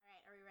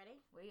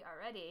We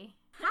are ready.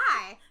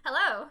 Hi,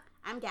 Hello.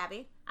 I'm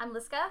Gabby. I'm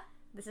Liska.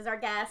 This is our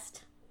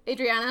guest.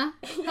 Adriana.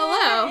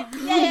 Hello.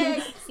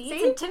 Yay! See,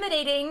 it's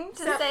intimidating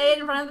to say it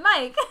in front of the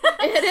mic.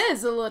 It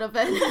is a little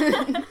bit.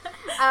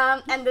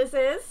 And this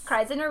is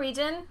Cries in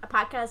Norwegian. a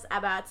podcast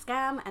about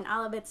Scam and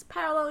all of its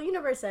parallel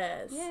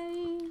universes.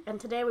 Yay.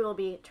 And today we will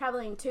be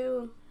traveling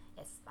to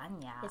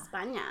España.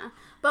 España.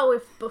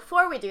 But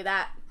before we do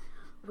that,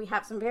 we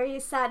have some very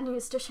sad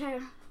news to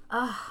share.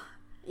 Oh,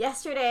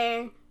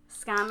 Yesterday,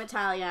 Scam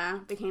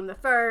Italia became the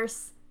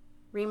first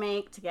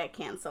remake to get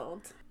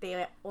canceled.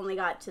 They only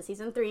got to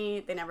season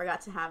 3. They never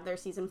got to have their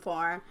season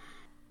 4.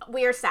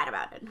 We are sad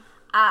about it.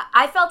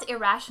 I felt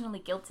irrationally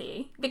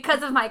guilty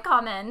because of my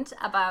comment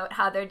about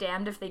how they're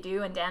damned if they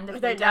do and damned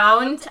if they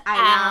don't. I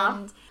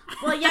know. And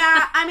Well,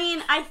 yeah, I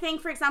mean, I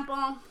think, for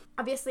example,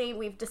 obviously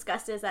we've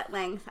discussed this at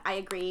length. I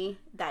agree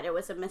that it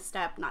was a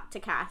misstep not to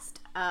cast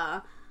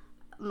a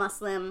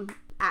Muslim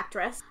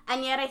actress.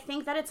 And yet I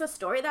think that it's a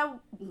story that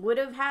would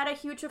have had a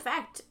huge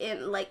effect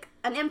in, like,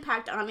 an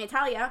impact on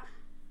Italia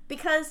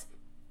because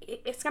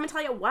Scam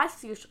Italia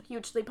was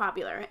hugely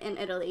popular in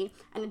Italy,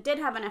 and it did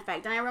have an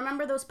effect. And I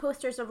remember those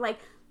posters of, like,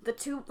 the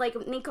two, like,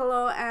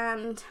 Nicolo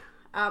and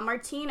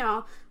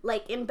Martino,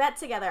 like, in bed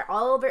together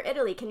all over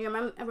Italy. Can you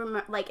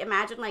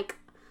imagine, like,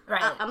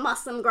 right. a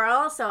Muslim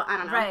girl? So, I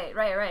don't know.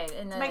 Right.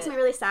 And It makes me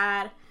really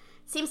sad.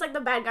 Seems like the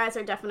bad guys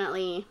are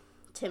definitely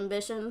Tim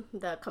Vision,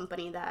 the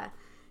company that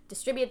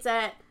distributes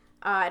it.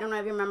 I don't know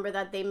if you remember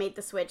that they made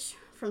the switch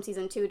from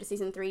season 2 to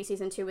season 3.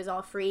 Season 2 was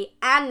all free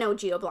and no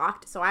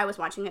geo-blocked, so I was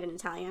watching it in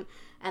Italian.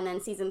 And then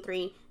season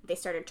 3, they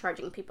started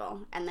charging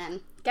people. And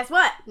then, guess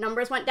what?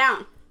 Numbers went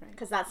down.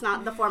 Because that's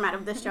not the format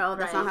of the show.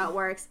 That's not how it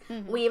works.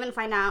 Mm-hmm. We even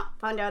found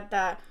out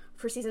that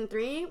for season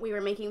 3, we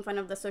were making fun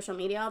of the social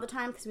media all the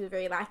time because we were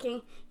very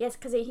lacking. Yes,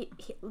 because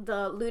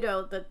the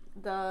Ludo,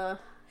 the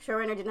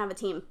showrunner, didn't have a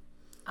team.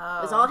 Oh.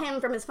 It was all him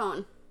from his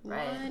phone.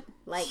 Right.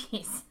 Like,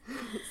 Jeez.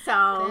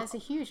 so... That's a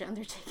huge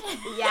undertaking.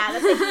 Yeah,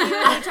 that's a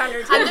huge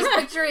undertaking. I'm just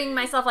picturing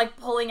myself, like,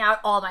 pulling out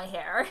all my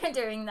hair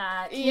doing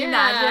that. Can you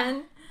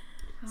imagine?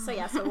 So,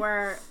 yeah, so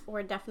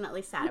we're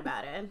definitely sad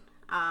about it.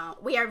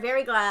 We are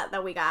very glad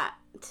that we got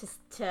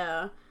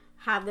to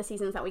have the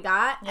seasons that we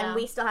got, and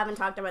we still haven't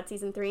talked about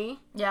season 3.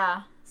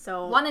 Yeah.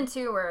 So 1 and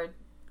 2 were,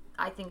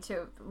 I think,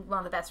 one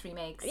of the best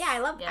remakes. Yeah, I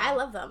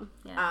love them.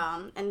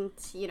 Yeah. And,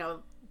 you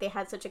know, they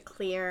had such a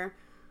clear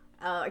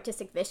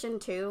artistic vision,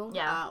 too,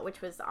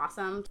 which was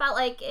awesome. Felt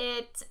like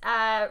it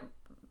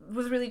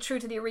was really true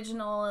to the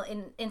original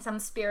in some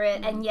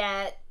spirit, and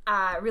yet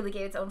really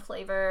gave its own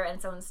flavor and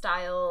its own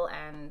style,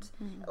 and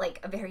like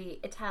a very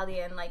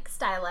Italian, like,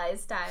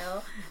 stylized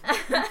style.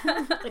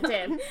 It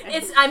did.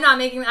 I'm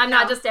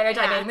not just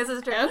stereotyping. Yeah. This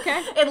is true.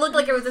 Okay. It looked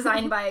like it was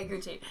designed by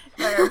Gucci,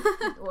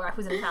 or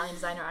who's an Italian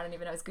designer. I don't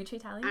even know. Is Gucci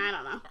Italian? I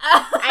don't know.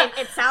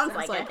 It sounds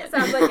like it. It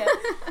sounds like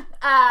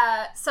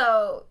it.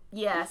 So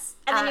yes.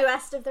 And then you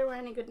asked if there were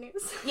any good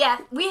news. Yeah,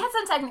 we had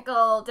some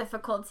technical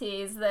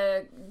difficulties.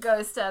 The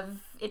ghost of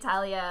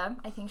Italia,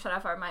 I think, shut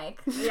off our mic.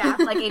 Yeah.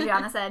 Like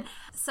Adriana said.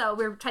 So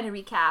we're trying to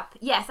recap.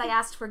 Yes, I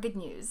asked for good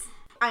news.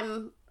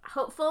 I'm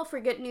hopeful for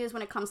good news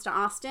when it comes to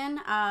Austin,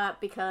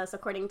 because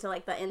according to,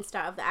 like, the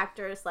Insta of the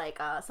actors, like,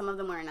 some of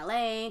them were in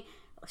LA,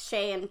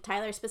 Shay and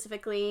Tyler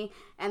specifically,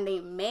 and they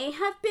may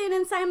have been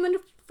in Simon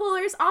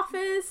Fuller's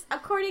office,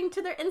 according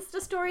to their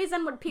Insta stories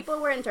and what people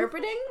were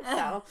interpreting.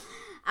 So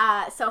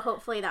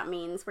hopefully that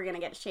means we're gonna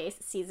get Shay's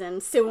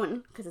season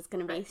soon, because it's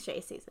gonna be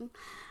Shay's season.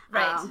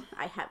 Right.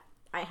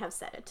 I have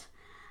said it.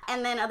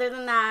 And then other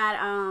than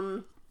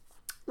that,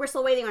 we're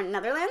still waiting on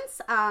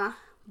Netherlands.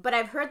 But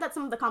I've heard that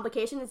some of the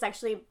complication is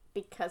actually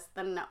because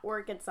the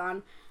network it's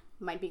on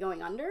might be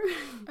going under.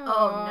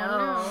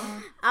 Oh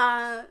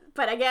no.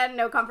 But again,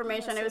 no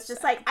confirmation. It was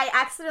just like, I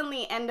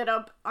accidentally ended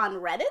up on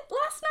Reddit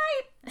last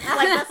night.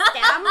 Like the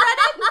scam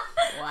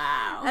Reddit.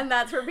 Wow. And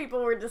that's where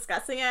people were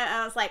discussing it. And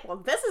I was like, well,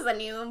 this is a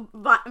new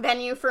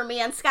venue for me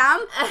and Scam.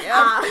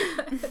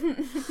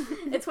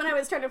 It's when I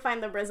was trying to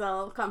find the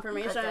Brazil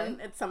confirmation.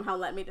 Okay. It somehow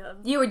led me to...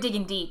 You were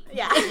digging deep.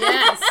 Yeah.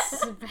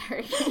 Yes.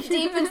 Very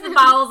Deep into the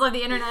bowels of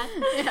the internet.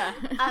 Yeah.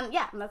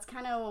 Yeah, and that's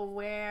kind of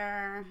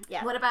where...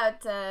 Yeah. What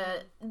about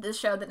the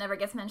show that never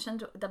gets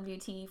mentioned,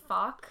 WT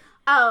Falk?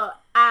 Oh,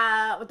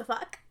 what the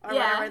fuck? Or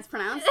whatever it's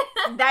pronounced.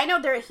 I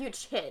know they're a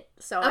huge hit,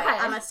 so Okay.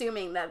 I'm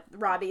assuming that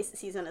Robbie's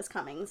season is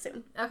coming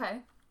soon. Okay.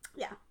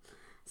 Yeah.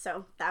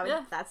 So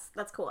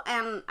that's cool.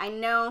 And I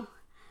know,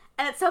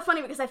 and it's so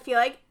funny because I feel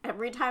like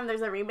every time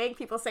there's a remake,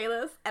 people say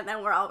this, and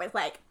then we're always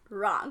like,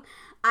 wrong.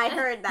 I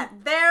heard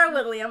that their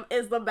William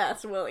is the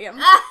best William.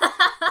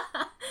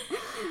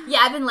 Yeah,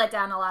 I've been let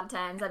down a lot of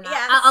times.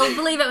 Yes. I'll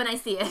believe it when I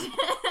see it.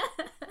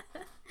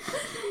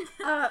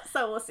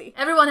 So we'll see.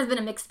 Everyone has been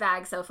a mixed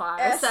bag so far.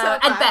 So far.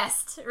 At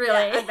best,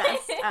 really. Yeah,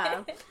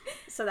 at best.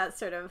 So that's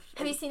sort of...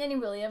 Have you seen any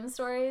Williams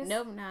stories?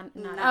 Nope, not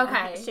No,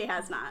 Okay. She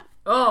has not.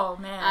 Oh,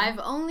 man. I've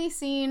only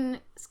seen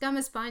Scam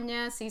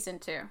España season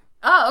 2.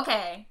 Oh,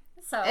 okay.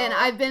 So... And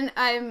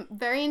I'm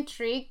very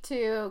intrigued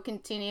to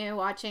continue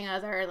watching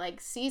other,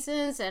 like,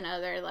 seasons and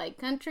other, like,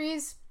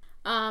 countries.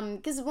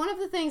 Because one of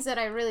the things that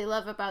I really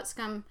love about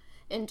Scam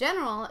in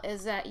general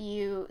is that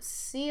you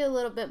see a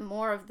little bit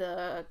more of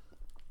the,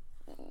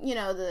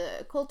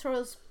 the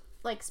cultural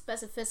like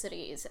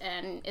specificities,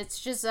 and it's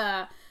just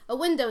a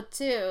window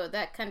to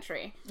that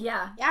country.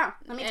 Yeah.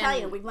 Let me tell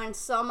you, we've learned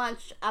so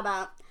much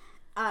about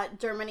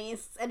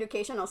Germany's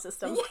educational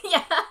system.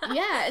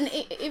 Yeah, and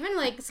even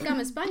like Scam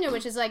España,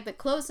 which is like the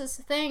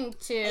closest thing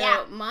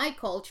to my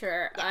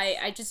culture. Yes.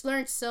 I just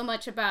learned so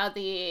much about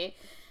the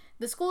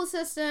school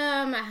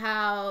system,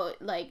 how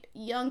like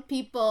young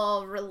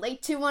people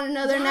relate to one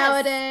another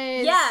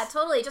nowadays. Yeah,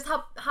 totally. Just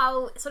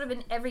how sort of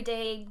in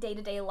everyday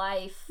day-to-day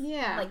life,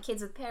 Yeah. like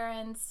kids with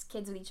parents,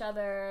 kids with each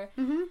other,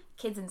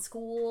 kids in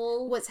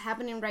school. What's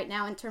happening right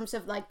now in terms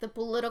of like the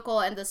political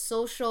and the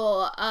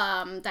social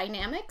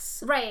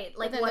dynamics. Right,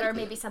 like Within what the- are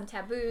maybe some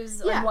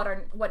taboos, Yeah.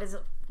 and what is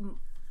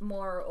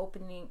more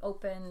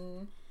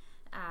open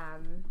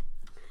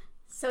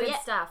So good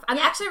stuff. I'm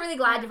actually really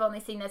glad you've only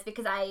seen this,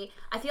 because I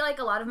feel like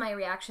a lot of my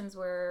reactions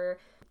were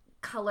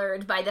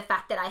colored by the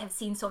fact that I have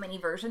seen so many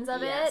versions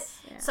of it.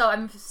 Yeah. So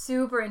I'm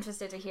super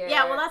interested to hear.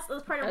 Yeah, well,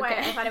 that's part of why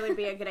Okay. I thought it would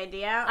be a good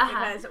idea,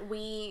 because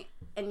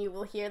and you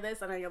will hear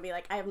this, and then you'll be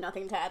like, I have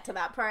nothing to add to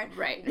that part.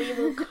 Right. We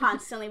will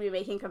constantly be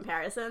making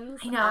comparisons.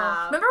 I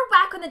know. Remember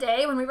back in the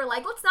day when we were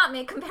like, let's not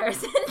make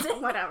comparisons?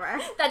 Whatever.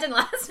 That didn't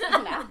last.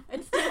 No,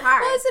 it's too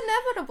hard. Well, it's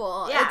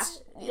inevitable. Yeah.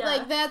 It's, Yeah.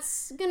 like,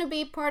 that's gonna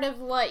be part of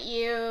what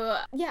you,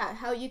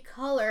 how you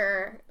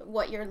color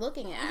what you're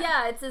looking at.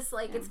 Yeah, it's just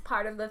like, it's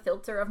part of the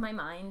filter of my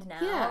mind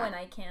now, Yeah. and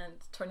I can't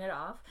turn it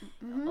off.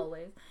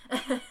 Always.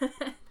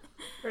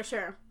 For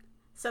sure.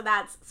 So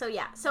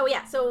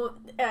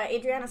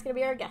Adriana's gonna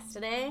be our guest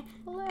today.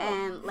 Hello.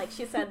 And like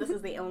she said, this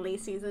is the only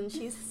season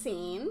she's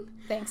seen.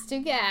 Thanks to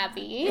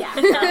Gabby.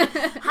 Yeah.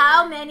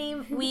 How many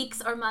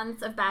weeks or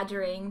months of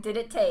badgering did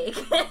it take?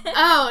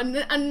 Oh,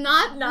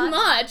 not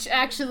much,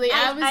 actually.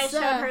 I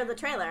showed her the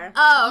trailer.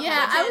 Oh, okay.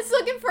 Yeah, I was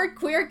looking for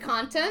queer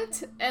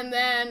content, and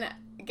then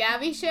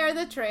Gabby shared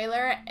the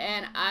trailer,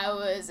 and I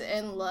was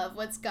in love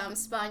with Scam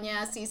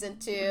España season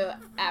 2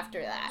 after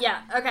that.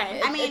 Yeah,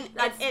 okay. I mean,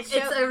 it's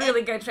a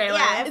really good trailer.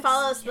 Yeah, it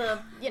follows the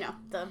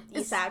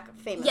Isaac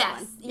famous Yes,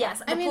 one.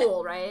 yes. I The mean-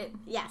 pool, right?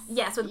 Yes.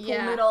 Yes, with pool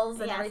Yeah. noodles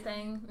and Yes.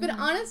 everything. But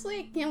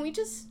honestly, can we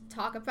just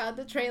talk about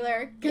the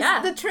trailer? Because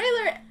Yeah. the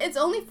trailer, it's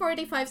only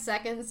 45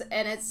 seconds,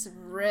 and it's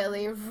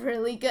really,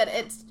 really good.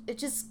 It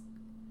just...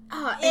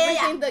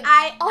 everything,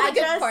 all the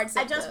good parts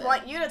I of just it.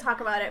 want you to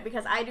talk about it,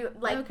 because I do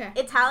like Okay.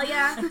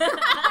 Italia.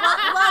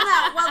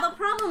 well, the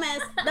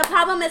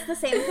problem is the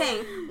same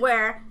thing,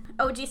 where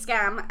OG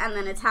Scam and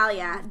then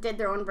Italia did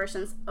their own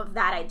versions of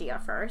that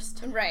idea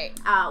first. Right.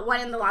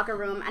 One in the locker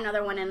room,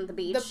 another one in the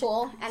beach, The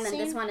pool and then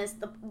scene? this one is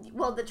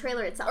the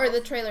trailer itself, Or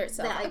the trailer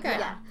itself. The- Okay,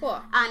 yeah.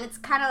 cool. and it's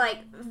kind of like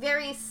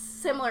very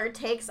similar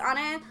takes on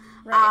it.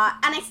 Right.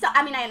 And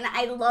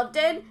I loved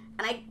it,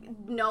 and I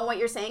know what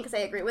you're saying because I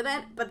agree with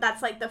it. But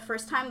that's like the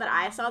first time that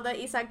I saw the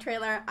Isaac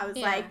trailer, I was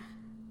Yeah. like,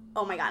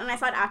 oh my god! And I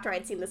saw it after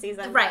I'd seen the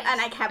season, Right. And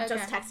I kept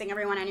just Okay. texting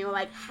everyone I knew,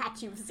 like,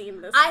 had you seen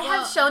this? I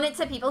have shown it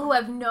to people who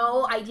have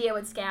no idea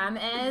what Scam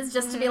is,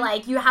 just to be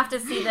like, you have to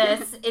see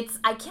this.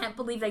 I can't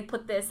believe they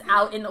put this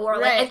out in the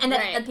world. Right, and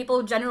right. and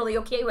people are generally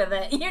okay with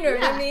it. You know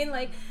what Yeah. I mean?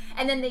 Like,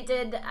 and then they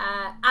did,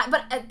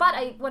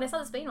 when I saw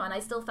the Spain one, I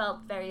still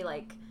felt very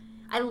like,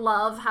 I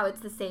love how it's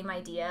the same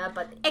idea,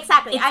 but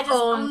Exactly. its I just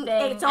own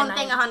thing, its own and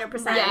thing, I-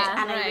 100%,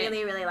 Yeah. and I Right.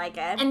 really, really like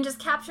it. and just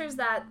captures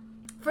that.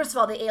 First of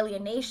all, the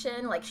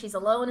alienation, like she's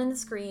alone in the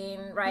screen,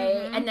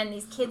 right? And then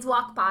these kids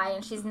walk by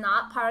and she's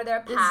not part of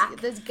their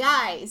pack. There's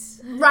guys.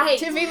 Right.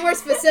 To be more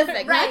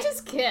specific, Right. not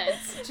just kids.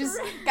 Just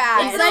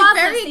Guys. It's been a while like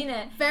since I've seen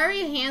it.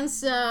 very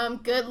handsome,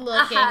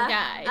 good-looking Uh-huh,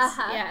 guys.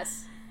 uh-huh.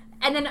 Yes.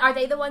 And then are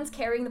they the ones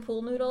carrying the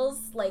pool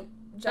noodles? Like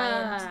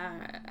giant.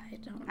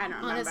 I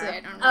don't Honestly, remember.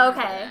 I don't remember.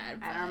 Okay.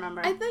 that, I don't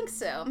remember. I think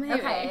so. Maybe.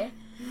 Okay.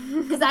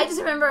 Because I just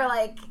remember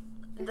like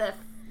the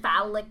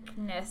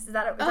phallicness. Is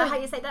that how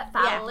you say that?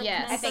 Phallicness.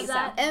 Yes. I think of so.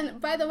 that? And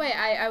by the way,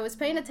 I was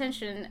paying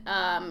attention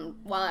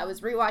while I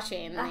was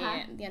rewatching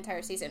Uh-huh. the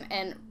entire season,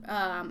 and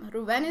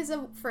Ruben is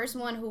the first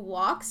one who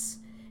walks,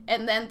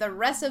 and then the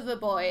rest of the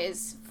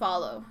boys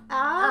follow,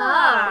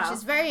 Oh. which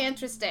is very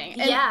interesting.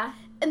 And, Yeah.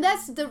 and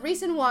that's the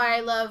reason why I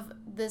love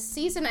this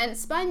season in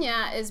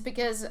España, is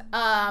because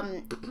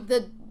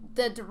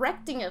the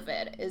directing of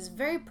it is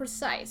very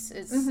precise.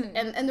 It's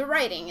and the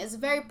writing is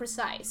very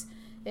precise.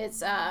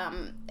 It's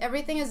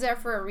everything is there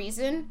for a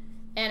reason,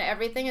 and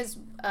everything is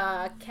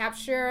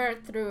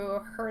captured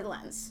through her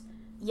lens,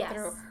 Yes.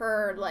 through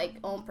her like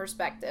own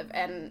perspective,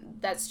 and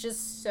that's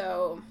just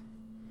so.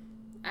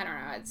 I don't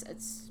know.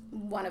 It's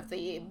one of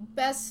the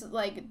best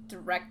like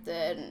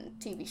directed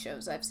TV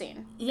shows I've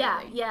seen. Yeah.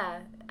 really. Yeah.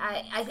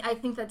 I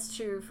think that's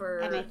true for.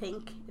 And I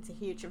think it's a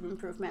huge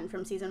improvement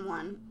from season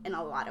 1 in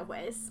a lot of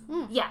ways.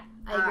 Yeah.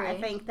 I agree. I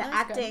think the That's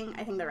acting,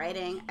 I think the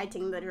writing, I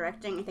think the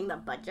directing, I think the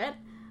budget.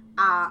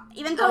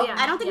 Even though yeah,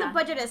 I don't think yeah. the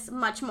budget is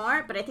much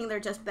more, but I think they're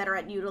just better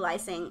at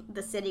utilizing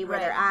the city where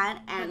Right. they're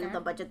at and Okay. the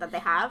budget that they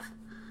have.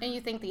 And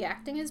you think the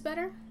acting is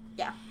better?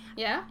 Yeah.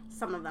 Yeah?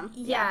 Some of them.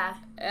 Yeah.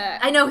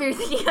 I I know who you're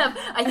thinking of.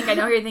 I think I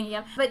know who you're thinking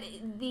of. But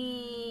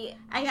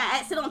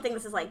I still don't think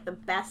this is like the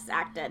best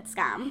acted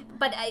scam.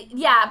 but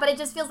it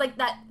just feels like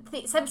that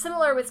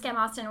similar with Scam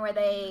Austin, where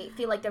they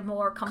feel like they're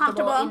more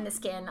comfortable in the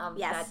skin of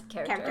that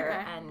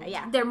character,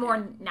 and they're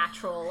more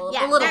natural.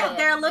 Yeah, a little bit.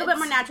 They're a little bit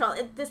more natural.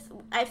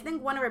 I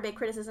think one of our big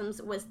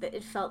criticisms was that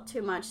it felt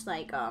too much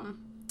like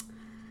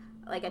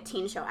a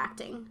teen show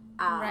acting.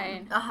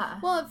 Right.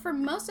 Well, for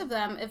most of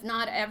them, if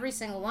not every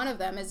single one of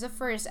them, is the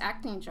first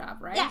acting job,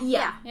 right?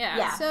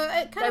 Yeah. So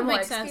it kind They're of more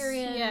makes sense.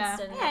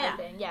 experienced and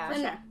everything. Yeah.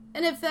 Sure.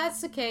 And if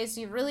that's the case,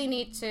 you really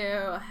need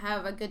to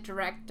have a good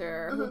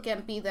director who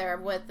can be there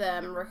with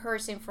them,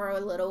 rehearsing for a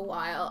little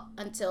while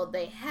until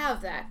they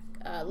have that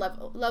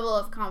level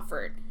of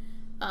comfort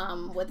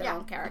with their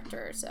own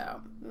character.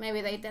 So maybe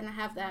they didn't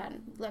have that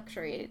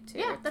luxury to.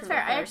 Yeah, that's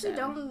fair. I actually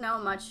don't know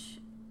much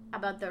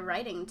about the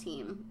writing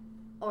team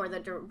or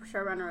the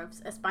showrunner of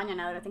España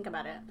now that I think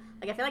about it.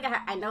 Like, I feel like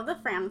I know the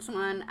France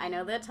one, I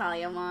know the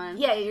Italian one.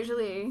 Yeah,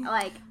 usually.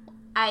 Like,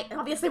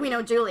 obviously we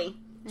know Julie.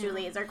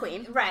 Julie is our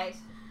queen. Right.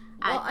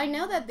 Well, I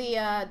know that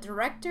the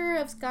director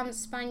of Scam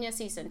España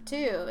Season 2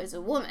 is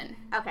a woman.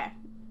 Okay.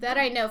 That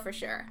I know for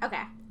sure.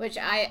 Okay. Which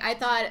I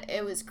thought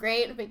it was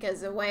great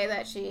because the way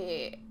that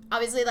she...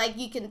 Obviously, like,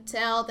 you can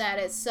tell that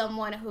it's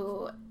someone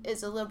who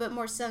is a little bit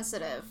more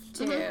sensitive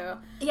to...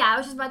 Yeah, I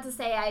was just about to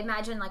say, I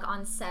imagine, like,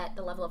 on set,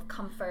 the level of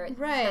comfort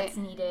that's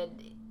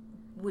needed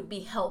would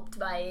be helped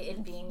by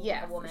it being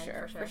a woman,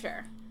 for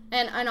sure.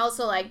 And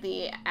also, like,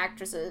 the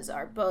actresses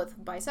are both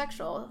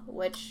bisexual,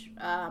 which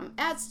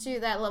adds to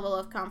that level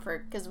of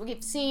comfort, because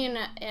we've seen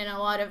in a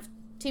lot of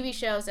TV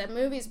shows and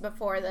movies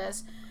before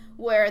this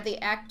where the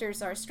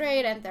actors are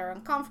straight and they're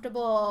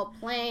uncomfortable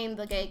playing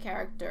the gay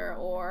character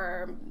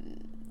or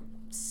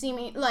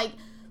seeming, like,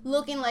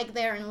 looking like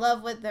they're in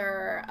love with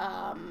their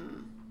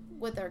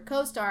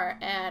co-star,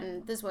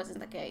 and this wasn't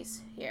the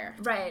case here.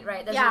 Right.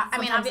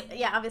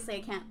 Obviously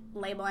I can't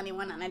label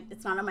anyone, and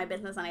it's not on my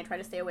business, and I try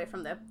to stay away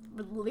from the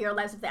real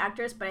lives of the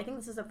actors, but I think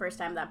this is the first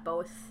time that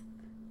both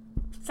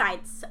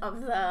sides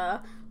of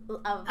the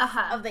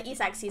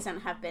ESAC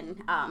season have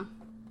been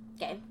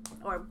gay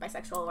or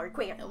bisexual or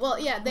queer. Well,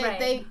 yeah,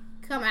 they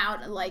come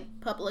out, like,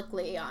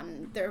 publicly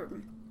on their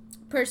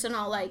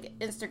personal, like,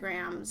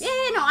 Instagrams. Yeah,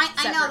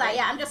 I know that.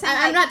 Yeah, I'm just saying.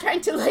 I'm not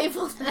trying to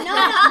label that. No,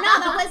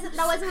 that wasn't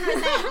what I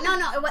was saying. No,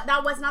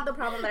 that was not the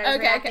problem that I was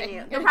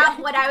reacting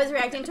to. What I was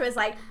reacting to is,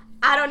 like,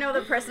 I don't know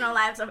the personal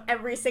lives of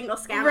every single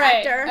scam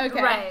actor.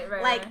 Okay.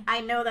 Right. Like,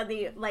 I know that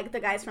the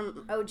guys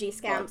from OG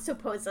Scam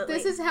supposedly.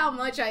 This is how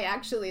much I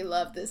actually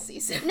love this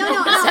season. No.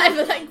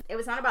 It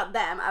was not about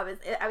them. I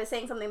was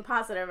saying something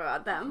positive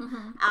about them.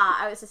 Mm-hmm.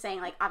 I was just saying,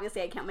 like,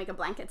 obviously I can't make a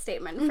blanket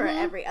statement for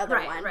every other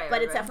one,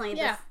 but it's definitely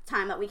this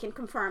time that we can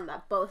confirm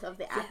that both of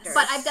the actors.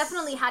 But I've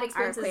definitely had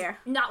experiences,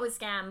 not with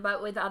Scam,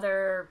 but with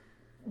other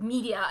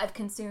media I've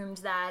consumed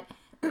that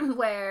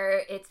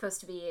where it's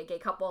supposed to be a gay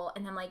couple,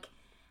 and I'm like,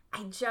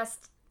 I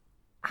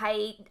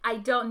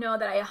don't know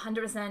that I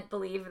 100%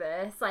 believe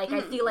this. Like,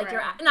 I feel like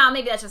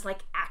maybe that's just, like,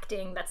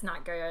 acting. That's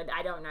not good.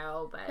 I don't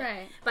know, but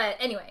but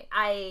anyway,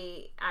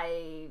 I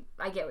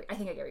get. I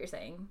think I get what you're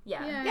saying.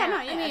 Yeah.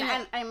 I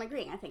mean, I'm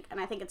agreeing. I think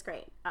it's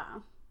great.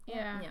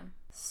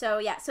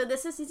 So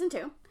this is season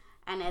 2,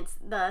 and it's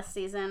the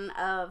season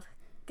of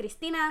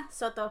Cristina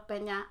Soto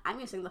Peña. I'm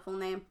using the full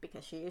name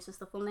because she uses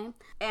the full name,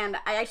 and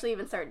I actually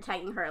even started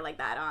tagging her like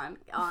that on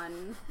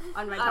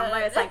my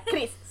Tumblr. It's like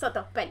Cris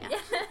Soto Peña.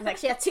 It's like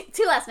she has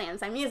two last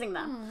names. I'm using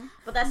them,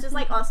 but that's just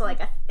like also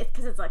like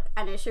because it's like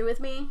an issue with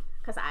me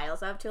because I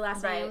also have 2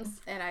 last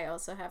names, and I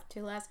also have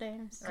 2 last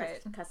names,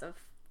 because of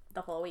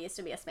the whole we used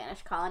to be a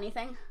Spanish colony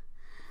thing.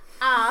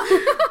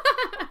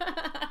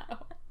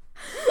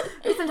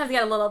 We sometimes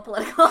get a little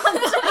political.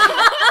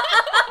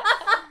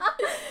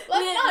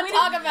 Let's not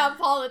talk about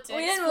politics.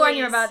 We didn't warn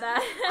you about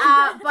that.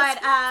 But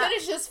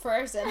finish this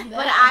first, and then.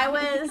 But I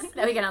was.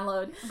 Now we can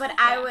unload. But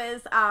I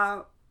was.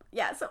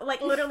 So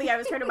like literally, I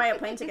was trying to buy a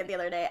plane ticket the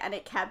other day, and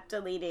it kept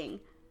deleting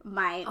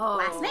my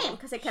last name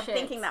because it kept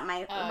thinking that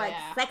my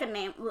second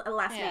name,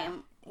 last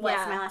name.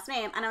 Was my last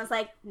name, and I was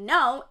like,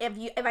 no,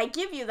 if I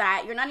give you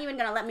that, you're not even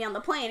gonna let me on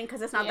the plane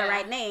because it's not the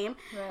right name.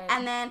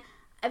 And then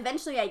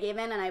eventually I gave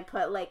in and I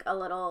put like a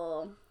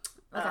little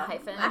like a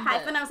hyphen.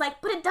 I was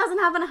like, but it doesn't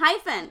have a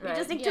hyphen. You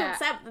just need to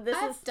accept that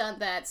I've done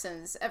that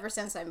ever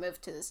since I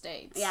moved to the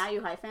States. Yeah,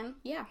 you hyphen?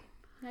 Yeah,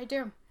 I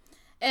do.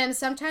 And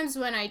sometimes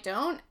when I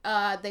don't,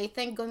 they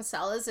think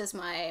Gonzalez is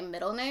my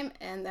middle name,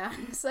 and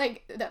that's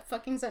like that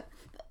fucking.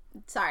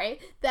 Sorry,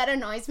 that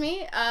annoys me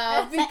because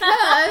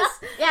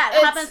that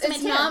happens to me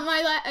too.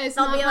 It's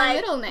not my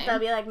middle name. They'll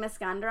be like Miss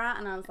Gandra,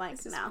 and I was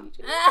like, no.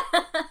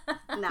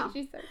 No.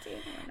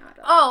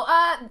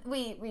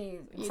 We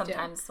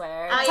sometimes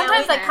swear.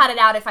 Sometimes I cut it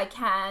out if I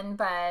can,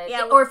 but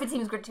or if it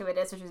seems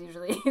gratuitous, which is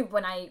usually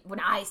when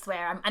I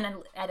swear and then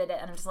edit it,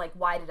 and I'm just like,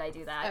 why did I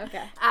do that?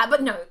 Okay.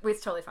 But no,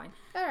 it's totally fine.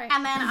 All right.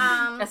 And then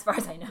as far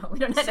as I know, we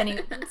don't have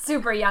any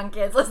super young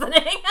kids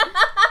listening.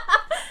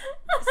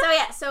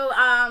 So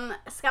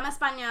Scam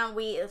España,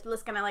 we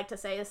just kind of like to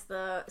say is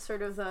the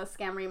sort of the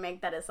scam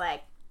remake that is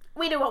like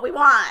we do what we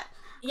want.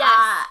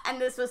 Yes.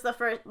 And this was the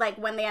first, like,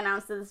 when they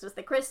announced that this was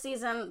the Chris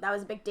season, that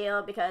was a big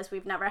deal because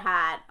we've never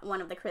had one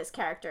of the Chris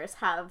characters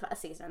have a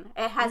season.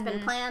 It has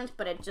been planned,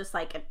 but it just,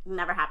 like, it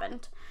never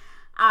happened.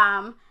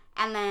 And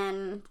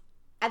then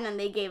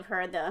they gave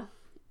her the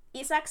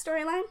Isak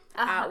storyline,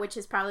 which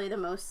is probably the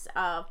most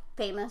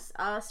famous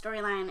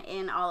storyline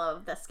in all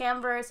of the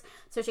Scamverse.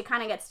 So she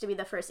kind of gets to be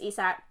the first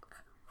Isak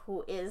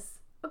who is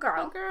a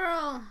girl.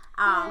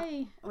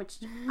 Yay. Which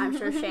I'm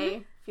sure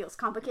Shay feels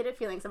complicated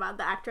feelings about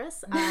the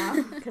actress,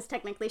 because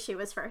technically she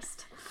was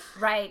first.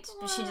 Right.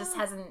 She just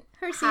hasn't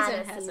Her had season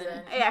a hasn't.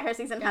 Yeah, her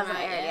season hasn't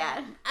out aired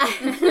yet.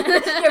 yet.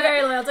 You're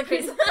very loyal to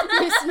Chris.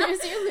 You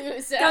snooze, you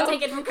lose. So. Don't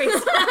take it from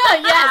Chris.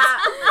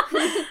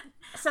 Yes.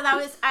 So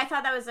I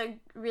thought that was a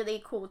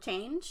really cool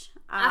change.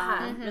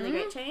 Really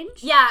great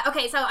change. Yeah,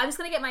 okay, so I'm just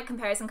gonna get my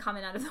comparison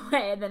comment out of the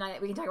way, and then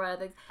we can talk about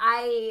other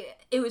things.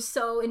 It was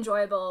so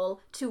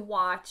enjoyable to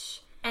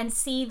watch and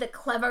see the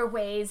clever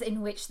ways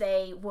in which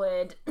they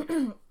would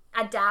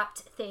adapt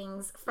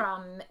things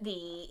from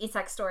the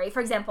Isak story. For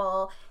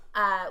example,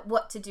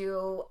 what to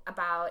do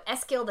about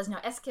Eskild. There's no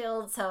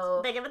Eskild, so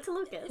They give it to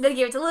Lucas. they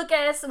gave it to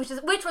Lucas,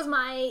 which was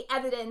my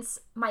evidence,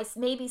 my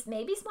maybe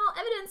small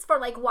evidence for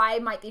like why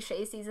it might be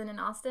Shay's season in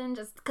Austin,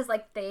 just because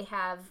like they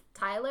have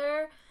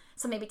Tyler,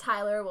 so maybe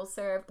Tyler will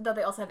serve. Though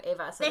they also have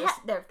Ava, so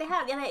they're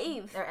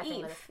Eve. they're effing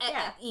Eve. with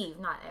Yeah. Eve,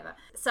 not Ava.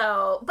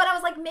 So, but I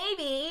was like,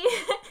 maybe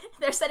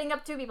they're setting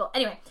up two people.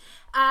 Anyway,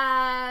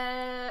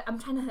 I'm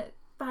trying to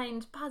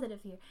find positive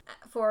here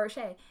for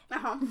Shay.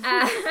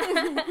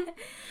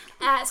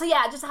 So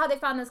yeah, just how they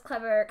found this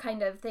clever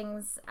kind of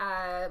things.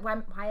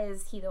 Why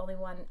is he the only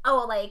one?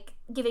 Oh, like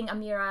giving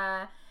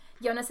Amira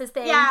Jonas's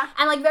thing. Yeah.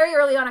 And like very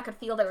early on, I could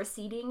feel they were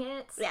seeding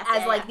it Yes,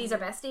 as yeah, like yeah. these are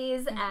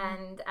besties,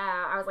 and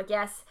I was like,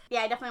 yes.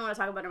 Yeah, I definitely want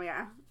to talk about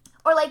Amira.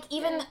 Or like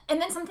even, and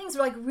then some things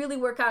like really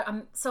work out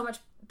so much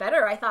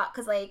better, I thought,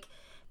 because like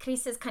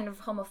Chris's kind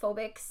of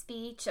homophobic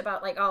speech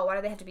about like, oh, why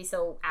do they have to be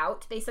so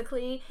out,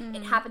 basically,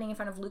 it happening in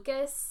front of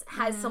Lucas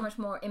has so much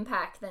more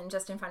impact than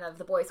just in front of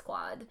the boy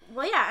squad.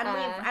 Well, yeah,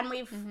 and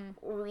we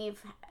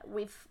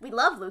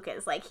love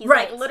Lucas. Like he's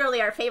Right. like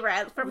literally our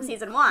favorite from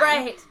season 1.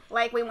 Right.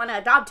 Like we want to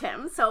adopt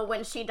him. So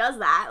when she does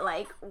that,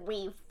 like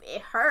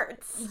it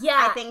hurts.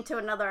 Yeah. I think to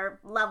another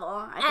level.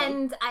 I think.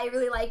 And I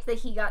really liked that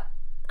he got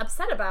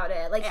upset about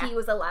it. Like Yeah. he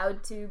was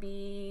allowed to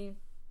be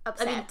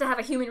Upset. I mean, to have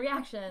a human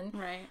reaction.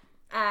 Right.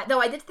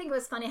 Though I did think it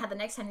was funny how the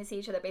next time they see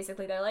each other,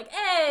 basically they're like,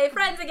 "Hey,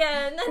 friends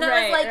again," and I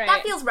Right, was like, right.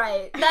 "That feels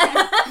right.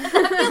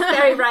 That feels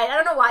very right." I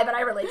don't know why, but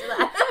I relate to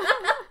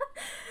that.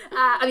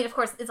 I mean, of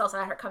course, it's also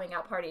at her coming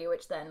out party,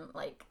 which then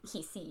like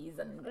he sees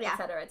and Yeah. et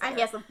cetera, et And cetera.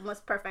 he has the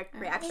most perfect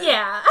reaction.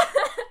 Yeah.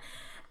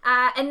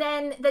 And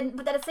then,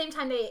 but at the same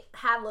time, they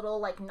have little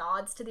like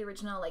nods to the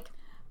original, like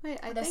Wait,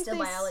 I They're think still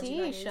they biology see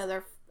buddies. each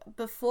other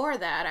before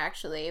that,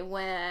 actually,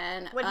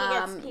 when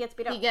he gets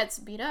beat up. He gets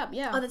beat up,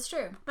 yeah. oh, that's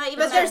true. But even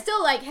But then- they're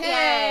still like,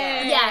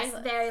 hey! Yes,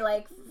 very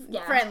like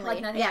Friendly.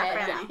 like nothing. Yeah,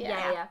 Yeah, friendly.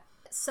 yeah. Yeah.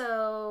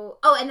 So,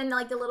 and then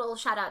like the little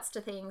shout outs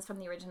to things from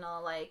the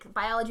original, like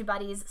biology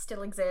buddies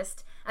still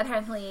exist.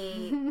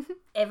 Apparently,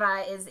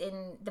 Eva is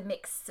in the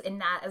mix in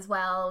that as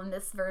well in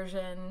this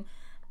version.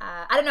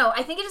 I don't know.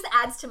 I think it just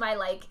adds to my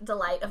like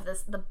delight of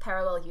the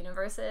parallel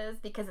universes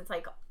because it's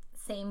like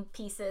same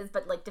pieces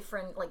but like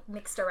different, like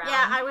mixed around.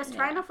 Yeah, I was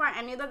trying to find.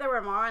 I knew that there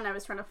were more, and I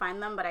was trying to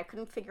find them, but I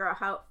couldn't figure out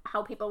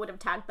how people would have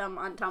tagged them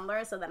on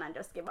Tumblr. So then I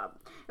just gave up.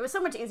 It was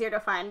so much easier to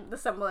find the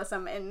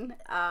symbolism in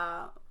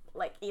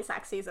like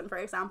Isak's season, for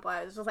example.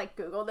 I was just like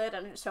Googled it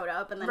and it showed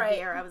up, and then Right.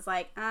 here I was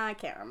like, I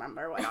can't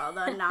remember what all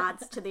the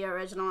nods to the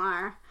original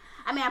are.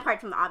 I mean, apart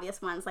from the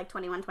obvious ones like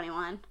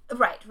 2121.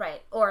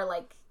 Right. Or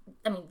like,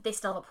 I mean, they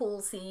still have a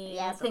pool scene,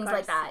 Yes, of things course.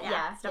 like that.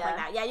 Yeah, stuff like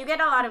that. Yeah, you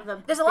get a lot of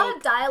the. There's a lot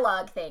of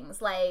dialogue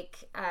things, like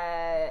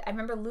I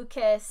remember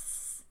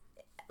Lucas's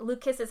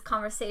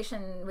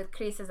conversation with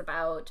Chris is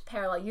about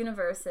parallel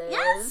universes.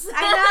 Yes,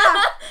 I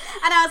know.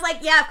 And I was like,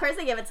 yeah, of course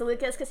they give it to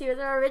Lucas because he was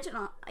our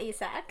original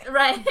Isak.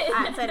 Right.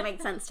 So it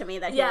makes sense to me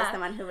that he Yeah. was the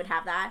one who would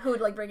have that. Who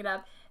would like bring it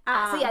up?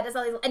 So yeah, there's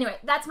all these. Anyway,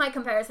 that's my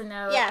comparison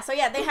note. Yeah, so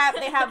yeah, they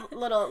have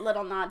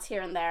little nods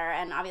here and there,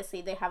 and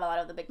obviously they have a lot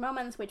of the big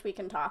moments, which we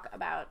can talk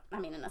about. I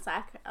mean, in a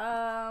sec.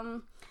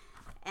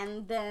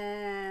 And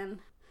then,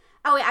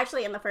 oh wait,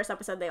 actually, in the first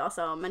episode, they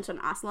also mention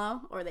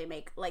Oslo, or they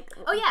make like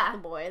the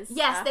boys.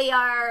 Yes, they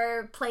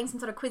are playing some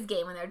sort of quiz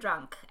game when they're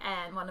drunk,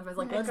 and one of them is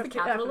like, "What's the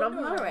capital of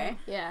Norway?"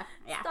 Yeah.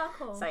 Yeah.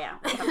 Stockholm. So yeah.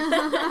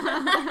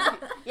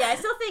 Yeah, I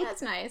still think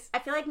That's nice. I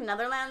feel like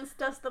Netherlands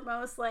does the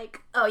most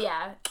like Oh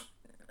yeah.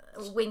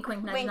 Wink,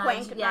 wink, nudge, wink,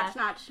 nudge. wink, Yeah. notch,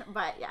 notch.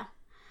 But yeah.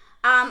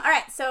 All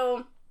right.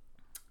 So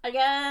I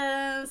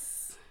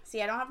guess.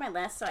 See, I don't have my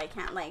list, so I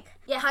can't like.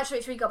 Yeah. How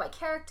should we go by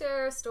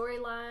character,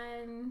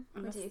 storyline?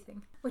 What do you think?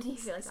 What do you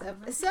feel like? talking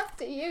about? It's up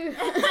to you.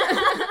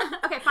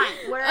 Okay,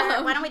 fine.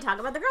 Why don't we talk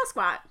about the Girl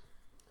Squad?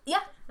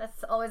 Yeah,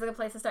 that's always a good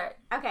place to start.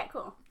 Okay,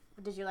 cool.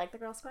 Did you like the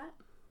Girl Squad?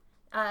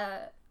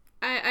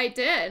 I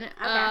did.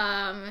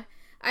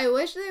 I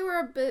wish they were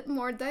a bit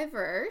more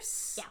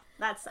diverse. Yeah,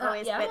 that's yeah.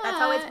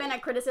 always been a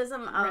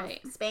criticism of Right.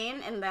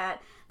 Spain, in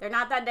that they're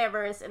not that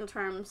diverse in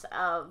terms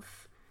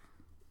of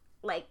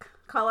like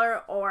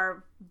color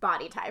or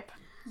body type.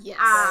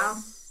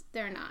 Yes,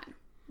 they're not.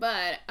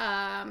 But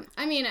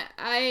I mean,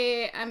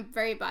 I'm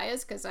very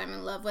biased because I'm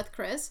in love with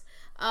Chris.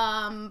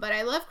 But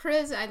I love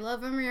Chris. I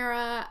love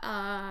Amira.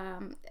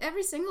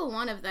 Every single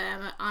one of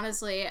them,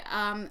 honestly.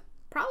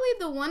 Probably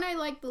the one I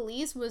liked the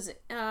least was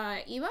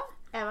Eva.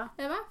 Eva.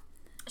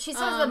 She's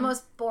sort of the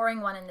most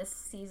boring one in this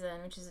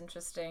season, which is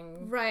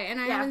interesting. Right, and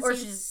I Yeah, haven't or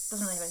seen she just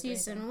doesn't really have anything.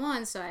 season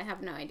 1, so I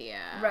have no idea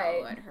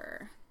Right. what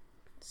her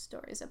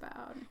story's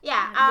about.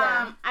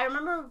 Yeah, I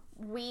remember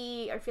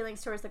our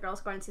feelings towards the Girl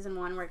Squad in season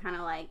 1 were kind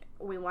of like,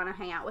 we want to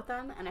hang out with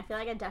them, and I feel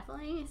like I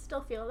definitely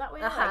still feel that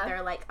way. Like,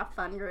 they're like a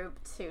fun group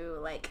to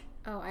like,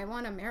 Oh, I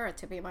want Amira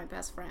to be my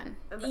best friend.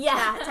 to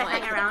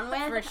hang around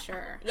with. For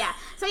sure. Yeah.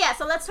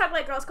 So let's talk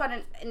like Girl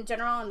Squad in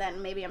general, and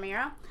then maybe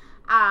Amira.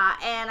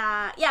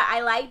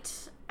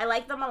 I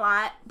liked them a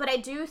lot, but I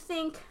do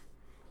think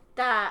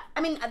that,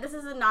 I mean, this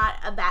is not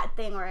a bad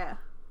thing or a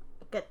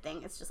good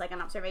thing. It's just like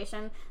an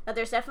observation that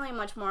there's definitely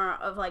much more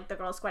of like the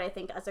Girl Squad, I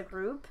think, as a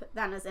group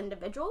than as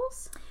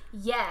individuals.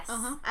 Yes.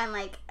 And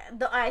like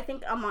I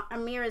think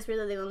Amira is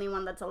really the only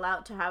one that's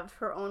allowed to have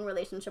her own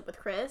relationship with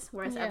Chris,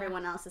 whereas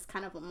everyone else is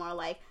kind of more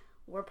like,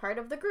 we're part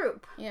of the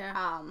group.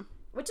 Yeah.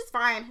 Which is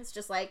fine. It's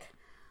just like,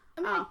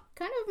 I mean, it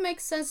kind of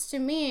makes sense to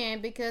me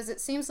because it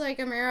seems like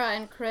Amira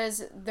and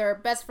Chris, they're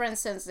best friends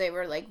since they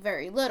were like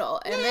very little,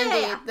 and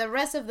then the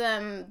rest of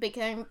them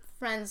became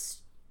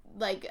friends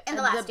like in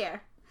the last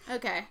year.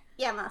 Okay.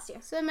 Yeah, last year.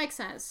 So it makes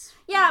sense.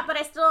 Yeah, but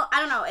I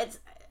don't know. It's,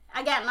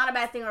 again, not a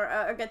bad thing or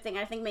a good thing.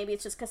 I think maybe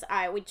it's just because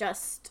we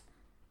just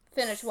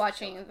Finished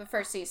watching the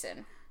first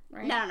season,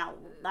 right? No,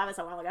 that was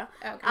a while ago.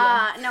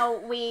 Okay. No,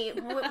 we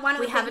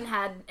haven't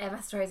had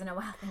Eva stories in a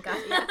while, thank God.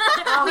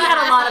 Oh, we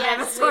had a lot of yes,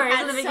 Eva stories we've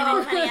in the had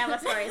beginning. so many Eva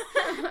stories.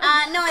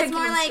 No, it's Couldn't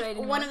more keep them straight like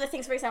anymore. one of the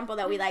things, for example,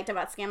 that we liked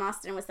about Scam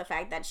Austin was the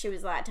fact that she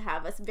was allowed to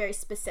have a very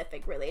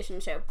specific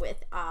relationship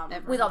with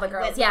With all the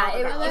girls. with Yeah, all the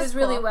it girls. was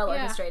really Cool. well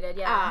Yeah. orchestrated,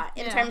 yeah.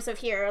 In Yeah. terms of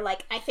here,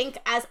 like, I think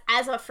as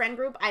a friend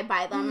group, I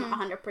buy them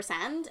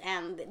 100%,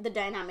 and the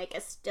dynamic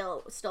is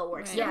still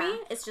works Right. for Yeah. me.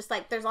 It's just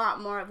like there's a lot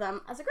more of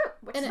them as a group,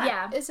 which is And fine.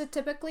 Yeah. is it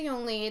typically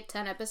only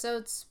 10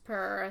 episodes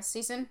per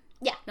season?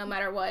 Yeah. No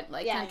matter what,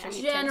 like, Yeah, country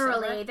takes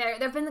Generally, over? there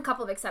have been a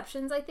couple of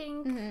exceptions, I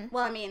think.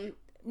 Well, I mean,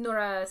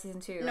 Nora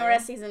season 2. Nora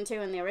right? season 2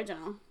 in the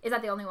original. Is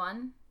that the only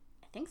one?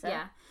 I think so.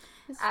 Yeah.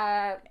 Go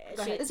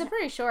She- ahead. It's a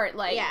pretty short,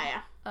 like... Yeah.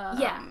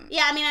 Yeah.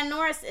 Yeah, I mean, and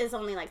Norris is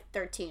only like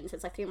 13, so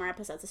it's like 3 more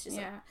episodes. It's just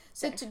Yeah.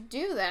 So to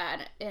do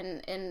that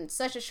in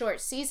such a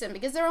short season,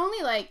 because they're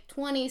only like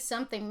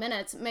 20-something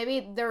minutes,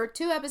 maybe there were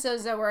 2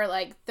 episodes that were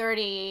like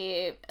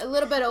 30, a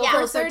little bit over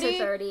Closer 30. to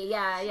 30,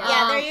 yeah.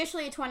 yeah, they're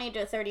usually 20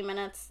 to 30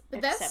 minutes, But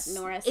except that's-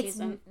 Nora's It's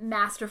season.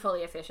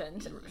 masterfully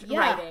efficient Yeah.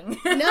 writing.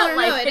 No,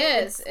 Like, it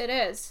is. it's It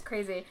is.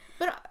 crazy.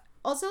 But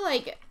also,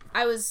 like,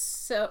 I was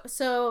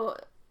so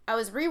I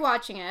was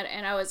rewatching it,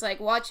 and I was like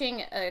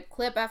watching a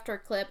clip after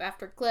clip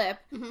after clip,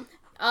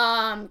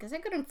 because I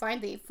couldn't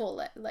find the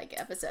full like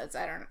episodes.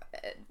 I don't know,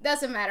 it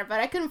doesn't matter,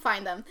 but I couldn't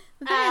find them.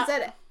 The thing is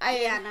that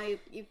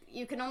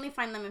You can only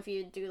find them if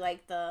you do like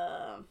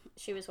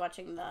she was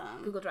watching the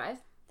Google Drive.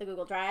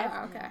 Google Drive.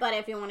 Oh, okay. But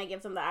if you want to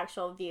give them the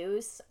actual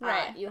views,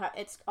 Right.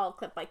 it's all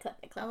clip by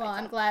clip by clip. well, by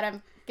I'm clip. glad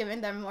I'm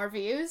giving them more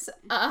views.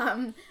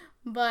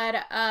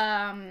 But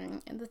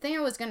the thing I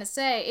was gonna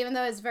say, even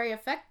though it's very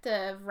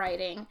effective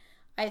writing,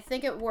 I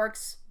think it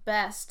works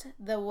best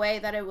the way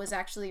that it was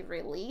actually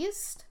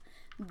released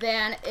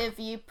than if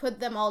you put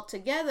them all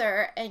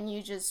together and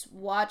you just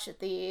watch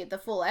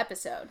the full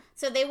episode.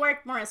 So they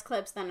work more as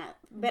clips than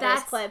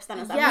That's clips than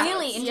as yeah. episodes.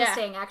 Really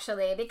interesting,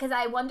 actually, because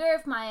I wonder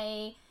if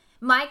I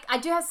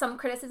do have some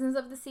criticisms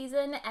of the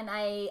season, and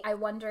I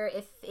wonder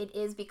if it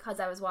is because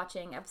I was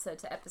watching episode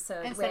to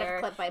episode Instead of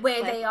clip by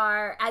where clip. they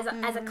are as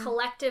a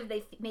collective,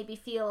 they maybe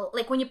feel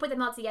like when you put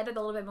them all together,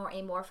 they're a little bit more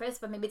amorphous,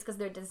 but maybe it's because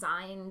they're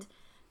designed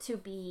to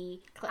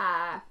be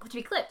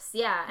clips,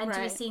 yeah, and to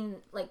be Right. seen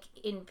like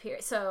in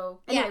period. So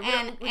Yeah, anyway, we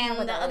can and talk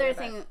the about other later,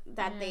 thing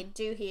that they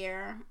do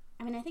here,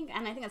 I mean, I think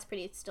that's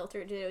pretty still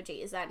through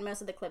Doji, is that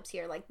most of the clips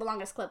here, like the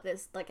longest clip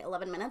is like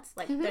 11 minutes.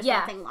 Like there's Yeah.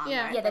 nothing longer.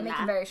 Yeah. but they than make that.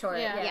 them very short.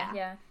 Yeah.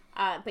 Yeah.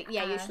 But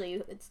yeah,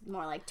 usually it's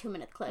more like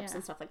 2-minute clips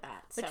and stuff like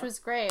that. Which so. was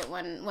great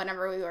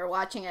whenever we were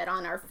watching it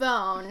on our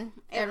phone.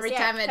 Every was-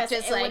 time it 'cause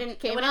just wouldn't-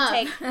 came it up.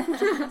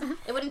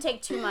 it wouldn't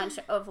take too much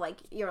of like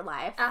your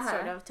life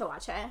sort of to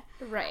watch it.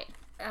 Right.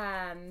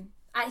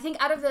 I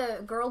think out of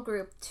the girl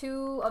group,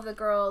 2 of the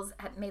girls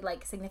had made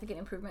like significant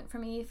improvement for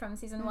me from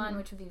season 1,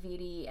 which would be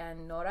Viri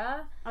and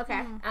Nora.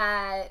 Okay.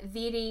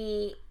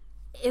 Viri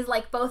is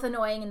like both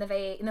annoying in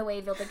the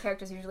way Vilta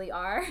characters usually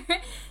are,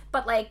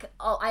 but like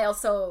I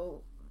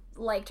also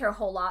liked her a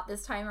whole lot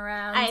this time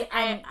around.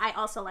 I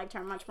also liked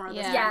her much more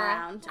this time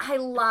around.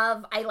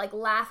 I like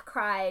laugh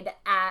cried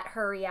at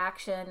her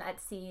reaction at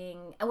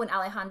seeing when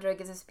Alejandra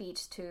gives a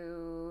speech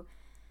to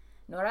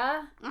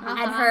Nora,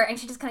 and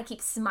she just kind of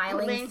keeps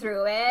smiling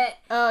through it.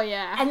 Oh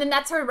yeah. And then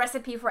that's her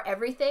recipe for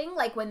everything.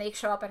 Like when they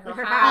show up at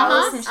her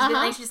house, and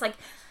she's just like,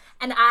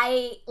 and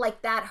I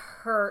like that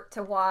hurt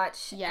to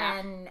watch. Yeah.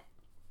 And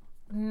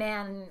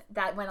man,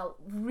 that went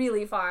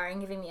really far in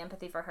giving me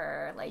empathy for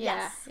her. Like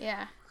Yeah.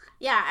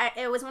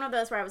 It was one of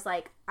those where I was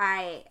like,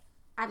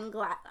 I'm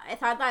glad. I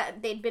thought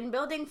that they'd been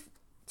building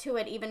to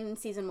it even in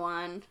season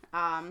 1.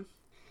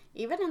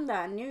 Even in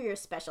the New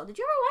Year's special. Did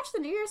you ever watch the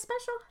New Year's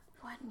special?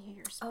 What New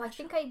Year's special? Oh, I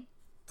think I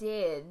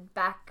did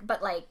back,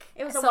 but like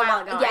it was a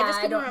while ago. Yeah, I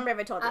just couldn't remember if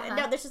I told you. Uh-huh.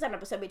 No, there's just an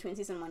episode between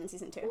season 1 and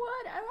season 2.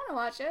 What? I want to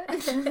watch it.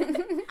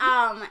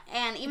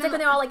 And even it's like when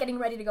they're all like getting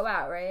ready to go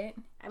out, right?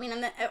 I mean,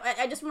 and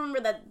I just remember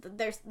that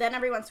then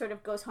everyone sort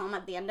of goes home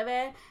at the end of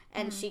it,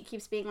 and she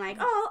keeps being like,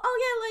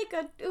 "Oh, yeah,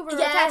 like a Uber or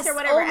a taxi or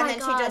whatever," and then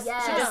she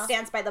just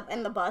stands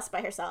in the bus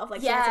by herself,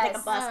 like she has to take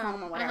a bus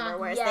home or whatever,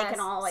 whereas they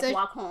can all like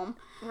walk home.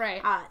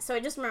 Right. So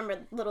I just remember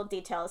little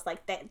details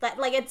like that.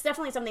 Like it's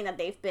definitely something that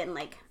they've been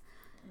like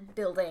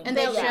building, and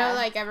they show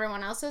like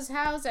everyone else's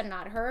house and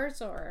not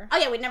hers, or oh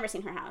yeah, we'd never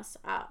seen her house.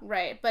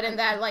 Right, but in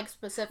that like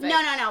specific.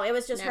 No, it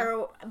was just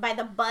her by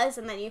the bus,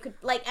 and then you could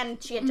like,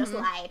 and she had just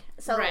lied,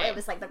 so it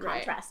was like the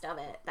contrast of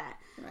it that.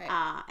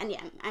 Right. And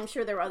yeah, I'm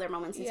sure there were other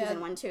moments in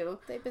season 1 too.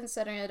 They've been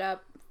setting it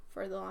up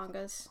for the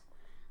longest.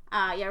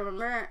 I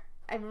remember.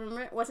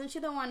 Wasn't she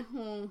the one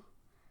who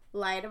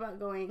lied about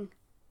going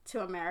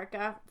to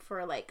America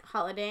for like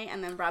holiday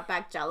and then brought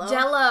back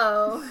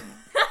Jell-O?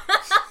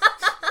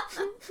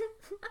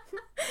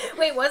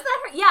 Wait, was that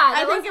her? Yeah,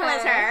 I think it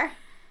was her.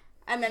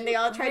 And then they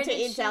all tried to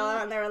eat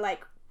Jell-O, and they were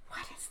like,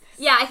 "What is this?"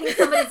 Yeah, I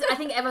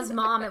think Eva's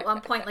mom at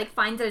one point like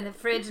finds it in the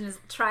fridge and just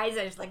tries it,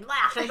 and just like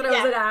laughs and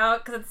throws it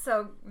out because it's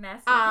so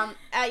nasty. So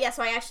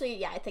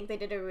I think they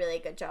did a really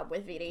good job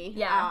with Viti.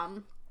 Yeah.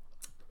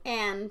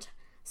 And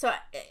so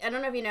I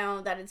don't know if you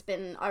know that it's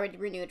been already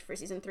renewed for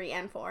season 3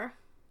 and 4.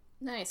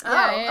 Nice.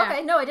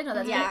 Okay. No, I didn't know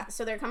that. Yeah,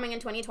 so they're coming in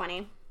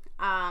 2020.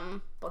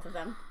 Both of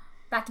them.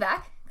 Back to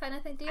back kind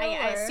of thing deal?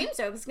 I assume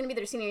so. It's going to be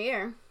their senior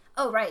year.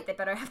 Oh, right. They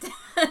better have to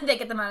they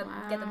get them out.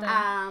 Get them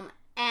done.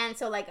 And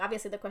so like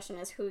obviously the question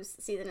is whose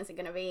season is it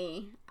going to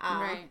be?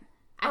 Right.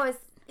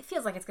 It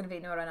feels like it's going to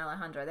be Nora and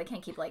Alejandro. They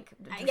can't keep like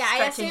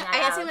I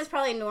assume it's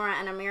probably Nora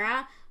and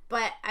Amira.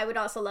 But I would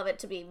also love it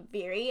to be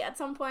Viri at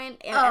some point,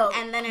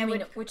 and then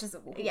which is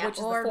or the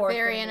fourth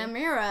Viri and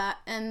Amira,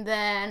 and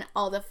then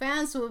all the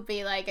fans would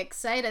be like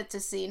excited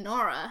to see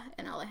Nora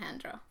and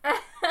Alejandro,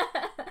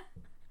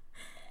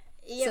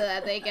 so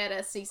that they get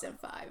a season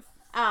 5.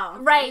 Oh,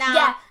 right,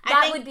 yeah,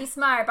 that would be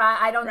smart, but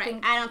I don't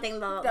think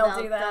they'll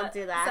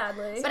do that.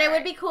 Sadly, but it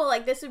would be cool.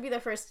 Like this would be the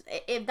first.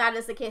 If that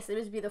is the case, it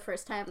would be the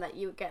first time that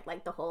you get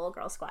like the whole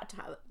girl squad to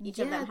have each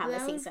of them have a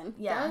season.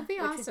 Yeah, that would be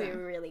awesome. Which would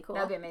be really cool.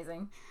 That would be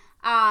amazing.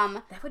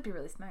 That would be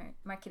really smart,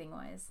 marketing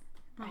wise.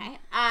 Right.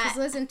 Just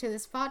listen to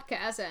this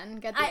podcast and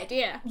get the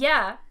idea.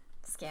 Yeah.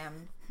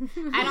 Scam.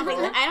 I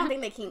don't think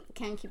they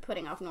can keep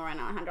putting off Nora and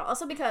Alejandro.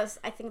 Also because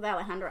I think the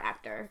Alejandro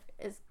actor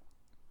is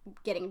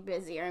getting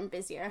busier and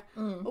busier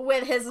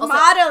with his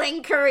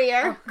modeling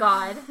career. Oh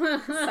God.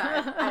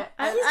 Sorry.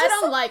 I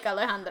don't like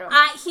Alejandro.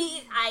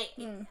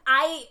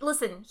 I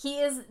listen. He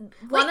is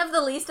one of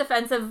the least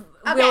offensive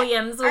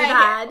Williams we've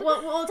had.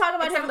 We'll talk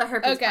about him. The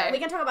herpes part. We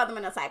can talk about them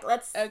in a sec.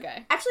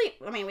 Actually,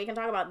 I mean, we can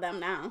talk about them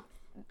now.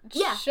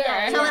 Yeah, sure.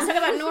 So let's talk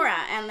about Nora,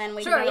 and then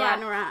we can talk about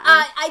Nora.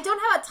 I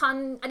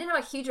didn't have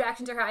a huge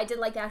reaction to her. I did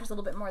like the actress a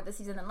little bit more this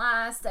season than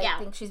last. I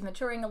think she's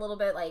maturing a little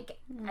bit, like,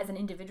 as an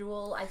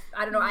individual.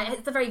 I don't know.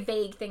 It's a very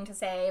vague thing to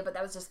say, but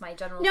that was just my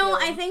general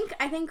feeling.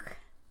 I think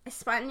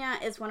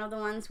España is one of the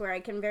ones where I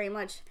can very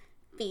much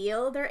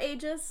feel their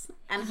ages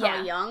and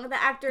how young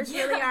the actors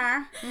really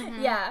are.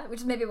 Mm-hmm. Yeah, which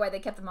is maybe why they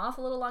kept them off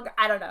a little longer.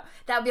 I don't know.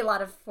 That would be a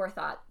lot of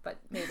forethought, but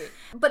maybe.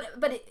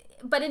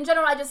 But in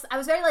general, I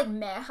was very like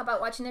meh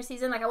about watching their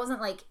season. Like I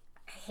wasn't like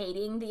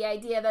hating the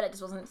idea of it. I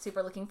just wasn't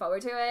super looking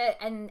forward to it.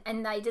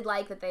 And I did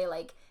like that they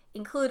like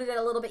included it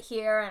a little bit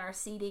here and are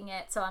seeding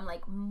it. So I'm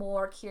like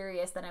more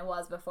curious than I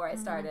was before I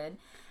started.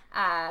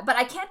 But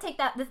I can't take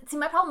that. See,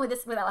 my problem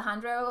with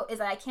Alejandro is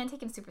that I can't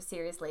take him super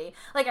seriously.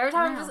 Like every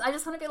time I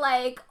just want to be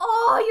like,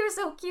 "Oh, you're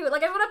so cute!"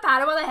 Like I just want to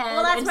pat him on the head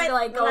and just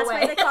like go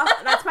away.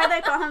 That's why they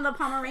call him the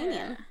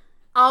Pomeranian.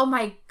 Oh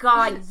my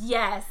God,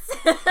 yes.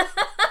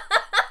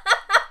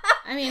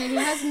 I mean, he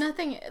has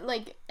nothing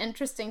like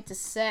interesting to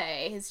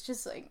say. He's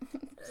just like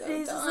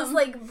he's just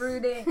like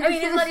brooding. I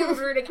mean, he's not even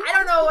brooding. I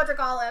don't know what to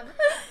call him.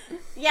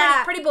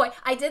 Yeah, pretty boy.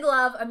 I did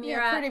love Amira.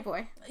 Yeah, pretty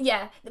boy.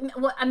 Yeah,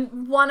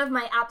 one of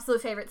my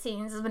absolute favorite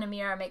scenes is when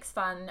Amira makes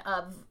fun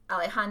of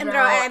Alejandro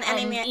and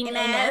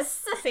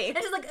Inés. See, and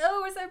she's like,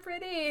 "Oh, we're so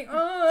pretty."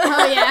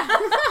 Oh yeah.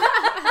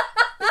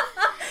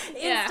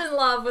 Instant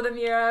love with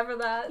Amira for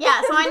that. Yeah,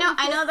 so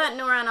I know that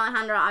Nora and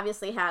Alejandro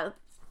obviously have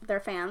their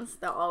fans.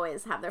 They'll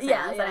always have their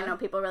fans, and I know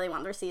people really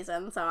want their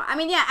season. So I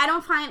mean, I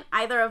don't find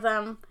either of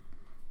them.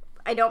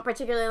 I don't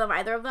particularly love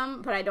either of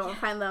them, but I don't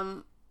find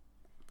them.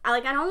 I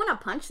don't want to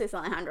punch this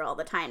Alejandro all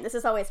the time. This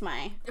is always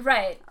my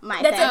thing.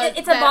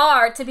 It's a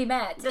bar to be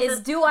met.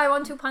 Do I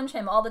want to punch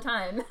him all the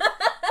time?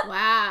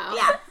 Wow.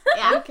 Yeah.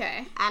 Yeah.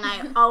 Okay. And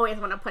I always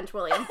want to punch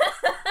William.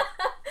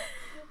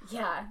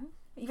 Yeah.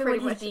 Even Pretty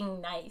when he's much.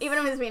 being nice. Even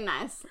if he's being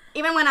nice.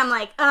 Even when I'm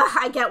like, ugh,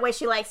 I get why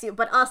she likes you,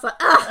 but also, ugh,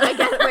 I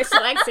get why she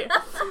likes you.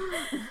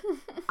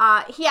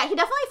 Yeah, he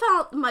definitely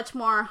felt much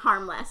more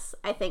harmless,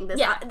 I think.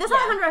 This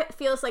Alejandro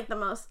feels like the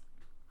most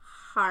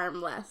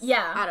harmless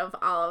out of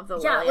all of the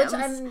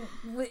Williams.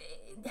 Which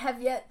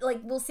have yet,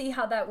 like, we'll see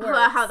how that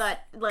works. How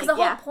that, like, because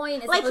the whole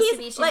point is like, supposed to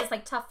be she's like, this,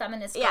 like, tough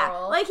feminist girl. Yeah,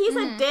 like, he's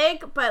a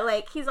dick, but,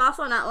 like, he's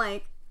also not,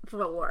 like,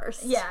 the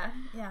worst. Yeah.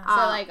 So,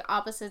 like,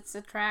 opposites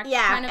attract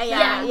kind of thing?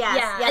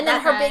 Yeah. And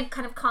then her big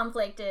kind of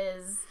conflict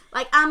is...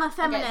 Like, I'm a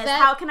feminist. Okay,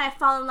 how can I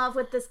fall in love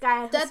with this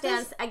guy who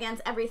stands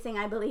against everything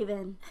I believe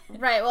in?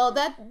 Right, well,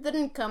 that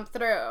didn't come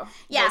through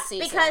this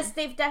season. Because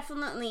they've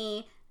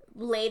definitely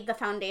laid the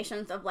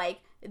foundations of,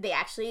 like, they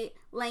actually,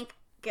 like,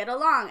 get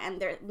along,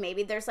 and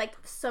maybe there's, like,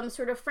 some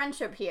sort of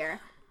friendship here.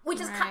 Which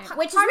is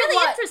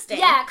really interesting.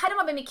 Yeah, kind of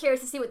what made me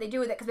curious to see what they do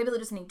with it, because maybe they'll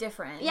do something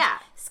different. Yeah.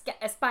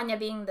 España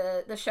being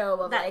the show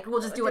of, like,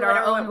 we'll just do it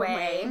our own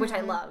way, which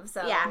I love.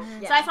 So yeah.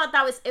 So I thought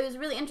it was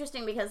really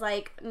interesting because,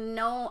 like,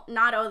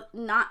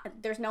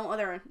 there's no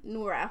other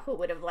Noura who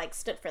would have, like,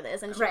 stood for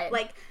this. And she,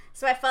 like,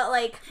 so I felt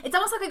like... It's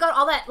almost like we got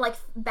all that, like,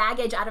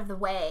 baggage out of the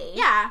way.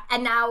 Yeah.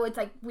 And now it's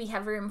like we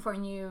have room for a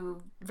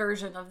new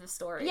version of the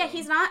story. Yeah,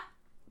 he's not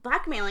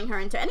blackmailing her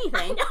into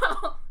anything.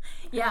 No.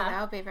 Yeah.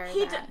 That would be very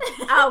bad.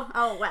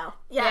 Oh, well.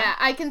 Yeah,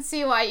 I can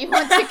see why you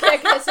want to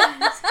kick his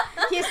ass.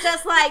 He's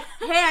just like,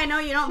 hey, I know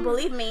you don't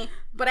believe me,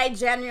 but I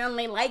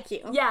genuinely like you.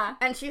 Yeah.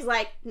 And she's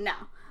like, no.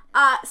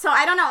 So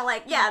I don't know,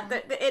 like, yeah,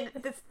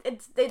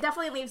 it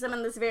definitely leaves them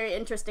in this very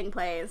interesting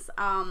place.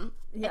 I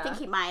think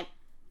he might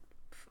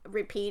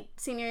repeat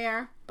senior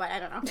year, but I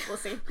don't know. We'll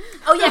see.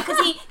 Oh, yeah, because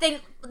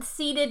they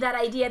seeded that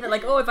idea that,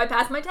 like, oh, if I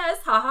pass my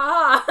test, ha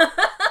ha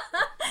ha.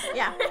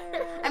 Yeah.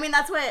 I mean,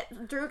 that's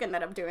what Drew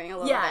ended up doing a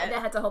little bit. Yeah, they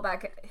had to hold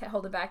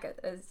it back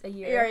a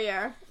year.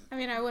 Yeah. I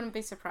mean, I wouldn't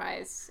be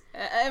surprised.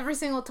 Every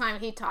single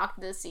time he talked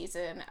this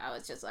season, I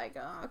was just like,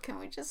 oh, can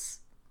we just,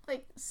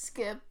 like,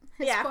 skip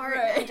his part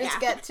and just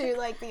get to,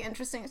 like, the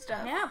interesting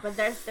stuff? Yeah, but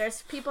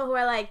there's people who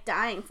are, like,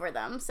 dying for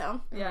them,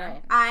 so. Yeah.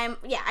 I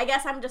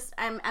guess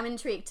I'm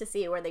intrigued to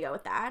see where they go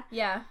with that.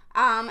 Yeah.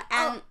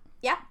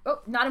 Yeah. Oh,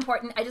 not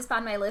important. I just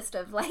found my list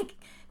of, like,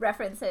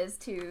 references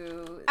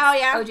to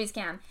OG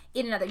Scam.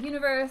 In Another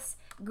Universe,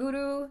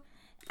 Guru,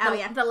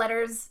 the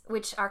letters,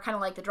 which are kind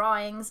of like the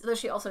drawings, though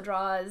she also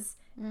draws.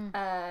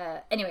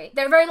 Anyway,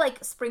 they're very,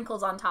 like,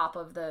 sprinkles on top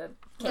of the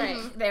cake.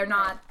 Right. They're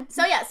not...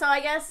 So I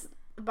guess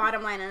the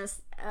bottom line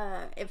is,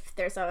 if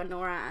there's a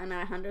Noura and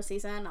Alejandro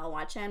season, I'll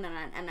watch it,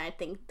 and I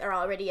think they're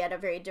already at a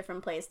very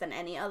different place than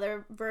any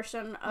other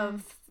version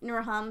of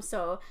Nurham,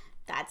 so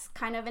that's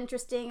kind of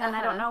interesting, and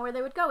I don't know where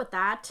they would go with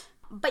that.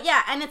 But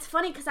yeah, and it's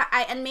funny because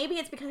and maybe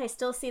it's because I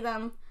still see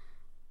them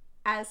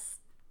as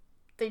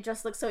they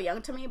just look so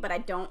young to me, but I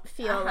don't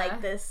feel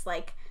like this,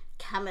 like,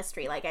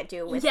 chemistry like I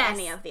do with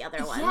any of the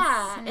other ones.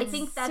 Yeah, I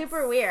think that's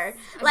super weird.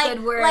 A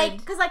good word. Like,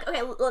 because, like,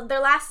 okay,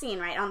 their last scene,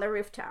 right, on the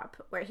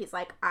rooftop, where he's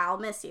like, I'll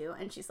miss you,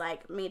 and she's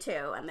like, me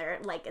too, and they're,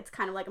 like, it's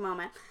kind of like a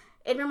moment.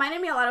 It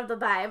reminded me a lot of the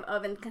vibe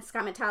of in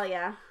Scam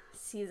Italia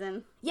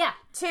season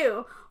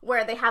 2,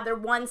 where they had their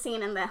one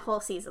scene in the whole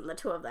season, the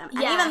two of them.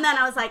 And even then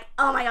I was like,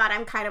 oh my god,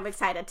 I'm kind of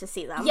excited to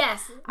see them.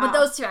 Yes, but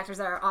those two actors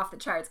are off the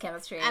charts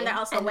chemistry. And they're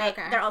also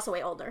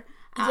way older.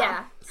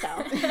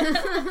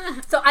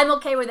 So I'm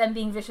okay with them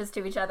being vicious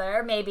to each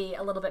other, maybe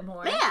a little bit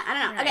more. But yeah, I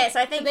don't know. Right. Okay, so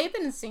I think they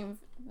didn't seem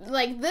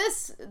like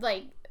this,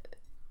 like,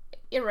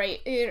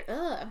 iteration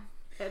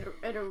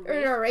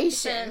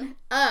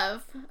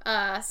of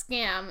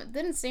Scam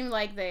didn't seem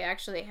like they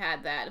actually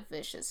had that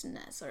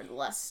viciousness or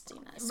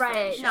lustiness for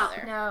each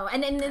other. No.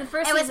 And in the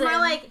first season, it was more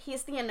like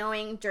he's the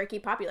annoying, jerky,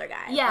 popular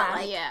guy.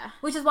 Yeah,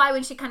 which is why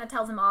when she kind of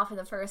tells him off in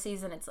the first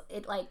season,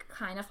 it like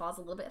kind of falls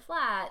a little bit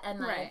flat. And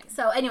like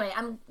so anyway,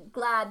 I'm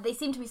glad they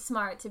seem to be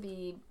smart to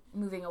be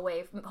moving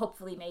away from,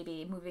 hopefully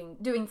maybe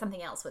doing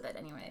something else with it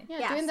anyway.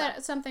 Doing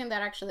something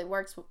that actually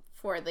works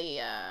for the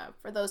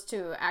for those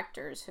two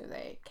actors who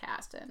they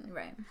cast in.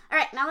 Right. All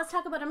right, now let's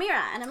talk about Amira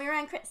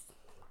and Chris.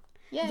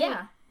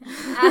 Yeah.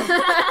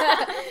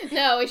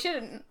 No, we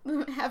shouldn't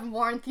have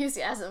more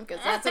enthusiasm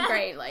because that's a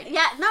great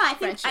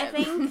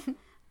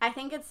I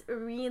think it's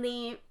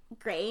really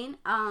great.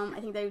 I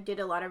think they did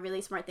a lot of really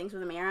smart things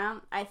with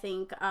Amira. I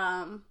think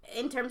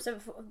in terms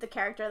of the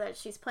character that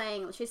she's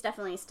playing, she's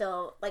definitely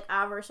still like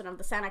our version of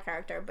the Sana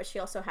character, but she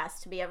also has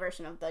to be a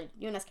version of the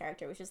Eunice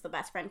character, which is the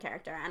best friend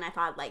character. And I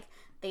thought like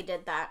they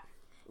did that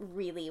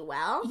really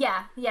well.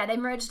 Yeah, they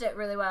merged it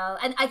really well,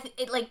 and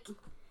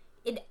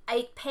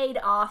it paid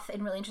off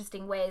in really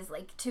interesting ways.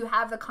 Like to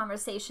have the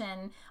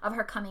conversation of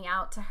her coming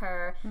out to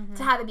her,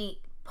 to have it be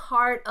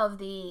part of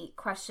the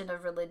question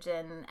of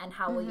religion and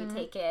how will you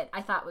take it,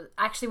 I thought was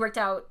actually worked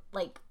out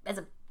like as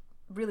a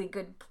really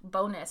good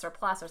bonus or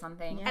plus or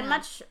something. And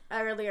much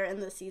earlier in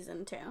the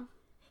season too.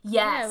 Yes.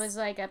 Yeah, it was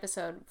like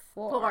episode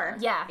 4.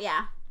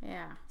 Yeah.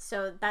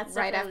 So that's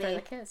right after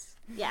the kiss.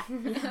 Yeah.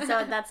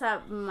 So that's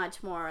a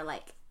much more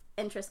like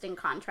interesting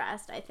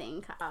contrast, I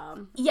think.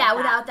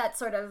 Without that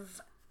sort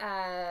of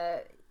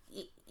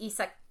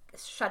Isak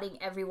shutting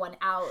everyone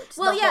out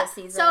Well, the yeah, whole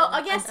season. so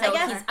I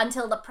guess-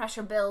 until the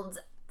pressure builds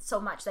so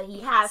much that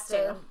he has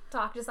to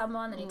talk to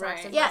someone, and he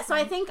talks to his Yeah, best so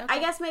I friend. think, I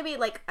guess maybe,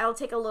 like, I'll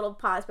take a little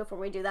pause before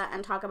we do that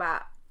and talk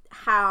about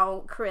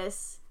how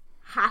Chris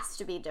has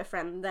to be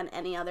different than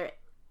any other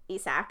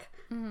Isak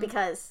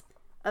because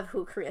of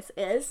who Chris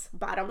is,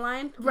 bottom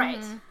line.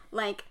 Right.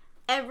 Like,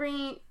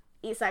 every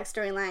Isak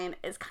storyline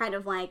is kind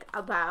of, like,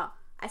 about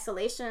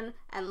isolation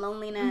and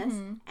loneliness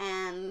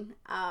and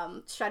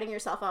shutting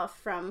yourself off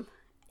from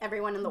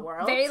everyone in the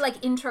world. Very,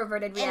 like,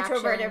 introverted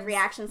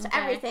reactions to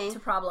everything. to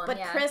problem, But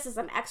yeah. Chris is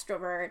an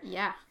extrovert.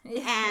 Yeah.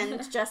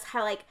 And just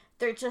how, like,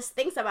 there are just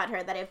things about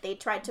her that if they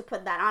tried to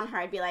put that on her,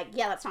 I'd be like,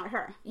 yeah, that's not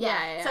her.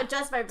 Yeah. So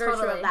just by virtue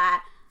Totally. of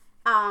that,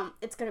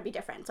 it's going to be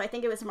different. So I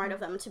think it was smart of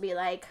them to be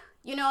like,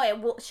 you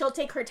know, she'll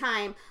take her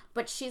time,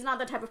 but she's not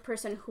the type of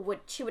person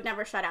she would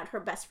never shut out her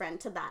best friend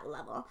to that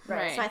level.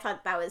 Right. So I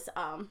thought that was,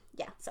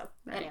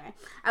 anyway.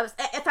 I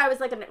thought it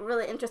was like a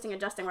really interesting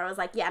adjusting where I was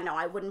like, yeah, no,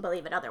 I wouldn't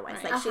believe it otherwise.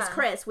 Right. Like, she's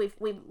Chris. We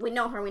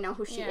know her. We know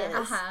who she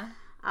is.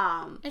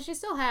 And she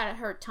still had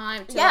her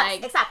time to Yes,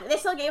 like exactly. They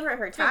still gave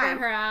her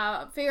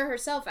time. figure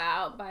herself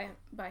out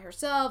by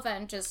herself,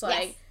 and just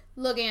like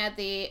looking at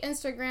the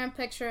Instagram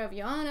picture of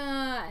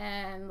Joanna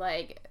and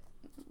like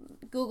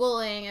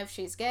Googling if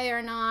she's gay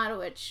or not,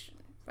 which,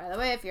 by the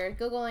way, if you're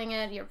Googling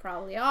it, you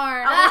probably are.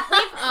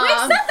 We've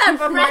said that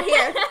before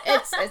here.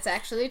 It's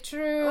actually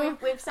true.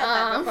 We've said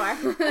that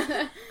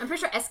before. I'm pretty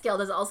sure Eskild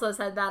has also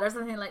said that or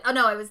something like. Oh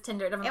no, it was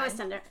Tinder. Never It mind. was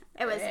Tinder.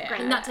 It was Yeah.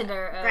 Grindr. Not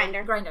Tinder.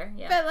 Grindr.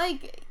 Yeah. But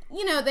like,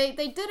 you know, they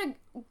did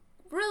a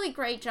really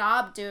great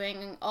job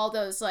doing all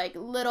those like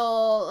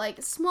little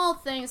like small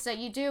things that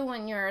you do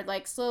when you're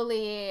like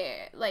slowly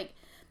like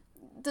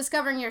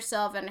discovering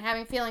yourself and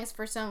having feelings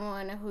for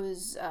someone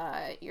who's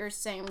your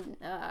same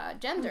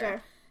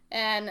gender.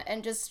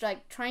 And just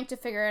like trying to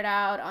figure it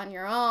out on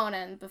your own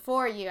and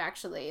before you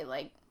actually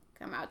like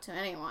come out to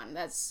anyone.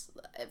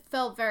 It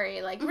felt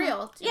very like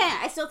real to me.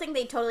 I still think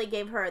they totally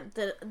gave her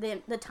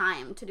the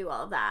time to do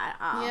all of that.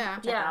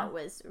 Which I thought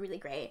was really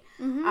great.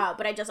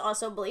 But I just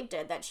also believed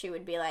it that she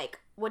would be like,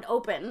 would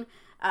open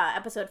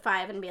episode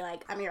 5 and be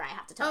like, Amira, I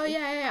have to tell you.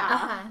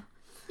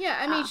 Yeah,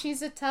 I mean,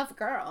 she's a tough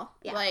girl.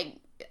 Yeah. Like,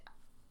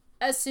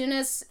 as soon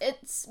as it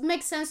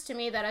makes sense to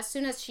me that as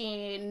soon as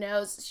she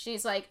knows,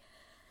 she's like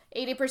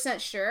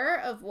 80% sure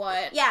of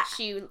what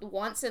she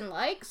wants and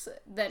likes,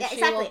 then she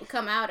will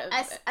come out of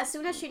it. As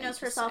soon as she knows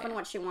herself and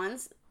what she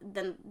wants,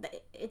 then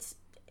it's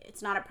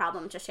not a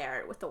problem to share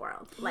it with the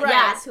world. Like,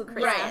 that's who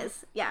Chris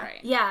is. Yeah. Right.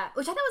 Yeah,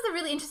 which I thought was a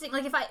really interesting,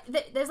 like,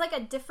 there's like a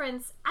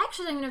difference, I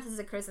actually don't even know if this is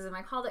a criticism,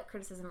 I called it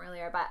criticism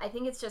earlier, but I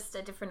think it's just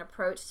a different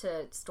approach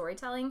to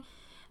storytelling.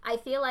 I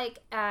feel like,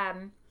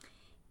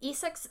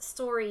 Isak's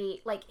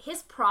story, like,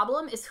 his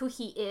problem is who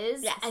he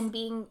is, and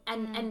being,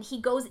 and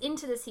he goes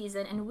into the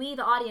season, and we,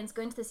 the audience,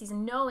 go into the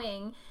season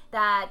knowing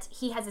that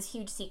he has this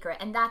huge secret,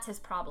 and that's his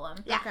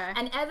problem. Yeah. Okay.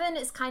 And Evan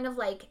is kind of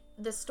like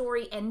the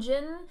story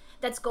engine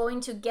that's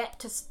going to get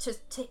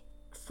to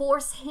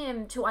force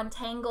him to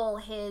untangle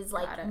his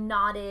like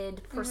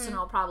knotted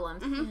personal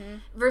problems,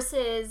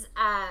 versus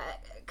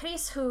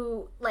Chris,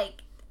 who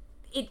like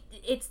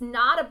it's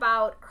not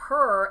about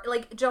her.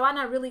 Like,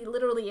 Joanna really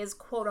literally is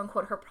quote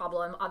unquote her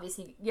problem.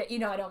 Obviously, you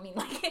know, I don't mean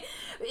like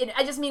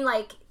I just mean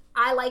like,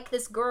 I like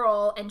this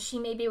girl and she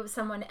may be with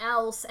someone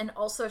else, and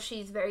also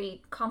she's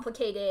very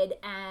complicated,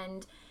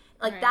 and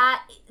like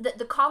that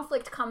the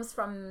conflict comes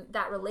from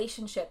that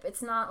relationship.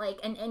 It's not like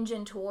an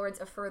engine towards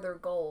a further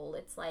goal.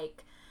 It's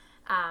like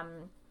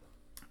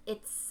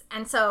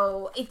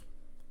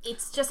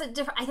it's just a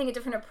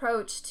different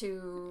approach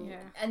to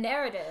a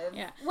narrative.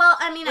 Yeah. Well,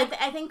 I mean,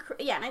 I think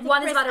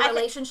One is about a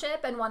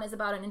relationship and one is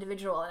about an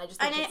individual, and I just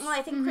think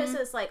I think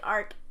Chris's like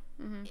arc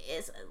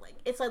is like,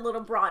 it's a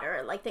little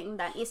broader like thing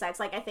than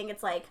Isak's. Like, I think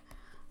it's like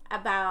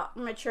about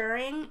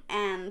maturing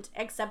and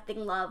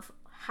accepting love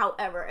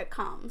however it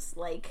comes.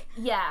 Like,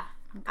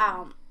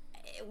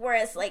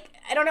 whereas like,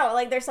 I don't know,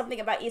 like there's something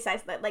about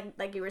Isak's that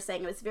like you were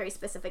saying, it was very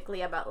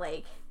specifically about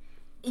like,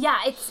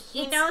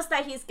 he knows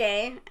that he's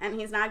gay and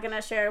he's not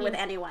gonna share it with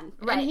anyone.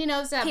 Right. And he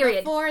knows that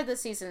before the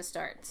season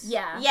starts.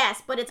 Yeah.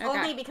 Yes, but it's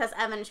only because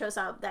Evan shows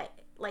up that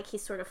like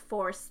he's sort of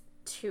forced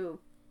to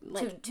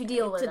like to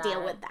deal with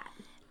that.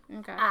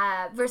 Okay.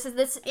 Versus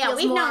this. Yeah,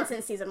 we've known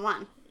since season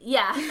 1.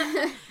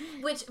 Yeah.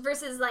 Which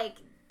versus like,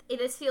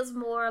 this feels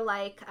more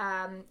like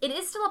it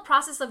is still a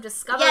process of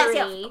discovery.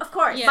 Yes, of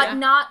course, but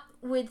not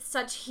with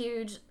such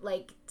huge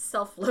like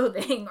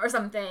self-loathing or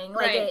something.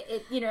 Like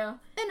it you know.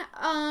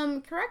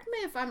 And correct me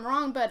if I'm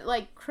wrong, but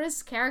like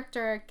Chris'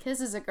 character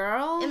kisses a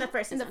girl in the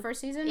first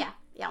season.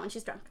 Yeah, when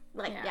she's drunk.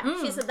 Like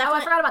she's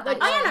I forgot about that.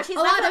 Oh yeah, no, she's a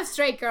lot of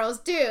straight girls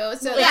do.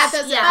 So that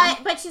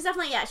doesn't. But she's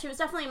definitely she was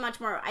definitely much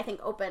more, I think,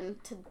 open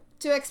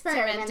to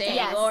experimenting.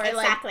 Yes, or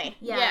exactly.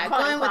 Like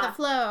going with the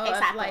flow.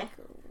 Exactly. Of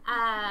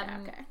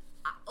like,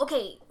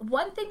 okay,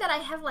 one thing that I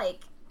have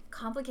like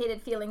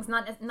complicated feelings,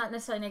 not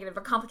necessarily negative,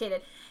 but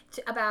complicated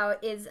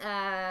about is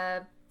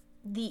that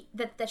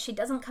she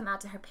doesn't come out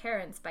to her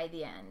parents by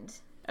the end.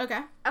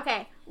 Okay.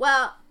 Okay,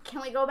 well,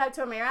 can we go back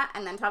to Amira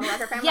and then talk about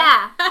her family?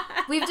 Yeah.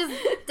 We've just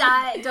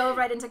dove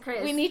right into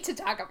Chris. We need to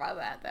talk about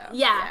that, though.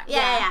 Yeah.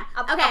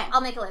 Okay.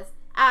 I'll make a list.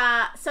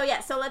 I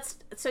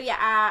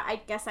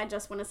guess I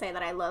just want to say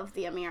that I love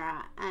the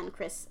Amira and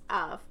Chris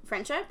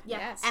friendship.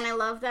 Yes. And I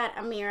love that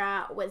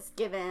Amira was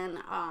given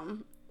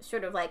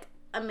sort of like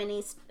a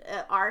mini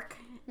arc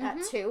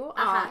too.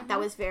 That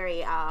was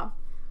very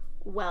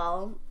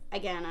well,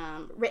 again,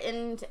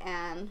 written.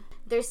 And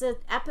there's an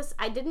episode,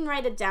 I didn't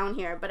write it down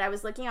here, but I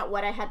was looking at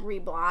what I had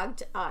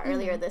reblogged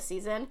earlier this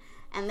season.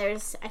 And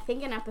there's, I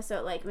think, an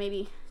episode like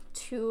maybe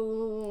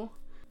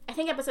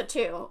episode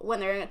 2, when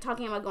they're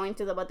talking about going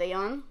to the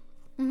Botellón,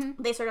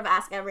 they sort of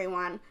ask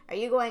everyone, are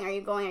you going? Are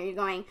you going? Are you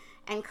going?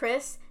 And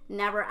Chris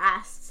never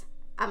asks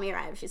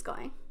Amira if she's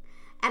going.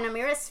 And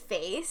Amira's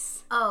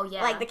face,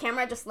 like the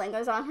camera just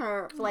lingers on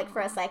her for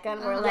a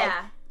second. We're like,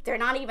 they're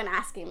not even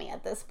asking me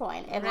at this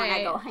point if when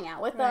I go hang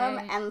out with them,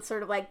 and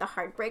sort of like the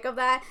heartbreak of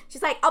that.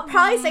 She's like, I'll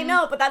probably say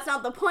no, but that's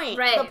not the point.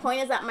 Right. The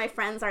point is that my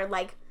friends are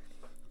like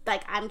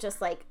I'm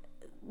just like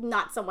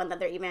not someone that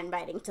they're even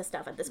inviting to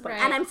stuff at this point,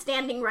 and I'm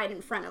standing right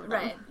in front of them.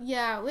 Right.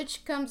 Yeah,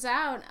 which comes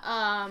out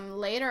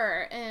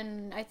later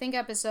in, I think,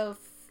 episode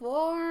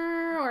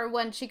 4, or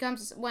when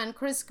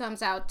Chris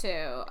comes out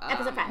to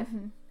Episode 5.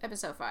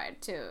 Episode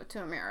 5 to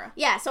Amira.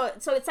 Yeah, so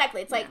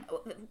exactly. It's like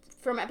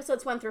from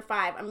episodes 1 through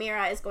 5,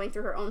 Amira is going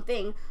through her own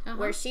thing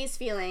where she's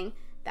feeling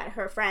that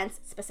her friends,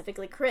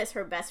 specifically Chris,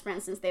 her best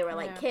friend since they were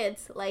like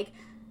kids, like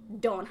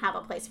don't have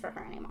a place for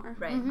her anymore.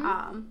 Right.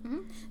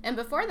 And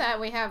before that,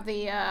 we have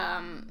the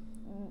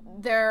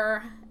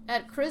they're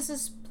at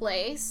Chris's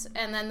place,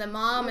 and then the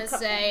mom is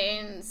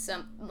saying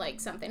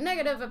something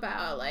negative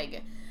about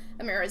like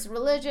Amira's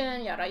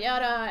religion, yada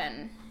yada,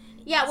 and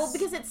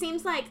because it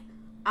seems like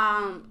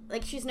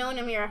she's known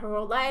Amira her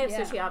whole life,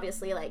 so she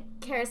obviously like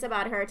cares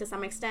about her to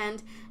some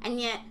extent, and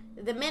yet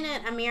the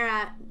minute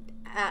Amira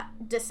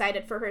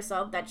decided for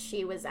herself that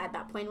she was at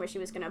that point where she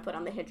was going to put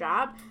on the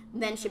hijab,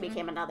 then she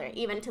became another,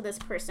 even to this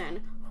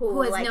person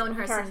who has known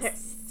her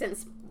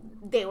since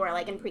they were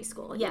like in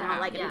preschool, in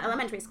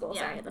elementary school.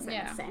 Sorry, that's what I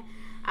meant to say.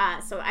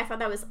 So I thought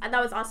that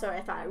was also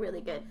a really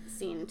good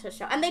scene to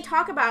show, and they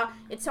talk about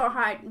it's so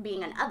hard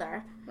being an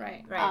other.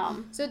 Right.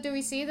 So do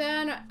we see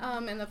that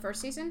in the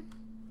first season?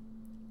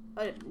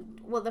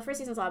 Well, the first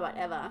season's all about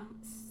Eva.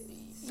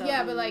 So,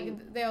 yeah, but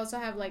like they also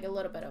have like a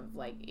little bit of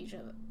like each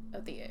of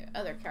the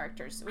other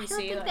characters. I don't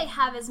think they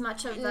have as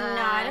much of the. No,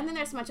 I don't think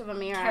there's much of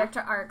Amira character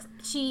arcs.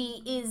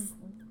 She is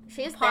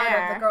part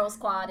of the girl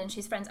squad, and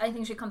she's friends. I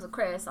think she comes with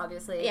Chris,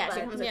 obviously. Yeah, she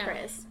comes with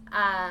Chris.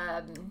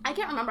 I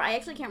can't remember. I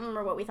actually can't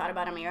remember what we thought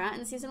about Amira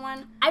in season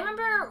 1. I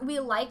remember we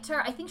liked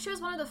her. I think she was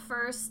one of the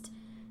first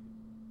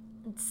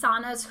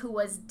Sanas who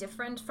was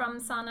different from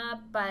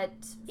Sana, but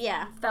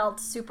felt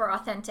super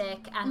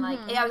authentic, and like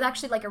it was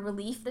actually like a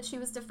relief that she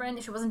was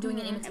different. She wasn't doing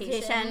an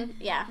imitation.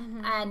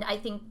 And I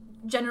think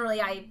generally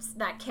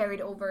that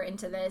carried over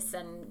into this,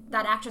 and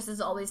that actress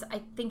is always,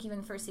 I think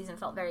even first season,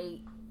 felt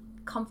very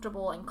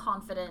comfortable and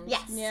confident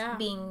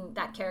being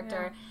that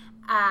character.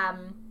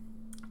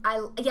 I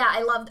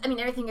loved,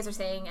 everything you guys are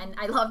saying, and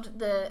I loved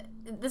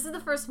this is the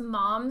first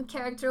mom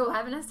character who I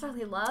haven't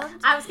necessarily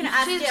loved. I was going to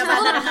ask you she's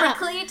about a little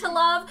prickly to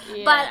love,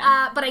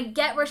 but I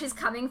get where she's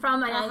coming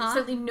from, and I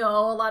certainly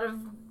know a lot of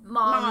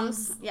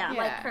moms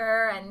like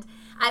her, and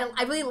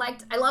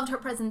I loved her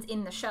presence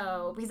in the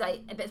show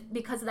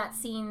because of that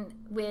scene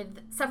with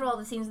several of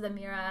the scenes with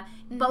Amira,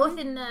 both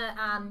in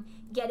the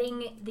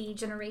getting the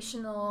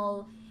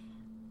generational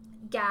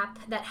gap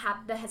that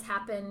has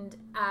happened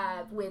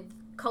with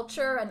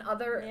culture and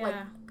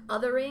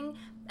othering,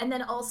 and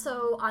then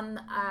also on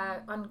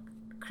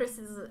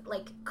Chris's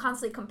like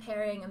constantly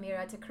comparing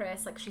Amira to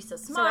Chris, like she's so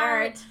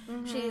smart.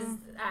 She's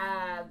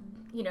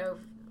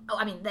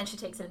then she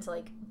takes it into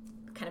like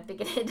kind of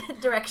bigoted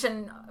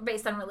direction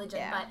based on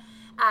religion, but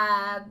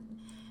I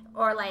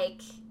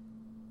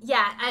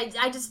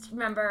just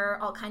remember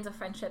all kinds of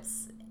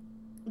friendships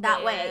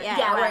that way,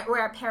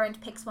 where a parent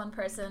picks one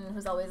person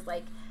who's always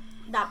like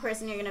that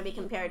person you're going to be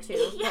compared to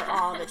for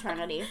all of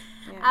eternity,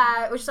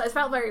 which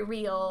felt very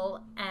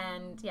real,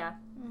 and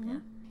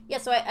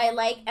so I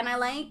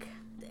like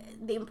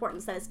the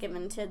importance that is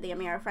given to the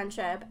Amira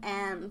friendship,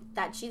 and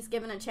that she's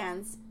given a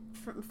chance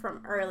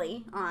from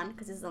early on,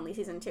 because this is only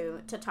season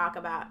 2, to talk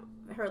about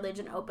her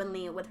religion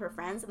openly with her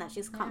friends, and that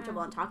she's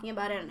comfortable in talking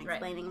about it and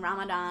explaining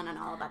Ramadan and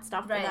all of that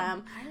stuff to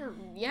them.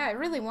 I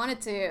really wanted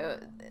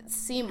to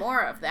see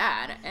more of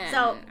that. And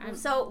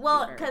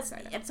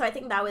so I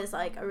think that was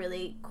like a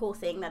really cool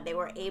thing that they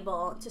were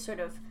able to sort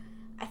of,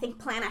 I think,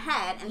 plan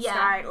ahead and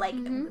start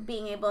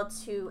being able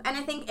to, and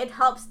I think it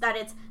helps that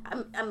it's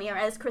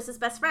Amira is Chris's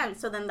best friend,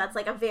 so then that's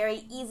like a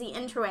very easy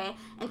intro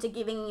into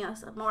giving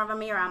us more of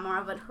Amira, more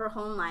of her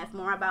home life,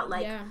 more about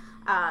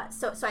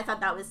so I thought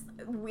that was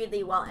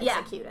really well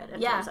executed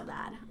in terms of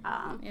that.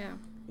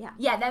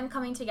 Them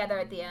coming together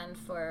at the end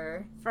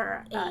for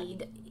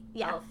Eid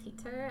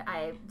al-Fitr.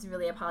 I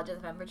really apologize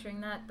if I'm butchering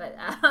that, but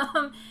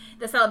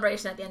the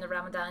celebration at the end of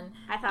Ramadan,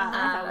 I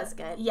thought was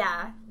good.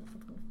 Yeah,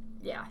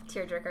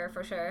 tearjerker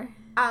for sure.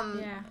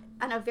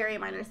 And a very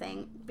minor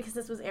thing, because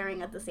this was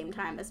airing at the same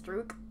time as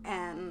Druk,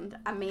 and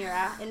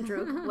Amira in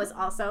Druk was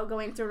also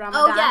going through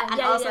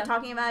Ramadan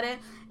talking about it.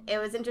 It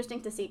was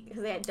interesting to see,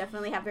 because they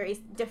definitely have very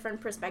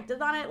different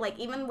perspectives on it. Like,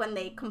 even when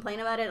they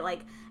complain about it, like,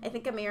 I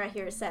think Amira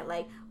here said,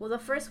 like, well, the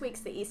first week's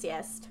the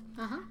easiest.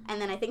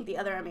 And then I think the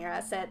other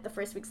Amira said the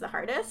first week's the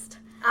hardest.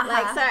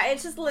 Like, so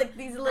it's just, like,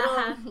 these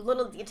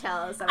little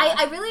details.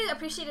 I really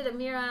appreciated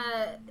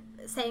Amira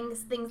saying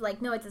things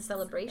like, no, it's a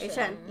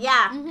celebration.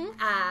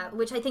 Yeah.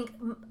 Which I think,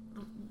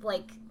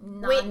 like,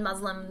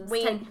 non-Muslims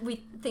we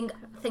think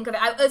of it.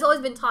 It's always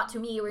been taught to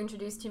me, or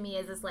introduced to me,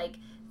 as this, like,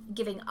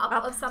 giving up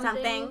of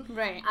something.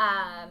 Right.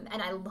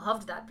 And I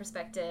loved that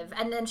perspective.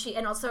 And then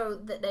also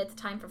that it's a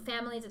time for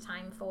family, it's a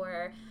time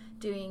for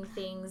doing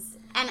things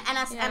and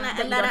that you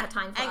don't have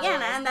time for. Again,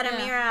 and that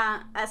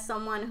Amira, as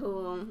someone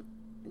who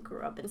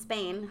grew up in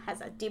Spain,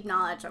 has a deep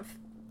knowledge of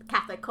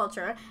Catholic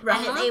culture,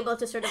 and is able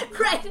to sort of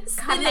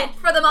spin it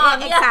for the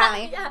mom.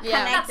 Exactly.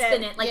 Not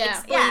spin it, like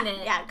explain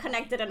it. Yeah,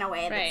 connect it in a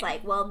way that's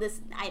like, well, this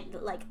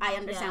I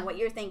understand what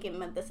you're thinking,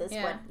 but this is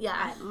what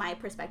my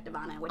perspective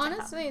on it. Which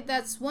honestly,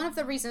 that's one of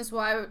the reasons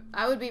why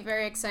I would be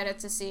very excited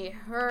to see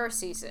her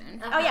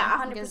season. Oh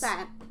yeah,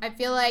 100%. I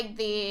feel like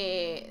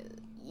the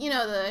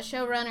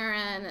showrunner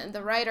and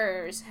the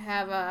writers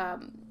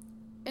have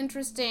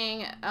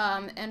interesting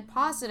and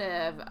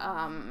positive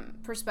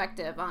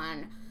perspective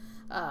on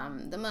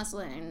the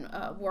Muslim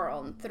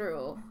world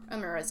through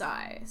Amira's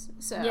eyes.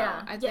 So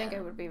I think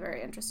it would be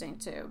very interesting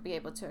to be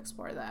able to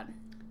explore that.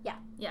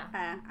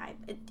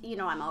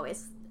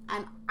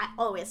 I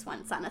always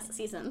want Sana's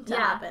season to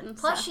happen.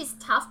 Plus, she's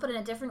tough, but in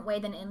a different way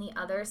than any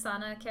other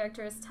Sana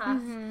character is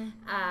tough.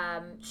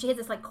 She has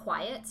this like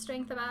quiet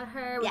strength about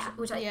her,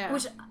 which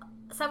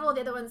several of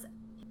the other ones,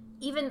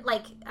 even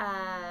like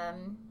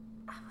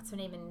what's her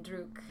name in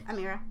Druk?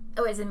 Amira.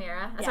 Oh, it's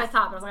Amira. That's what I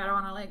thought, but I was like, I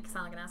don't want to like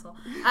sound like an asshole.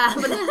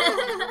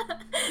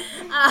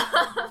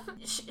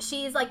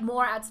 She's like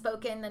more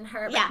outspoken than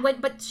her.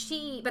 But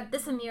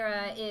this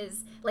Amira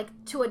is like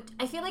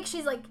I feel like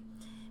she's like,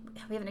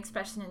 we have an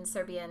expression in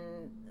Serbian,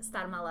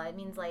 starmala. It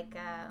means like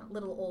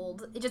little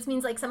old. It just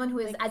means like someone who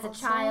is like as a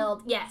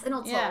child. Yes, an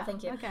old soul.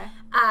 Thank you. Okay.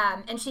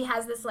 And she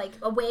has this like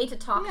a way to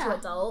talk to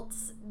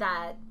adults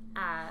that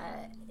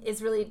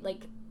is really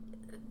like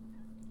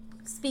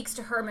speaks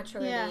to her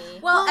maturity.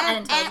 Well,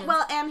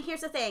 and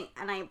here's the thing,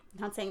 and I'm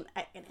not saying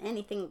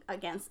anything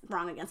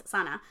wrong against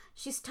Sana.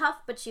 She's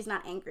tough, but she's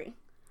not angry.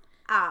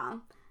 I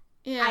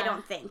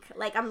don't think.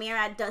 Like,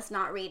 Amira does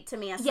not read to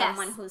me as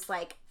someone who's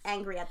like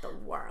angry at the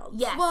world.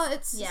 Yes. Well,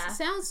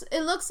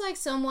 it looks like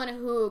someone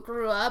who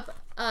grew up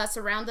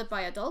surrounded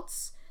by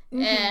adults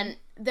and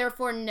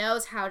therefore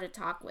knows how to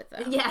talk with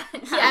them.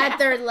 At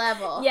their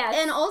level.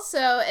 And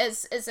also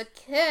is a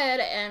kid,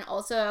 and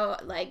also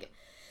like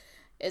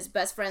is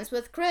best friends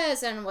with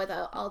Chris and with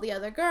all the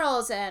other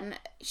girls, and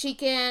she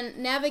can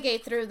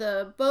navigate through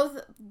the both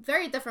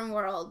very different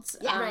worlds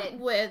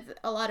with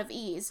a lot of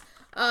ease.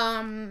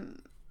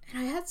 And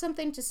I had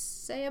something to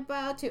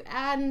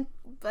add,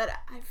 but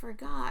I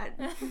forgot.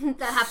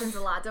 That happens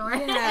a lot, don't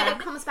worry. If it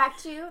comes back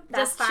to you,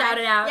 that's just shout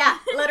it out. Yeah,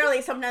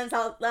 literally, sometimes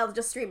I'll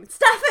just scream,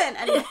 Stefan!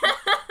 And Stefan,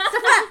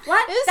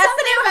 what? It's that's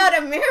something about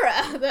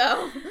Amira,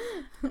 though.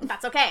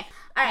 That's okay.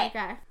 All right.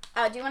 Okay.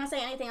 Do you want to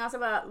say anything else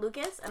about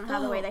Lucas and how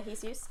the way that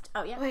he's used?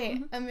 Oh, yeah.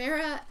 Wait,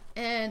 Amira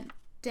and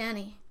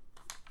Danny.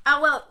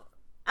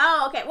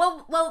 Okay.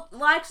 Well.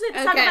 Actually,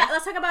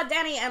 let's talk about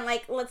Danny, and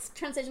like let's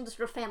transition to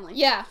sort of family.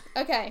 Yeah.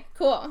 Okay.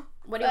 Cool.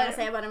 What do you want to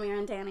say about Amira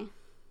and Danny?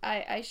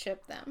 I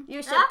ship them.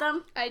 You ship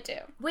them? I do.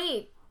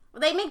 Wait.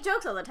 They make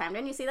jokes all the time.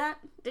 Didn't you see that?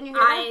 Didn't you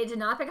hear that? I did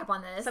not pick up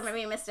on this. So maybe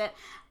you missed it.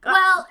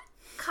 Well,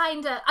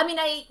 kinda. I mean,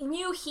 I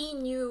knew he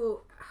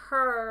knew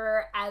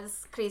her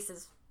as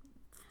Chris's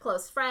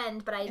close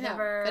friend, but I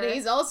never. But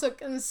he's also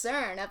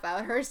concerned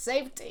about her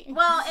safety.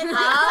 Well, it's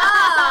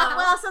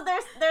like, so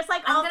there's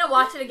like I'm gonna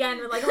watch it again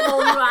with like whole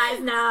new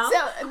eyes now,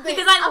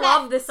 because I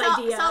love this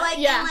idea. So like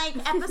in like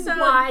episode.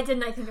 Why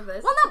didn't I think of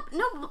this? Well,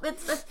 no,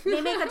 it's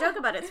they make a joke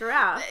about it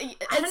throughout. I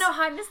don't know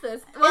how I missed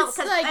this. Well, it's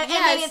like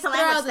maybe it's a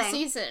throughout the thing.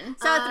 season.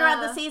 So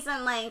throughout the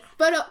season, like,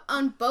 but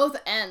on both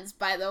ends,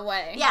 by the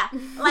way. Yeah,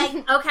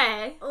 like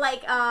okay,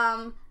 like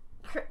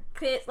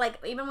Chris, like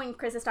even when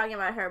Chris is talking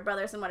about her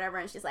brothers and whatever,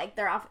 and she's like,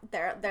 they're off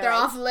limits. They're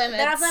off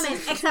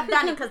limits, except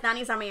Danny, because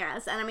Danny's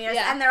Amira's,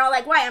 and they're all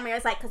like, why?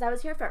 Amira's like, because I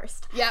was here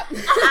first. Yep.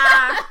 Wait,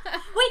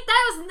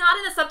 that was not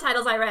in the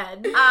subtitles I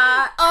read.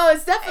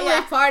 It's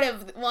definitely part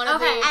of one of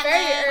the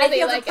very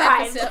early like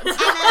episodes. And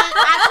then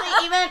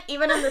actually,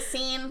 even in the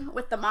scene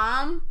with the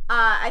mom,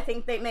 I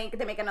think they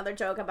make another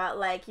joke about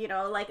like, you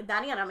know, like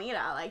Danny and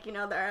Amira, like, you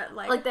know, they're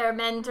like they're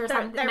meant or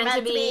something. They're meant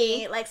to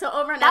be like, so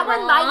over and that over. That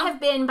one might have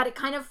been, but it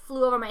kind of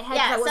flew over my head.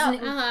 I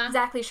wasn't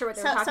exactly sure what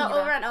they were talking about. So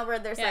over and over,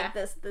 there's like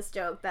this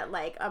joke that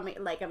like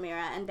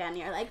Amira and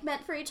Danny are like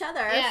meant for each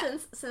other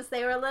since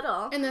they were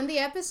little. And then the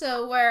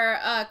episode where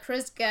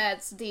Chris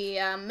gets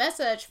the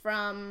message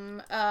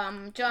from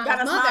John's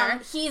mother, mom.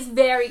 He's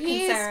very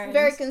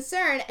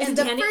concerned. And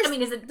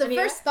the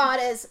first thought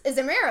is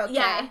Amira okay?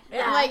 Yeah.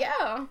 I'm like,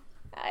 oh.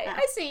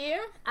 I see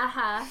you.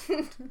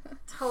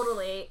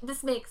 Totally.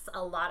 This makes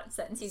a lot of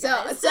sense, you So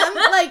guys.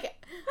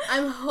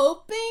 I'm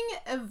hoping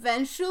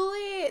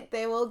eventually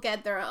they will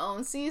get their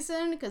own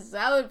season, because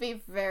that would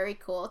be very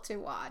cool to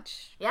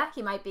watch. Yeah,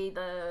 he might be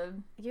the...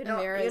 You know,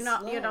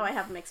 I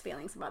have mixed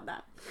feelings about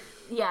that.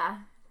 Yeah.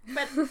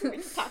 But we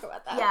can talk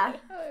about that. Yeah.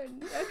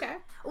 Okay.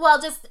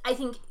 Well, just, I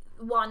think,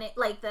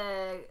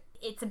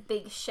 it's a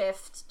big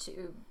shift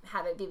to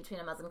have it be between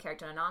a Muslim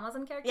character and a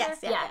non-Muslim character. Yes,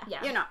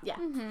 yeah. You know, yeah.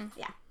 Mm-hmm.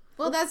 Yeah.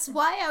 Well, that's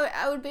why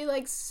I would be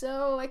like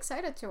so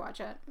excited to watch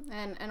it,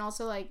 and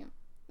also like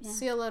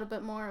see a little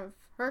bit more of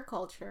her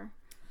culture.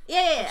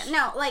 Yeah.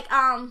 No, like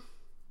I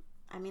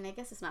mean, I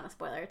guess it's not a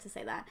spoiler to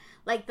say that.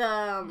 Like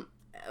the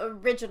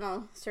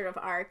original sort of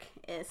arc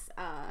is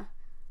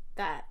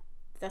that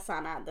the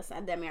Sana, the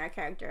Demira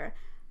character,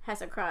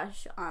 has a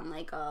crush on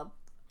like a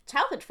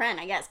childhood friend,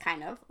 I guess,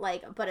 kind of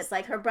like, but it's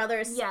like her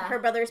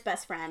brother's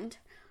best friend,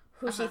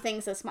 who she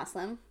thinks is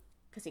Muslim,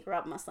 because he grew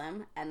up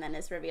Muslim, and then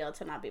is revealed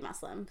to not be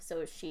Muslim.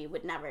 So she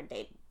would never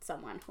date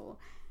someone who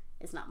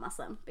is not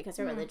Muslim, because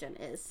her religion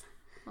is.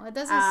 Well, it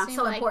doesn't seem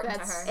so like important to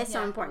that's her. It's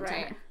so important to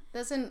right. her.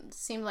 Doesn't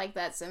seem like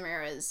that's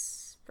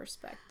Amira's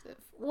perspective.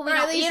 Well, Or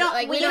at least,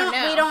 like, we don't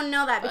know. We don't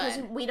know that, but-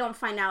 because we don't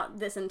find out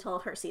this until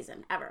her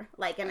season ever,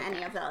 like in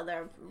any of the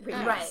other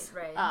remakes.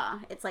 Right.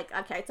 It's like,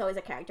 okay, it's always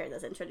a character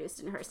that's introduced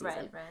in her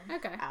season.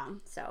 Right. Okay.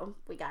 So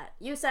we got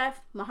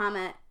Yusuf,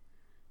 Muhammad,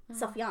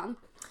 Sufyan.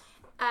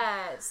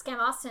 Scam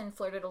Austin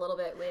flirted a little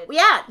bit with...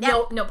 Yeah.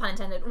 No pun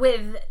intended.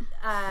 With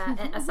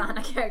a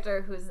Sana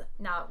character who's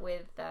not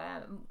with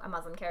a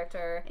Muslim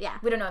character. Yeah.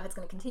 We don't know if it's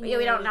going to continue. Yeah,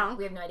 we don't know.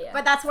 We have no idea.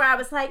 But that's where I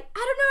was like,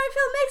 I don't know, I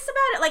feel mixed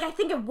about it. Like, I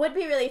think it would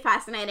be really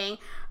fascinating,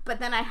 but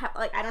then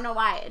I don't know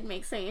why it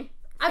makes me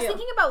I was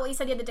thinking about what you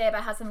said the other day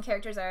about how some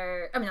characters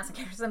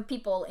some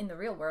people in the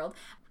real world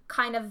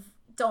kind of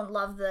don't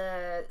love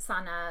the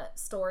Sana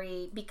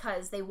story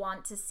because they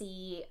want to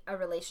see a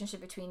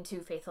relationship between two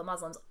faithful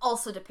Muslims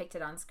also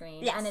depicted on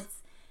screen. Yes. And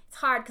it's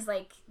hard because,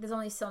 like, there's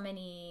only so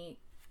many,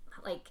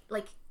 like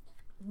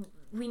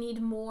we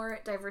need more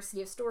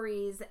diversity of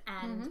stories,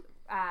 and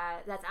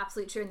that's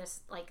absolutely true. And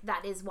this, like,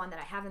 that is one that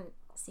I haven't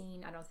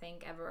seen, I don't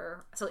think,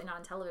 ever, certainly not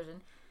on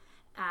television.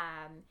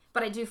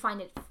 But I do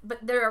find it. But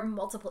there are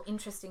multiple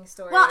interesting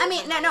stories. Well, I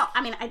mean,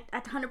 I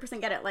 100%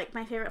 get it. Like,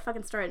 my favorite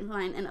fucking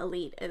storyline in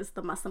Elite is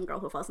the Muslim girl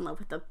who falls in love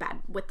with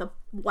the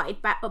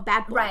white bad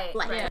boy. Right.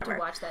 Like, I have whatever. to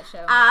watch that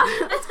show.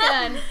 That's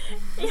good.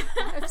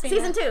 I've seen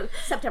Season that. 2,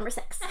 September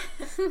 6th.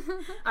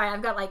 All right,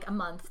 I've got like a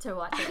month to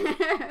watch it.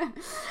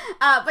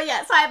 But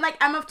yeah, so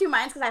I'm of two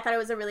minds, because I thought it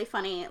was a really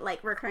funny,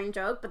 like, recurring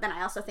joke, but then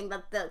I also think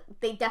that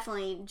they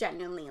definitely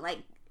genuinely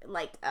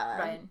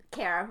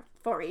care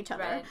for each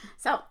other. Right.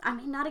 So, I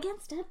mean, not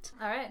against it.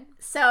 All right.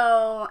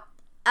 So,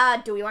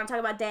 do we want to talk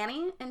about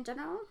Danny in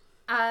general?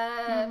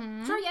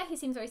 Sure. Yeah, he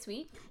seems very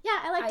sweet. Yeah,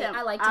 I liked him.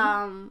 I liked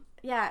him.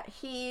 Yeah,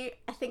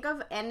 I think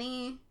of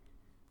any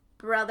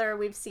brother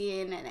we've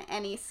seen in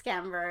any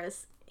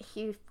Scamverse,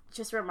 he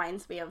just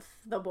reminds me of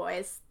the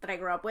boys that I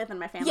grew up with in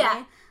my family.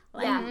 Yeah.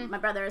 Like, my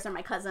brothers or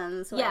my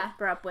cousins who I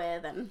grew up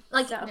with, and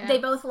Like, so. they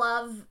both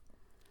love...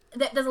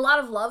 There's a lot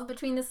of love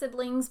between the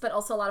siblings, but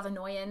also a lot of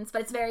annoyance.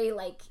 But it's very,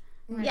 like...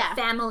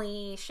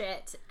 family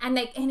shit, and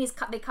they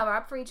cover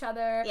up for each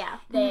other. Yeah,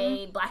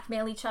 they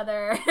blackmail each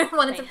other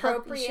when it's They help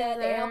appropriate. each other.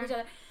 They help each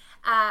other.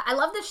 I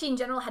love that she in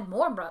general had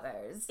more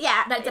brothers.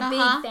 Yeah, that's a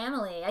big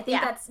family. I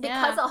think that's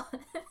because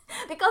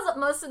because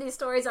most of these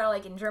stories are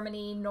like in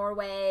Germany,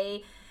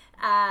 Norway,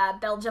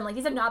 Belgium. Like,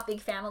 these are not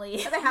big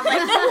families. they have like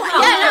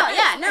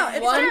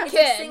it's One true.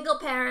 kid. Single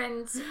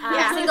parent,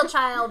 single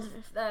child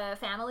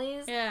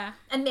families. Yeah.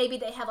 And maybe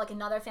they have like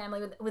another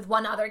family with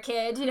one other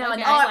kid, you know,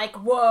 and Okay. that's like,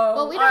 whoa.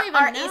 Well, we don't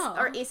even know.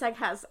 Or Isak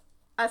has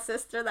a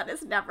sister that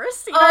is never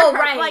seen. Oh, her.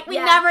 right, Like, we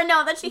yeah. never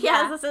know that she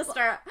Yeah. has a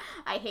sister.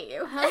 I hate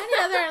you. How many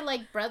other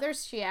like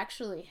brothers she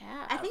actually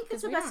have? I think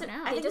it's 'Cause we about- don't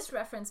know. I They think just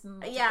reference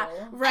multiple. Yeah.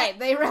 Right,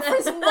 they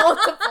reference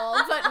multiple,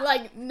 but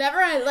like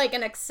never like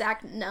an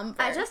exact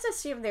number. I just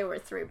assumed they were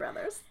 3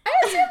 brothers. I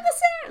assume the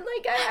same.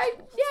 Like I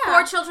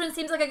 4 children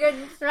seems like a good,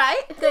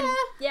 Right?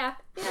 yeah.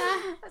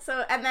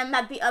 So, and then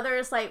that the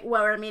others, like,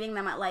 were meeting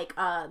them at, like,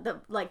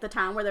 the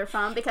town where they're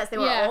from, because they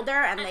were Yeah. older,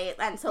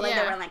 and so, like,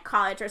 they were in, like,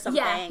 college or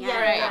something. Yeah, and,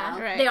 yeah, Right, yeah.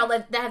 right. They all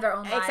they have their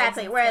own lives.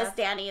 Exactly. and Whereas stuff.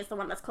 Danny is the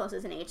one that's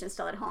closest in age and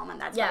still at home, and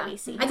that's Yeah, why we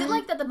see I did him.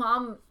 like that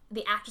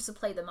the actress who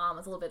played the mom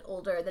was a little bit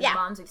older than Yeah. the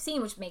moms we've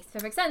seen, which makes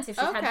perfect sense if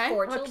she's Okay. had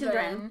 4 Well,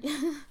 children.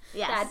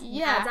 Yes. That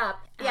Yeah. adds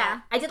up.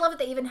 Yeah. I did love that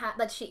they even had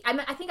that she.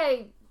 I think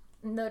I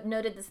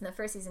noted this in the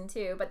first season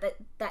too, but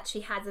that she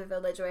has a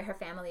village where her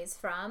family is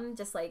from.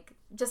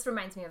 Just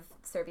reminds me of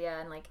Serbia,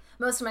 and like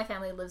most of my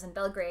family lives in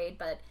Belgrade,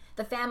 but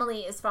the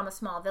family is from a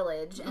small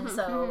village, and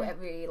so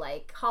every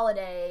like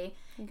holiday,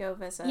 go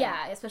visit.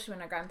 yeah, especially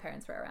when our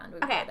grandparents were around, we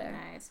would Okay. go there.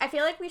 Nice. I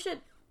feel like we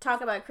should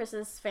talk about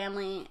Chris's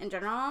family in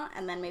general,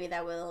 and then maybe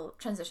that will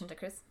Transition to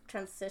Chris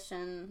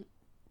transition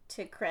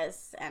to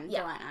Chris and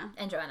Yeah. Joanna.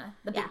 and Joanna,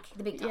 the Yeah.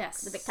 big topic.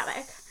 Yes. The big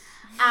topic.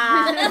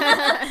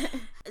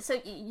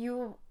 So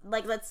you,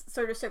 like, let's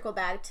sort of circle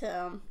back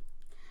to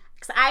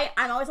because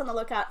I'm always on the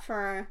lookout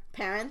for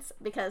parents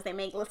because they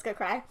make Liska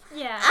cry.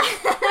 Yeah.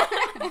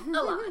 A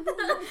lot.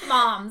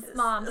 Moms.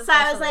 So I was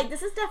especially. like,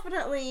 this is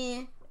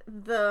definitely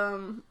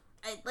the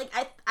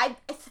I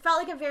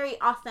felt like a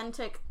very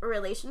authentic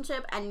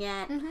relationship, and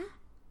yet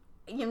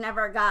you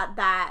never got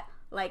that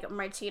like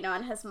Martino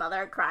and his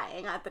mother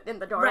crying in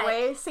the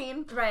doorway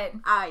scene, right?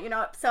 You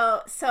know,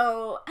 so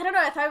I don't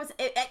know. I thought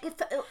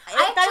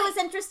it was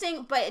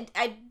interesting, but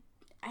I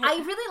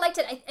really liked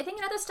it. I think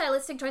another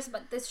stylistic choice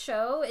about this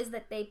show is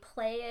that they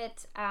play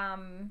it.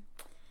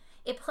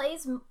 It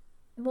plays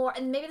more,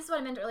 and maybe this is what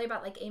I meant earlier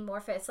about like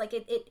amorphous. Like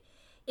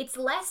it's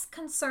less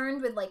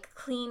concerned with like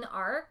clean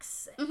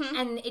arcs,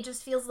 and it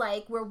just feels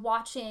like we're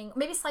watching.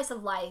 Maybe slice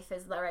of life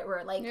is the right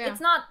word. Like it's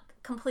not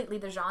completely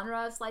the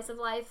genre of slice of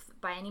life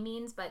by any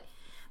means, but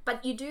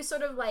you do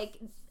sort of like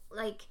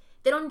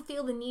they don't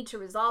feel the need to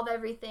resolve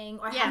everything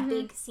or have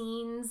big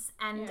scenes,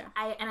 and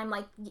I'm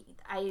like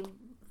I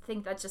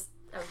think that's just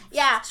a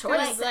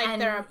choice, like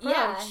and their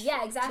approach.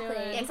 Yeah, exactly.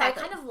 And so I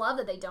kind of love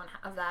that they don't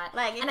have that,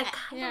 and I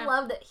kind of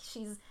love that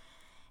she's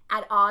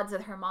at odds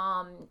with her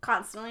mom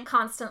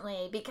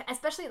constantly, because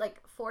especially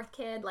like fourth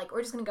kid, like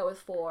we're just gonna go with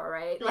 4,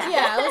 right? Like,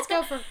 let's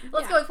go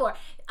with 4.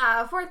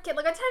 Fourth kid,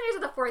 like on 10 years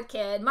of the fourth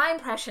kid, my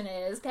impression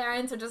is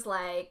parents are just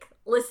like,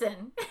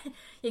 listen,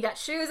 you got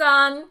shoes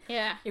on,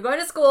 you're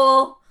going to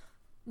school,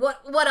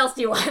 what else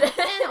do you want?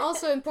 And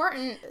also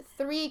important,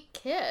 3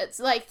 kids,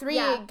 like 3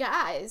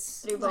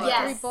 guys, 3 boys,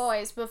 like 3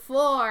 boys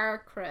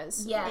before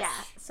Chris.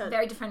 So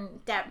very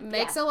different depth.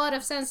 Makes a lot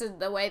of sense in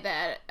the way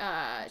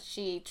that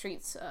she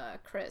treats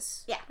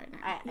Chris. Right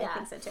now.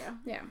 I think so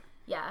too.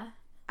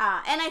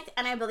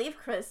 And I believe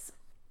Chris,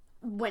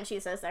 when she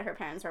says that her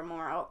parents are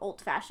more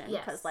old fashioned,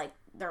 because like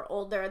they're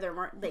older,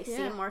 they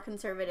seem more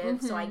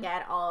conservative. So I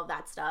get all of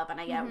that stuff, and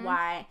I get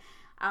why,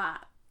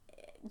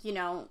 you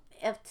know,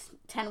 if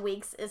 10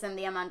 weeks isn't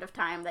the amount of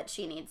time that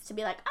she needs to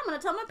be like, I'm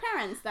gonna tell my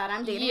parents that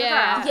I'm dating a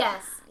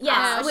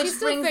girl. Which she's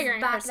still brings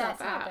figuring back herself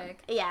that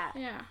topic.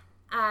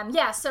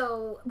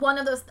 So one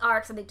of those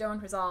arcs that they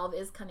don't resolve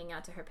is coming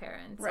out to her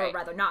parents, or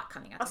rather not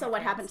coming out to her Also,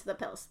 what parents. happened to the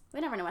pills?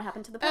 We never know what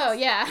happened to the pills. Oh,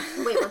 yeah.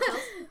 Wait, what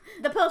pills?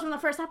 The pills from the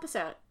first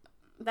episode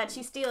that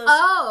she steals.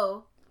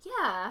 Oh,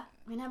 yeah.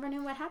 We never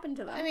knew what happened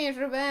to them. I mean,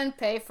 Ruben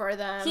paid for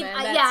them, and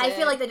that's I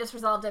feel like they just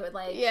resolved it with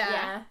like,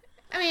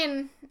 I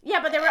mean... Yeah,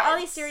 but there were all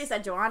these theories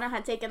that Joanna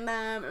had taken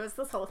them. It was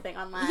this whole thing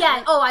online.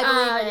 Yeah, I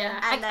believe it.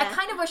 And I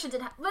kind of wish it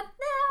did but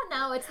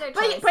no, it's their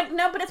choice. But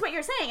it's what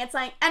you're saying. It's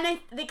like, and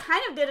they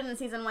kind of did it in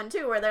season 1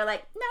 too, where they're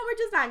like, no, we're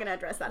just not going to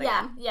address that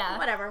again. Yeah.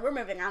 Whatever, we're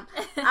moving on.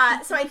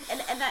 So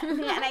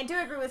I do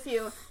agree with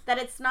you that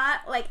it's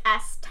not like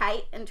as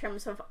tight in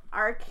terms of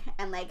arc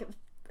and like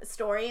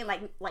story,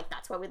 like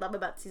that's what we love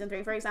about season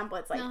 3, for example.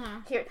 It's like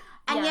here,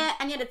 and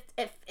yet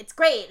it's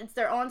great. It's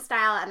their own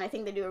style, and I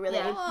think they do a really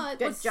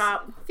good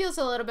job. Feels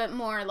a little bit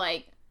more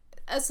like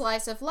a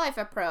slice of life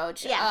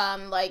approach.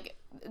 Like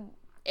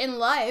in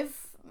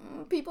life,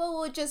 people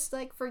will just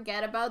like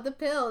forget about the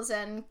pills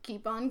and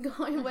keep on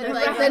going with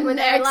like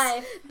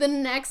the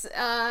next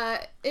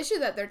issue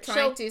that they're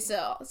trying to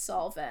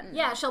solve.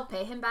 And she'll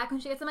pay him back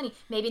when she gets the money.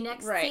 Maybe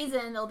next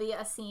season there'll be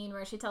a scene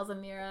where she tells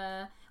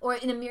Amira, or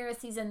in Amira's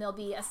season there'll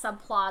be a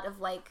subplot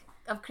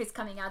of Chris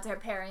coming out to her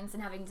parents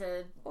and having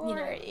to, you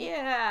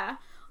know.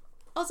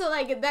 Also,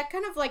 like, that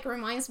kind of, like,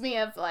 reminds me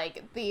of,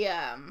 like, the,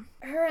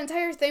 her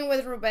entire thing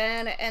with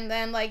Ruben, and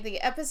then, like,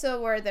 the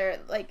episode where they're,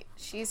 like,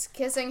 she's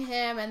kissing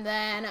him, and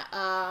then,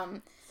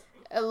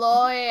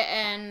 Eloy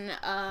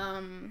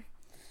and,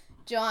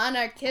 Joanna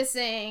are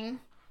kissing,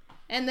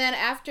 and then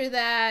after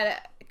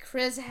that,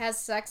 Chris has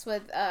sex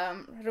with,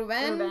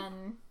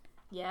 Ruben.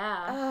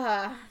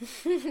 Yeah.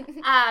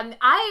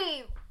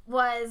 I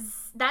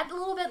was that a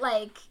little bit,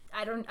 like,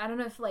 I don't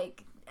know if,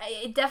 like,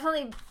 it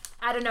definitely,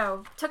 I don't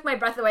know, took my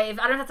breath away. I don't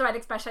know if that's the right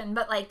expression,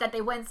 but like that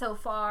they went so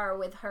far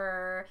with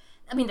her.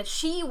 I mean, that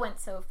she went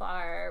so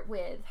far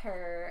with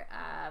her.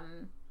 I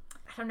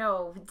don't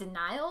know,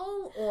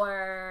 denial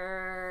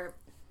or.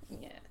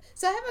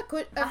 So I have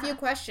a few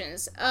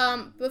questions.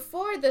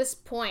 Before this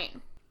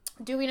point,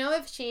 do we know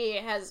if she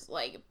has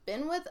like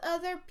been with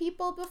other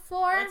people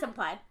before? It's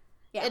implied.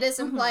 Yeah. It is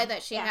implied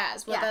that she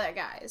has with other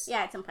guys.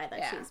 Yeah, it's implied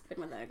that she's been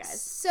with other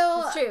guys.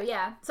 So it's true,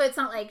 yeah. So it's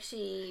not like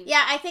she.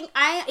 Yeah, I think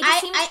it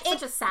just seems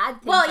such a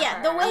sad thing. Well, for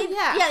her. The way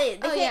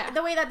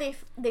the way that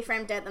they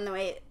framed it, and the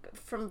way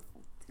from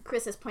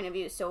Chris's point of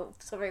view, so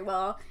very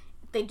well,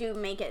 they do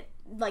make it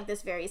like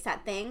this very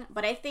sad thing.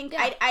 But I think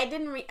I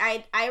didn't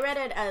I read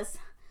it as,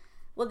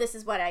 well, this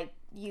is what I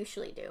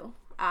usually do.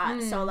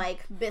 So like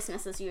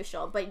business as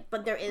usual.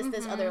 But there is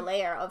this other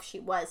layer of she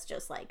was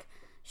just like.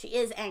 She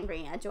is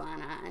angry at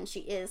Joanna, and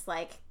she is,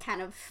 like,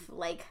 kind of,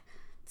 like,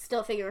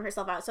 still figuring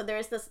herself out. So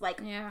there's this, like,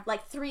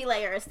 3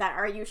 layers that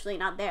are usually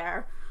not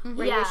there.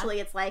 Where usually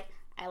it's, like,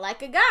 I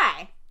like a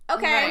guy.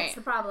 Okay. That's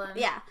the problem.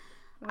 Yeah.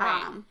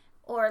 Right.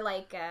 Or,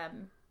 like,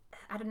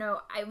 I don't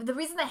know. The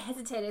reason I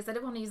hesitated is I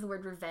didn't want to use the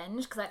word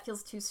revenge, because that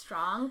feels too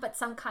strong, but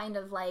some kind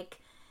of, like...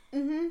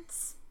 kind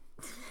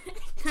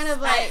of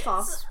like...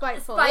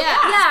 Spiteful.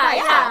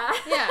 Yeah.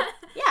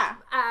 Yeah,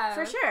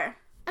 for sure.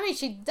 I mean,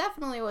 she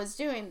definitely was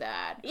doing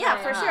that. Yeah,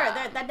 for sure.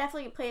 That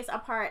definitely plays a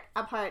part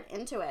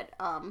into it.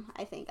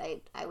 I think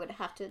I would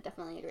have to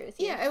definitely agree with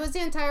you. Yeah, it was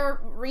the entire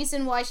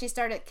reason why she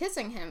started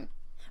kissing him.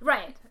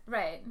 Right.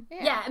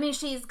 Yeah, I mean,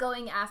 she's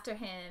going after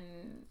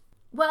him.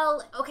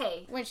 Well,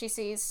 okay. When she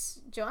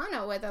sees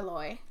Joanna with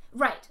Aloy.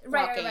 Right.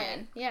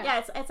 In.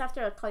 Yeah, it's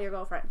after Call Your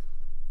Girlfriend.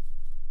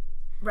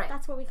 Right.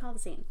 That's what we call the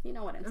scene. You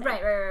know what I'm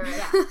saying. Right.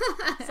 Yeah.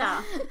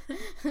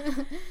 So.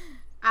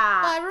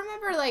 I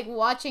remember like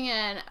watching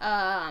it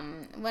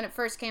when it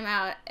first came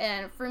out,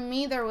 and for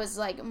me there was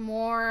like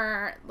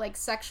more like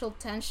sexual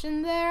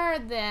tension there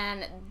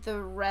than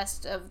the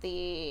rest of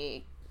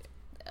their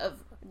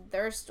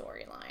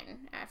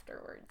storyline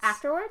afterwards.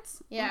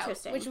 Afterwards? Yeah,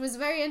 Interesting. which was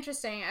very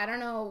interesting. I don't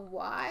know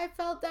why I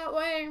felt that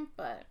way,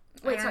 but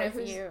Wait, I sorry.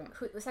 don't know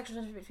Who was sexual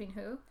tension between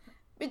who?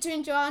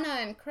 between Joanna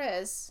and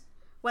Chris.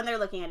 When they're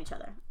looking at each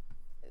other.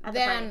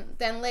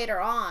 Then later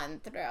on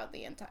throughout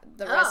the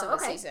rest of the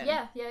season.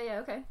 Yeah,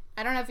 okay.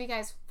 I don't know if you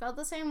guys felt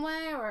the same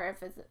way or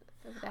if that's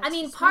I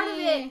mean, just part me. of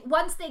it,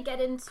 once they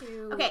get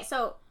into... Okay.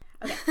 Sorry,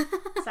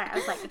 I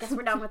was like, I guess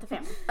we're done with the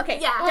family. Okay.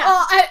 Yeah.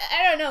 Oh,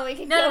 I don't know. We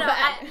can No, go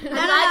back. I'm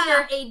glad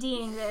you're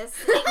ADing this.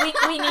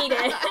 We need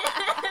it.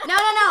 No,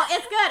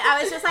 it's good. I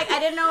was just like, I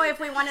didn't know if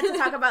we wanted to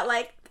talk about,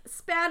 like,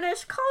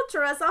 Spanish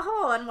culture as a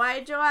whole and why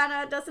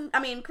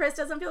Chris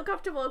doesn't feel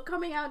comfortable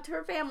coming out to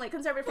her family,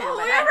 conservative family.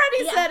 Well, we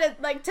already said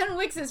it, like, 10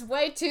 weeks is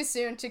way too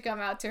soon to come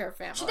out to her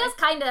family. She does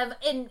kind of,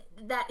 in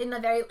the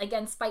very,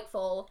 again,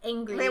 spiteful,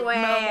 angry way.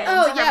 moment.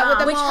 Oh, yeah, with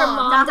the which her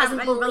mom doesn't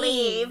doesn't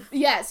believe.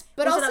 Yes,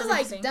 but Which I thought also, was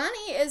like, interesting.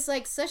 Dani is,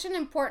 like, such an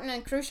important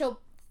and crucial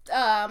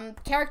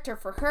character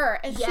for her,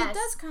 and she Yes.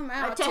 does come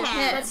out To to him.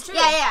 him. That's true.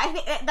 Yeah, I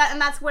think and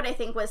that's what I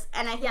think was,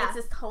 and I think it's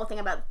this whole thing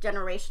about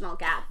generational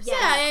gaps.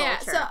 Yeah.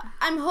 Culture. So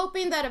I'm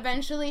hoping that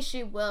eventually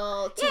she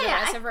will to the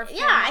rest of her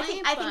family.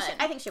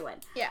 I think she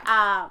would. Yeah.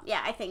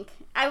 I think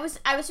I was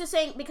just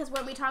saying, because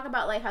when we talk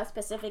about like how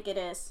specific it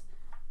is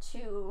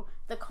to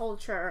the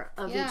culture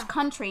of each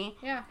country,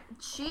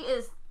 she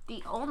is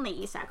the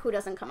only Isak who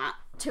doesn't come out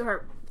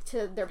to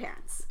their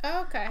parents.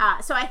 Oh, okay.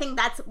 So I think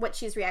that's what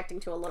she's reacting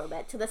to a little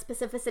bit, to the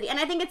specificity, and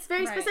I think it's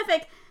very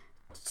specific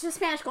to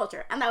Spanish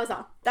culture, and that was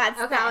all. That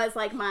was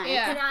like mine.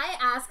 Yeah. Can I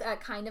ask a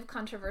kind of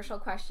controversial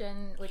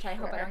question, which I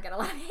hope I don't get a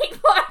lot of hate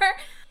for?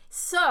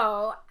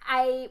 So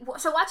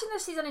watching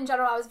this season in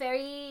general, I was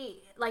very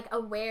like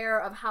aware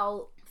of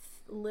how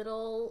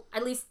little,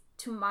 at least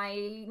to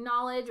my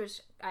knowledge,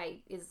 which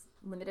is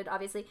limited,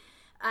 obviously.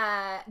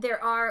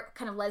 There are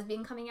kind of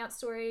lesbian coming out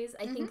stories.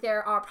 I think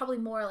there are probably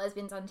more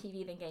lesbians on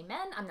TV than gay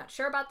men. I'm not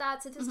sure about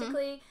that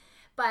statistically,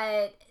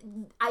 but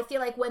I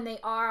feel like when they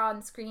are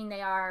on screen,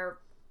 they are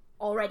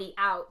already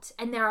out,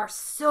 and there are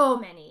so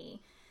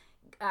many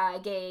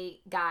gay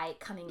guy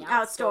coming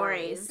out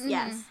stories.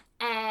 Yes.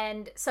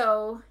 And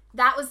so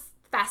that was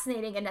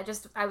fascinating, and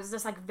I was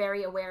just like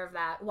very aware of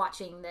that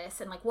watching this,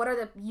 and like what are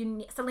the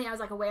suddenly I was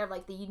like aware of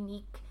like the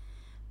unique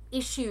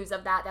issues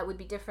of that would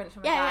be different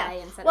from a guy,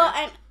 etc. Well,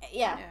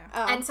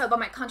 and so, but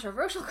my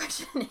controversial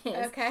question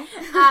is, Okay.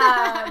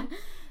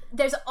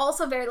 There's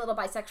also very little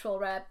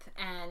bisexual rep,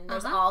 and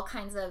there's all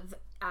kinds of,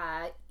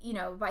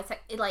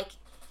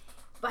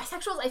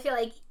 bisexuals I feel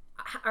like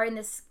are in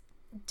this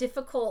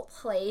difficult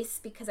place,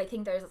 because I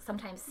think there's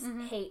sometimes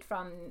hate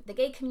from the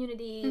gay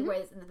community,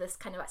 where this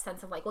kind of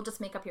sense of like, well, just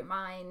make up your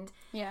mind.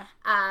 Yeah.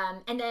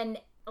 And then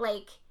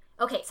like,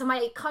 okay, so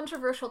my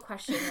controversial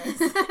question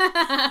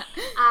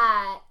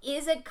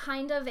is it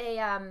kind of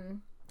a,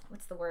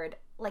 what's the word?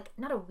 Like,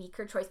 not a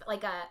weaker choice, but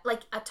like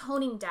a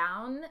toning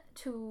down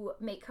to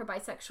make her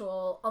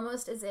bisexual,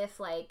 almost as if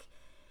like,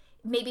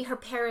 maybe her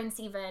parents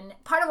even,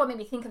 part of what made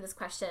me think of this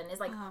question is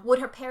like, would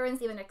her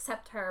parents even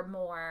accept her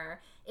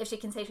more if she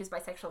can say she's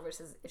bisexual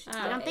versus if she's gay?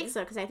 I don't think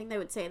so, because I think they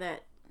would say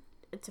that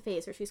it's a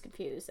phase or she's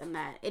confused, and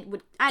that it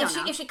would, I don't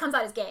know. If she comes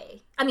out as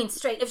gay, I mean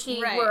straight, if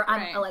she were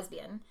a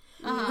lesbian.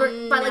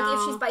 But like if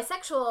she's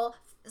bisexual,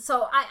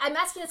 so I'm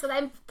asking this because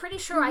I'm pretty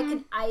sure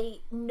I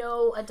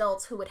know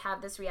adults who would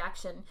have this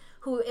reaction,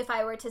 who if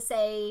I were to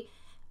say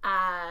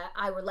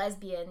I were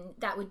lesbian,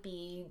 that would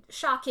be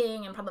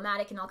shocking and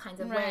problematic in all kinds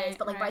of ways,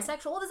 but like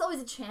bisexual, well, there's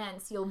always a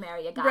chance you'll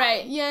marry a guy.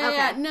 Right,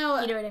 yeah, no.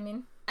 You know what I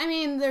mean? I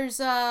mean, there's,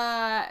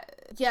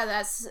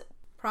 that's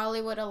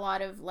probably what a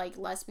lot of, like,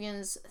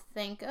 lesbians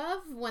think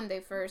of when they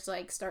first,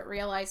 like, start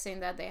realizing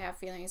that they have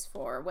feelings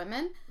for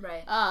women.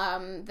 Right.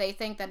 They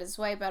think that it's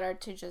way better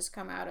to just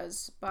come out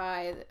as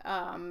bi,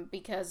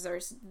 because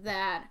there's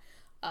that,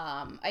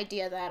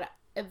 idea that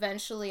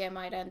eventually I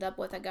might end up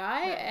with a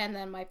guy, and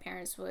then my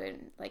parents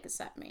would, like,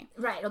 accept me.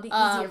 Right, it'll be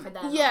easier for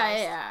them.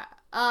 Yeah.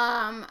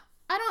 I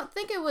don't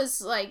think it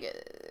was, like...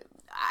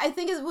 I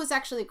think it was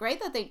actually great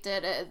that they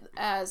did it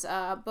as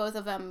both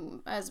of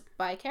them as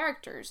bi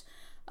characters,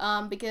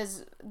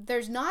 because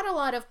there's not a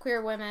lot of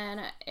queer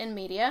women in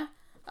media.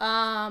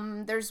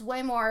 There's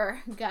way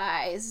more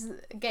guys,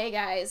 gay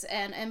guys,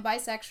 and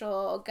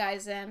bisexual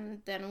guys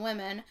than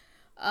women.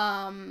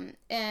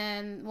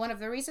 And one of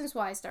the reasons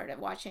why I started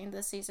watching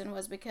this season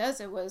was because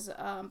it was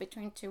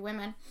between two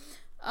women.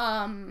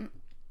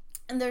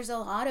 there's a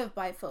lot of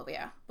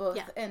biphobia, both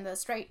in the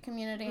straight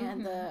community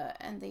and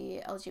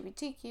the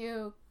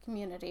LGBTQ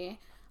community.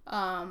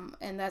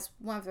 And that's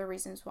one of the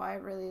reasons why I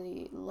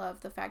really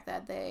love the fact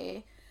that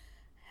they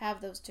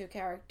have those two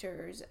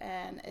characters,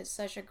 and it's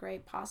such a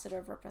great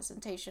positive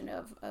representation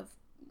of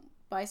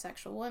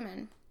bisexual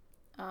women.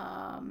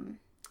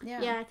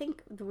 I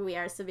think we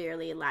are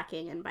severely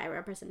lacking in bi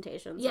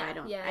representation. So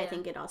I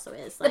think it also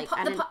is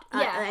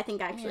I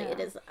think actually it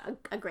is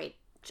a great.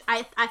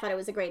 I thought it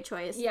was a great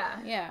choice.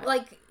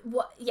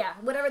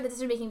 Whatever the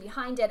decision making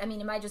behind it. I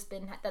mean, it might just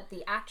been that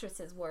the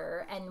actresses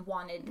were and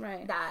wanted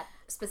that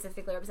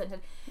specifically represented.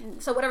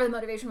 So whatever the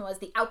motivation was,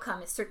 the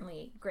outcome is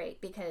certainly great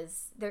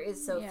because there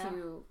is so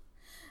few.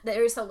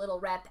 There is so little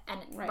rep and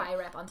bi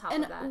rep on top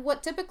of that. And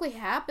what typically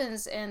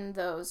happens in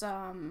those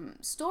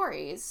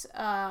stories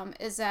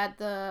is that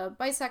the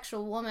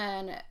bisexual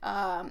woman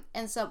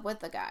ends up with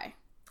the guy.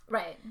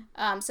 Right.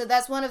 So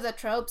that's one of the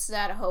tropes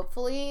that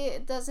hopefully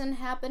doesn't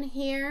happen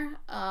here.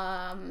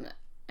 I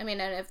mean,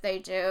 and if they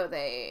do,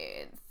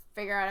 they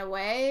figure out a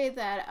way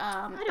that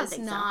I don't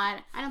think so. I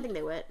don't think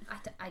they would.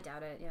 I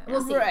doubt it. Yeah.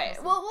 We'll see. Right.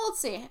 We'll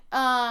see.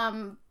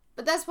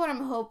 But that's what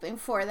I'm hoping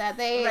for. That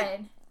they.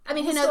 Right. I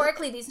mean,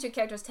 historically, these two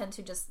characters tend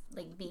to just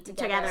like be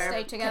together,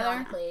 stay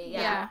together.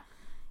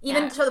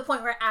 Even to the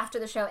point where after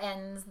the show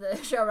ends, the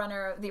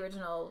showrunner of the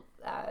original,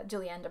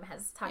 Julie Andem,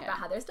 has talked about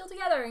how they're still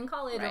together in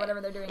college or whatever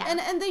they're doing. Yeah.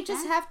 And they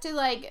just have to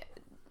like.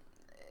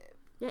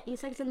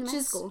 Sex in the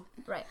med school.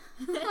 Right.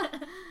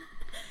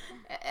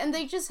 And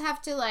they just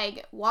have to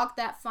like walk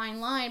that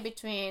fine line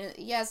between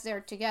yes,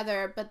 they're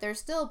together, but they're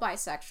still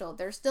bisexual.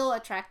 They're still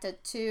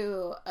attracted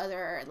to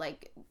other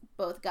like.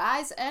 Both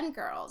guys and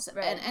girls,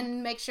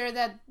 and make sure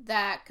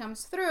that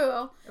comes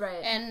through,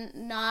 and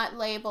not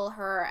label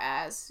her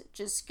as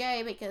just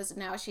gay because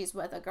now she's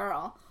with a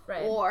girl,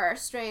 or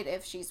straight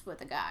if she's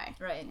with a guy,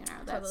 You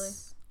know,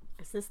 that's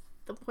is this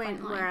the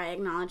point where I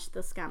acknowledged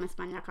the Scam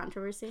España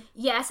controversy?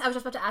 Yes, I was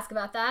just about to ask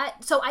about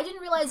that. So I didn't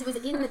realize it was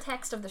in the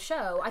text of the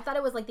show. I thought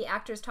it was like the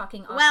actors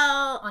talking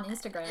on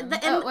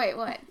Instagram. Wait,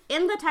 what?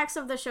 In the text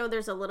of the show,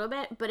 there's a little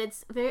bit, but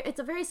it's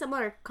a very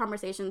similar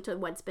conversation to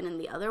what's been in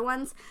the other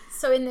ones.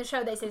 So in the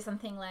show, they say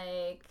something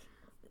like,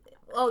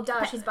 "Oh,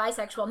 duh, she's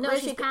bisexual. No,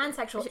 she's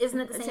pansexual. Isn't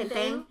it the same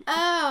thing?"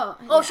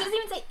 Oh, she doesn't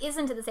even say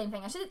 "isn't it the same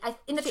thing."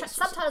 In the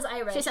subtitles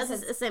I read, she says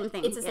it's the same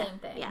thing. It's the same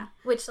thing. Yeah,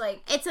 which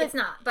like it's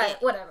not, but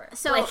whatever.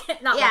 So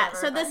whatever,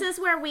 so this is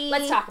where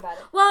let's talk about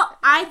it. Well,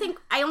 I think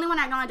I only want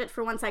to acknowledge it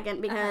for 1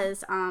 second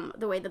because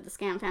the way that the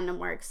Scam fandom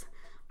works,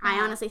 I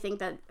honestly think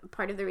that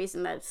part of the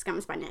reason that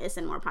Scam España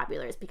isn't more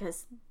popular is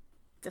because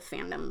the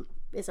fandom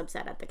is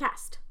upset at the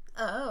cast.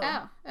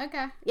 Oh,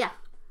 okay. Yeah.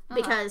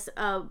 Because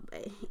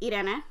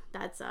Irene,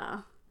 that's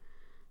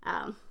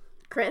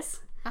Chris,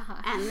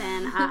 and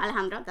then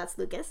Alejandro, that's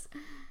Lucas,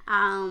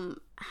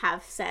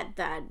 have said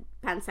that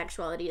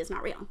pansexuality is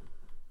not real.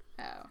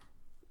 Oh.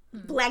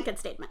 Blanket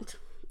statement.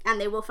 And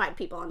they will fight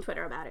people on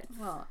Twitter about it.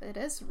 Well, it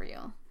is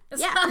real.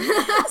 Yeah.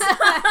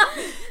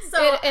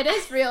 So it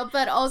is real,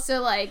 but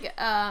also like...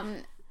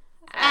 and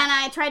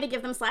I try to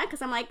give them slack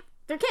because I'm like,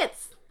 they're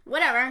kids.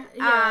 Whatever.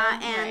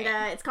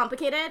 It's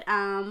complicated.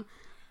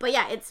 But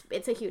yeah,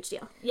 it's a huge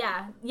deal.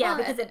 Yeah,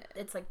 because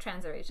it's like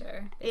trans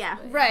erasure. Yeah,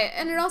 right.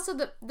 And it also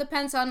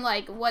depends on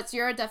like what's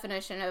your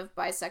definition of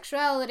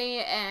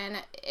bisexuality.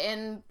 And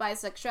in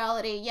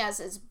bisexuality, yes,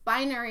 it's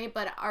binary,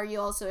 but are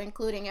you also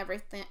including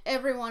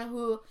everyone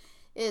who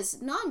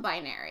is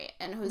non-binary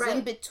and who's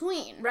in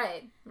between?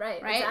 Right.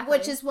 Exactly.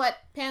 Which is what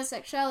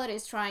pansexuality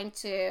is trying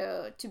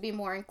to be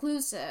more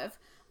inclusive.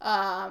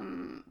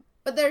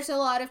 But there's a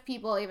lot of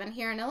people, even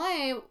here in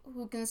LA,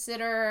 who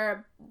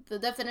consider the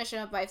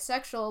definition of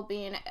bisexual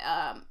being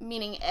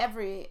meaning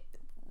every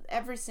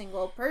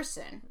single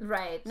person,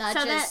 right? Not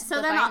just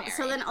the binary.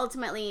 So then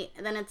ultimately,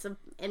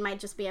 it might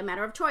just be a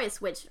matter of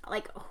choice. Which,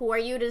 like, who are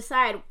you to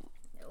decide?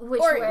 Which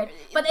word?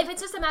 But if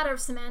it's just a matter of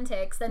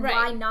semantics, then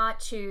why not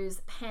choose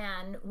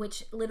pan,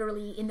 which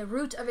literally in the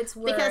root of its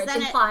word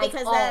implies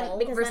all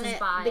versus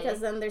bi?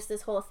 Because then there's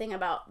this whole thing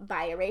about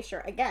bi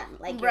erasure again.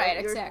 Like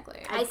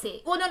exactly. I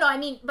see. Well, no. I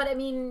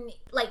mean,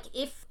 like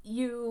if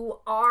you're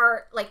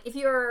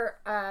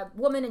a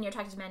woman and you're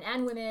attracted to men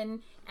and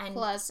women, and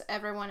plus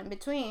everyone in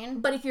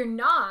between. But if you're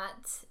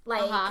not,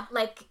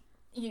 like.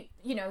 You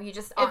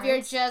just aren't. If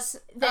you're just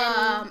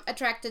then,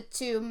 attracted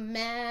to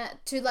men,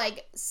 to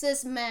like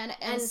cis men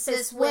and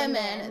cis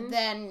women,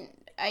 then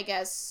I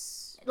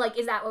guess like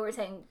is that what we're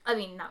saying? I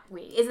mean, not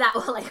we. Is that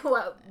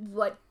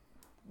what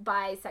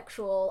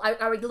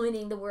bisexual? Are we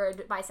limiting the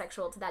word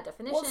bisexual to that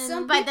definition?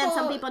 Well, but then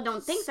some people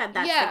don't think that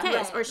that's the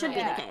case or should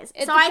be the case.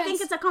 So I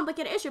think it's a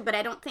complicated issue, but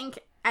I don't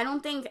think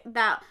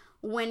that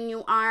when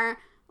you are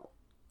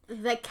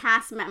the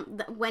cast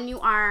when you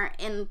are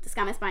in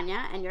Scam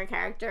España and your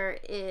character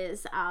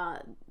is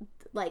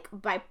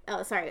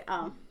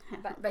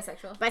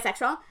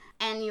bisexual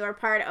and you're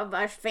part of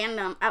a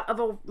fandom of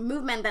a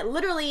movement that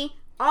literally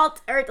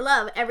alt earth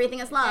love, everything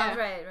is love.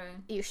 Right.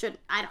 You should.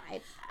 I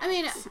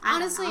mean,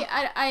 honestly,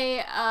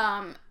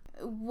 I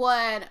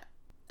what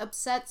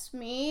upsets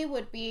me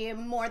would be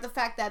more the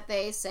fact that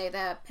they say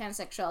that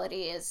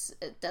pansexuality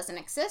it doesn't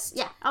exist.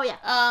 Yeah. Oh yeah.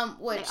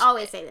 Which they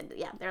always say that.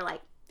 Yeah, they're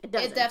like it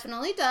doesn't. It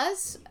definitely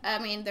does. I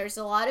mean, there's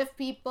a lot of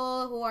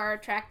people who are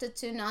attracted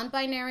to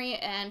non-binary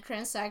and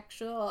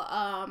transsexual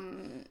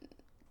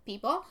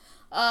people.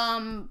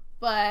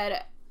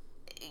 But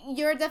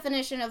your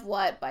definition of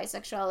what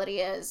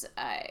bisexuality is,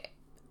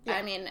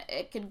 I mean,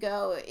 it could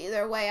go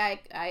either way.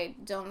 I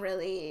don't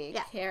really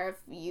care if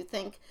you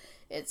think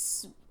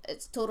it's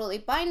totally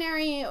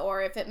binary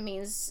or if it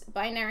means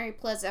binary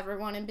plus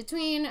everyone in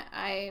between.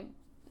 I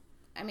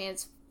mean,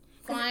 it's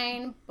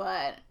fine,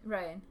 but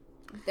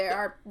there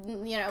are,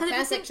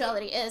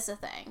 pansexuality is a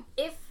thing.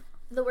 If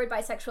the word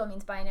bisexual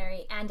means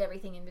binary and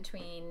everything in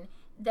between,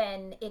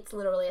 then it's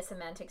literally a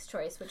semantics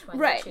choice which one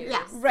you choose.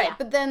 Yes. Right, Yeah.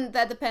 but then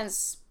that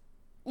depends.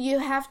 You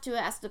have to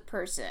ask the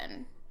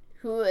person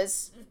who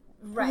is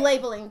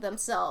labeling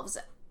themselves,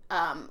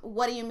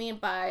 what do you mean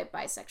by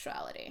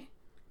bisexuality?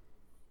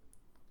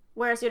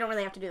 Whereas you don't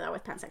really have to do that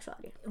with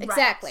pansexuality.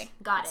 Exactly.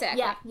 Got it.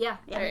 Exactly. Yeah.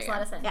 That makes a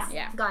lot of sense.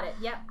 Yeah. Got it.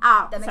 Yep.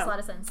 That makes a lot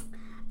of sense.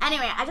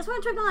 Anyway, I just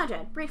wanted to acknowledge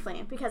it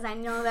briefly because I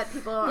know that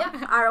people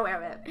are aware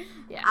of it.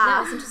 Yeah.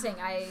 No, it's interesting.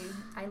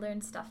 I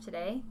learned stuff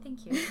today.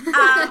 Thank you.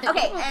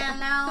 Okay, and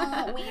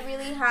now we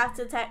really have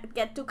to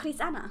get to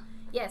Krisanna.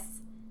 Yes.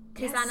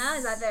 Krisanna,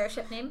 is that their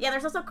ship name? Yeah,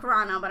 there's also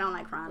Karana, but I don't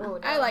like Karana. Oh, no.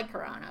 I like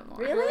Karana more.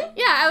 Really?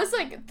 Yeah, I was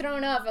like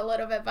thrown off a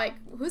little bit by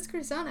who's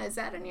Krisanna? Is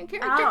that a new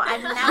character? Oh,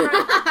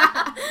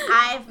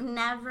 I've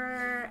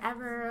never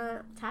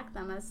ever tagged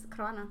them as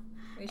Karana.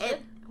 We should.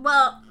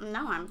 Well,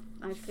 no, I'm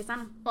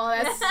Krisanna.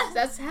 Well,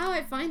 that's how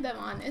I find them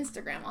on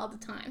Instagram all the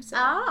time. So.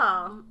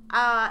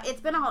 Oh,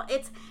 it's been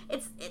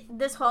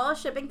this whole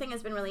shipping thing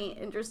has been really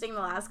interesting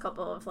the last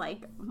couple of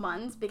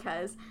months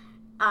because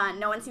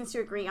no one seems to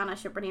agree on a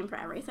shipper name for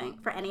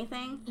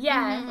anything.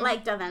 Yeah.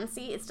 Like Da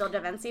Vinci, it's still Da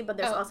Vinci, but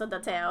there's also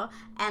Dateo,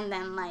 and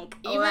then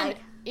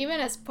even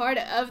as part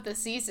of the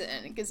season,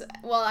 because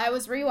while I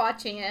was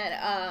rewatching it,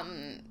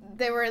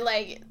 they were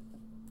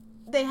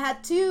they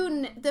had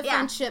two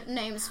different ship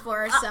names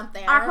for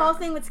something. Our whole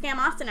thing with Scam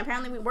Austin,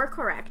 apparently we were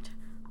correct.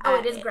 Oh,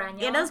 it is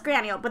Graniel. It is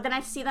Graniel, but then I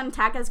see them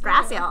tag as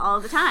Graciel all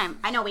the time.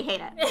 I know we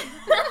hate it.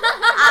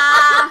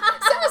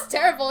 Sounds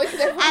terrible.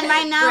 And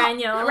right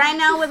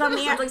now with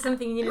Amir, sounds like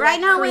something you need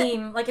right now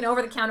cream, like an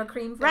over-the-counter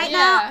cream. For for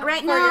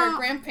your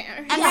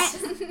grandparents.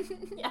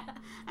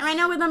 And right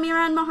now with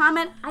Amira and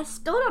Mohammed, I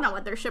still don't know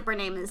what their shipper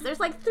name is. There's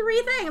 3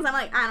 things. I'm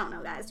like, I don't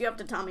know, guys. You have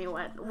to tell me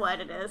what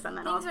it is, and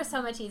then things were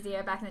so much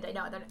easier back in the day.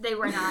 No, they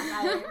were not.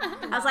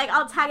 I was like,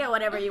 I'll tag it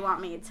whatever you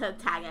want me to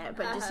tag it,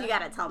 but just you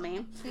gotta tell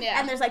me. Yeah.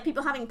 And there's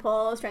people having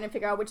polls trying to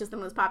figure out which is the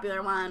most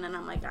popular one, and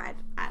I'm like, I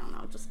don't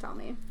know. Just tell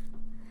me.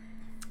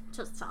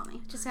 Just tell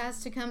me. Just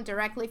has to come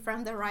directly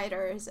from the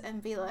writers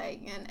and be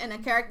and a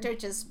character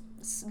just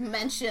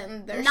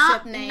mention their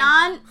ship name.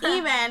 Not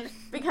even,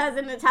 because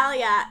in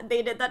Italia,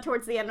 they did that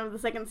towards the end of the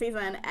second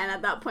season, and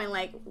at that point,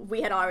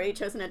 we had already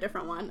chosen a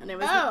different one, and it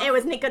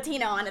was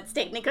Nicotino, and it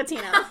stayed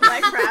Nicotino.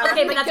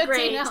 Okay, but that's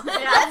great. Yeah.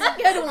 That's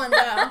a good one,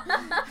 though.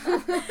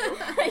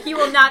 You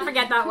will not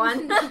forget that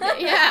one.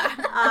 Yeah.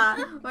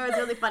 It was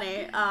really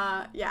funny.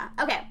 Yeah.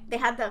 Okay, they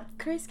had the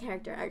Chris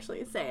character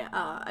actually say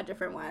a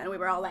different one, and we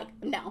were all like,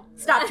 no,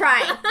 stop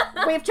trying.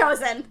 We've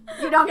chosen.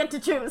 You don't get to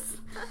choose.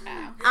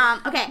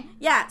 Okay,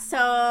 yeah,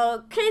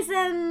 so Chris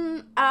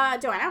and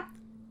Joanna.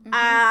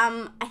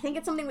 I think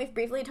it's something we've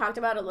briefly talked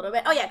about a little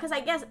bit. Oh yeah, because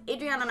I guess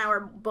Adriana and I were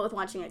both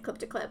watching it clip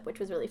to clip, which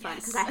was really fun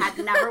because I had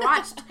never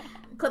watched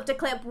clip to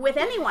clip with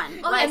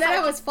anyone. And then I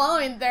was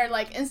following their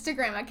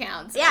Instagram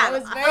accounts. Yeah, it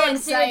was very exciting.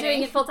 So you're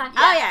doing it full time.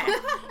 Oh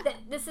yeah.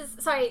 This is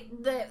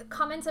the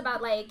comments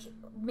about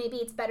maybe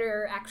it's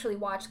better actually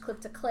watch clip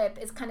to clip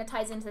is kind of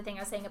ties into the thing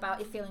I was saying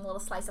about it feeling a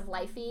little slice of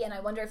lifey, and I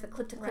wonder if the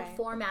clip to clip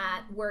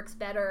format works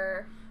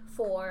better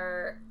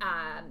for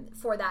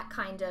that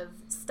kind of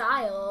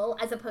style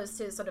as opposed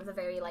to sort of the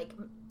very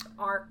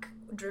arc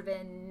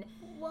driven.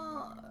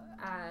 Well,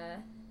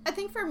 I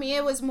think for me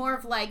it was more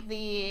of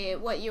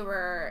what you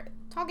were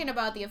talking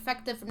about, the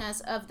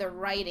effectiveness of the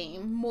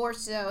writing more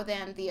so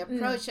than the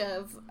approach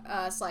of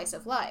slice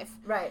of life.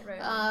 Right.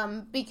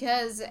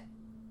 Because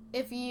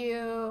if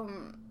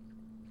you,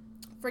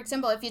 for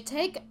example, if you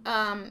take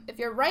if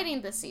you're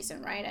writing this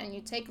season, right, and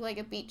you take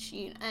a beat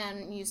sheet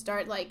and you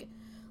start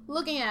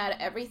looking at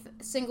every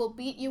single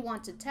beat you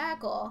want to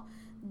tackle,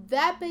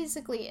 that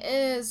basically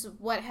is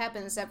what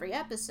happens every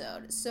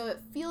episode. So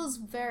it feels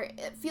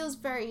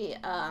very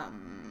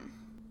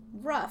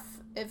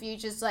rough if you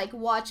just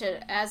watch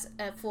it as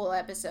a full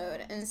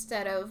episode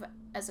instead of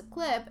as a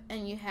clip,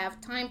 and you have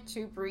time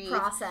to breathe,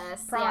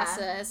 process.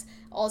 Yeah.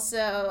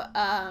 Also,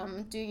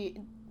 do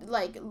you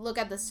look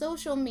at the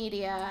social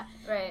media,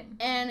 right,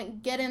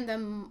 and get in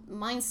the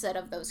mindset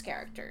of those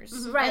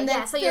characters, right? And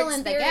then so fill you're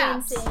in the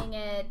gaps. Experiencing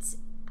it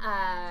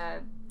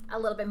a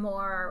little bit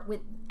more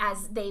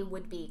as they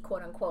would be,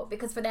 quote unquote,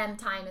 because for them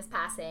time is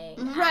passing.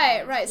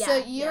 Right. Yeah, So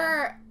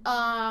you're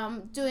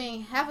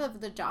doing half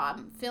of the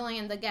job, filling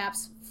in the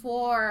gaps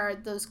for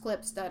those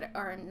clips that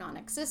are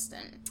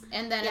non-existent,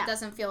 and then it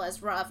doesn't feel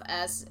as rough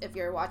as if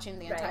you're watching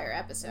the entire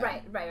episode.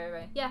 Right.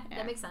 Yeah,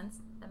 that makes sense.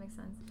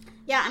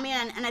 Yeah, I mean,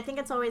 and I think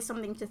it's always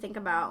something to think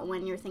about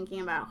when you're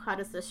thinking about how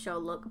does this show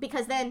look,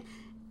 because then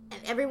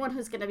everyone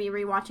who's going to be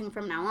rewatching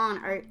from now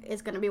on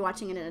is going to be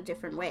watching it in a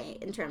different way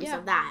in terms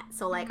of that.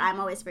 So, like, I'm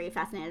always very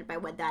fascinated by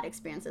what that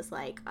experience is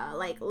like.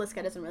 Like,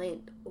 Liska doesn't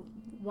really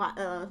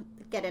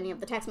get any of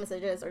the text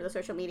messages or the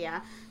social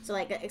media. So,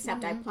 like,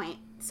 except I point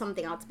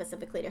something out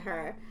specifically to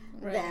her,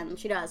 then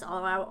she does.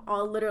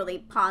 I'll literally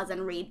pause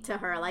and read to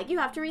her, like, you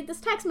have to read this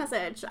text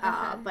message.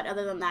 But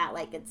other than that,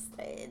 like, it's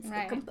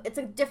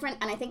a different,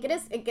 and I think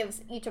it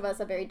gives each of us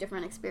a very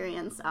different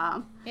experience.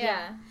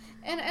 Yeah.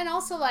 And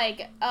also,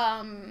 like,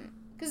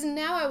 because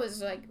now I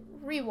was, like,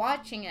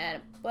 rewatching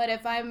it, but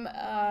if I'm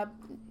a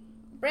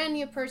brand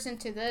new person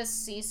to this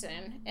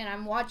season and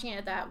I'm watching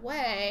it that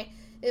way,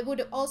 it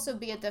would also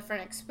be a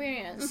different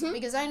experience,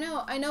 because I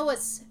know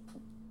what's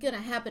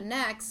gonna happen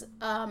next,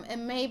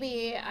 and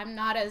maybe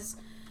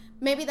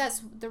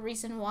that's the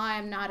reason why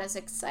I'm not as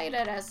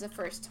excited as the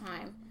first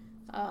time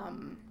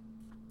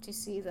to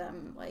see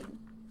them, like,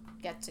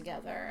 get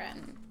together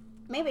and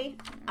maybe.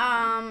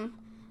 But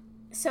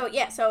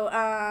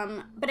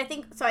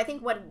I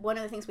think what one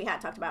of the things we had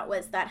talked about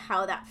was that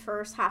how that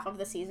first half of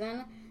the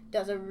season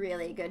does a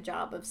really good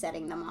job of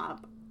setting them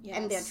up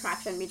and the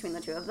attraction between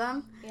the two of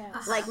them.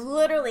 Yes. Like,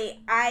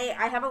 literally,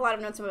 I have a lot of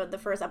notes about the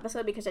first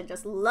episode because I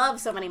just love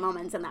so many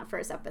moments in that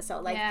first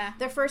episode. Like,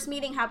 their first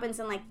meeting happens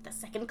in, like, the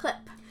second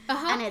clip.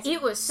 And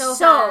it was so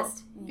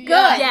fast. Good.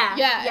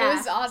 Yeah, it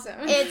was awesome.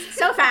 It's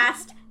so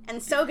fast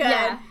and so good.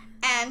 Yeah.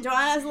 And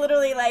Joanna's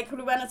literally like,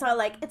 Rubena's all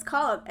like, it's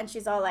called. And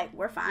she's all like,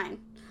 we're fine.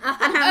 And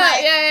I'm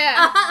like,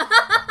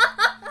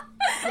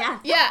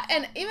 yeah,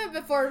 and even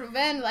before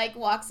Ruben, like,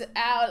 walks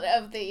out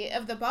of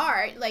the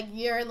bar, like,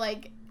 you're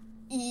like,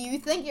 you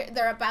think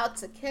they're about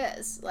to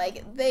kiss.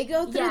 Like, they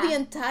go through the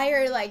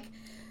entire, like,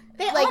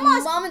 they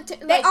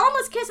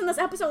almost kiss in this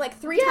episode, like,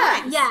 3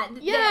 times.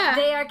 Yeah.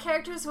 They are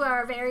characters who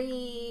are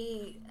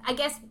very, I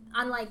guess,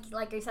 unlike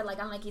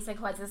Isekoi,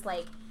 who has this,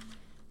 like,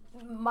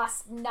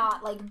 must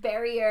not, like,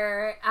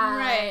 barrier.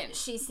 Right.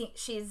 She's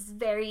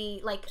very,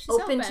 like, she's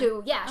open open.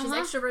 to she's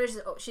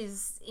extroverted.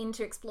 She's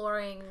into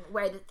exploring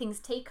where the things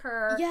take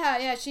her.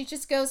 Yeah, she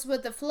just goes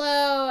with the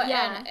flow.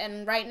 Yeah.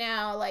 And right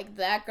now, like,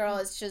 that girl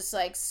is just,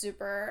 like,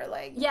 super,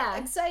 like,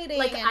 exciting.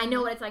 Like, I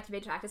know what it's like to be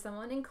attracted to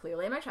someone, and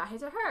clearly I'm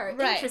attracted to her.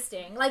 Right.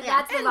 Interesting. Like,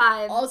 that's the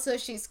vibe. Also,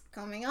 she's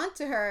coming on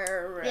to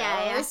her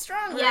really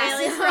strong.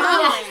 Really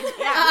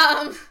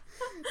strong.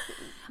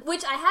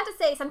 Which I have to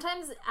say,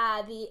 sometimes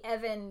the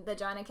Evan, the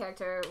Joanna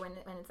character, when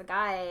it's a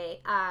guy,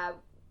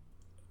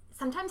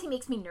 sometimes he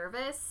makes me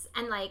nervous.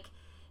 And, like,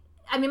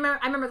 I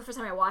remember the first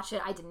time I watched it,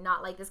 I did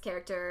not like this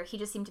character. He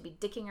just seemed to be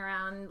dicking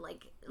around,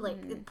 like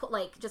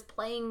just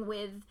playing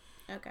with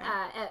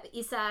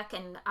Isak,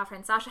 and our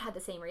friend Sasha had the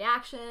same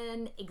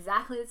reaction,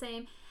 exactly the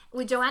same.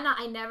 With Joanna,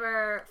 I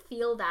never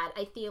feel that.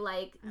 I feel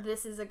like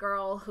this is a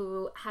girl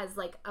who has,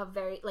 like, a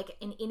very, like,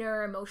 an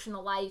inner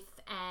emotional life,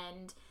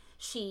 and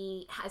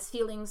she has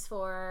feelings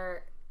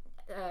for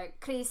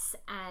Chris,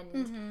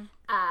 and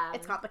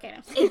it's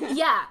complicated. But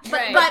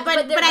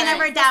I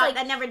never doubt.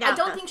 I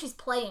don't think she's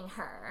playing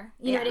her.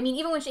 You know what I mean?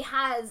 Even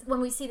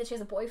when we see that she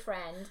has a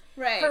boyfriend,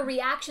 her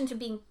reaction to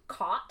being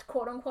caught,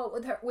 quote unquote,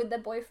 with the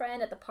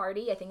boyfriend at the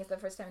party. I think it's the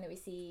first time that we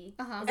see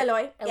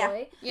Eloy.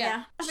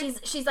 Yeah.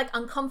 She's like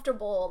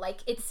uncomfortable. Like,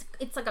 it's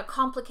like a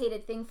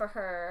complicated thing for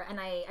her, and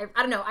I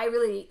don't know.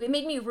 It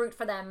made me root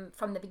for them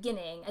from the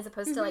beginning, as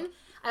opposed to, like,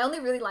 I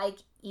only really like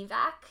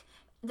Evac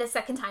the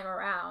second time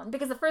around,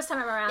 because the first time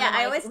around,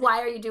 I'm like,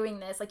 why are you doing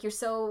this? Like, you're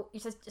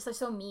just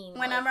so mean.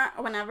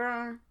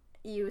 Whenever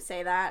you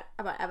say that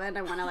about Evan,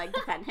 I want to, like,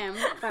 defend him,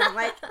 but I'm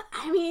like,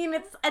 I mean,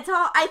 it's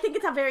all, I think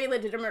it's a very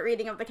legitimate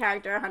reading of the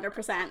character,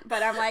 100%,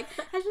 but I'm like,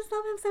 I just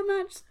love him so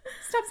much.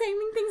 Stop saying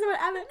mean things about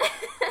Evan.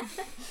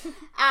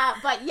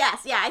 But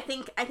yes, I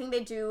think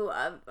they do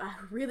a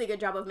really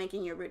good job of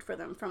making you root for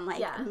them from,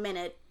 like,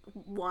 minute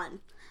 1.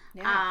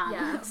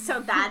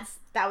 So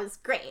that was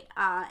great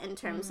in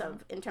terms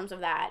of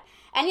that.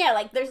 And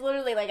like, there's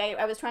literally, like,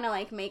 I was trying to,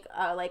 like, make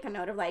like a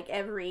note of, like,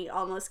 every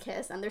almost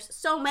kiss, and there's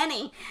so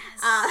many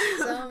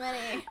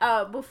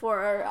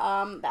before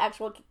the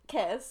actual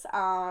kiss,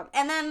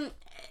 and then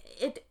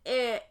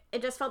it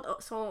just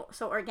felt so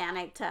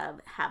organic to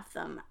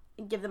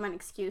give them an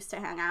excuse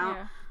to hang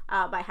out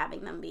by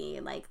having them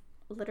be, like,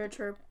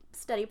 literature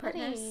study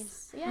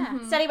partners.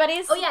 Study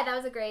buddies. Oh yeah, that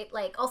was a great,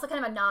 like, also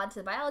kind of a nod to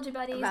the biology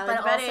buddies,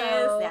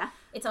 also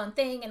its own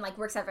thing, and, like,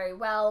 works out very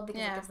well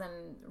because it gives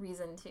them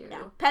reason to.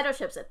 Pedro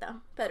ships it though.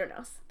 Pedro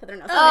knows.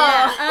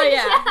 Oh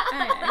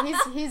yeah.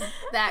 He's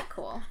that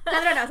cool.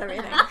 Pedro knows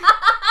everything.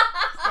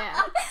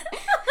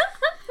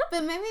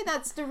 But maybe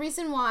that's the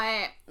reason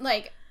why,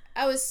 like,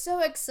 I was so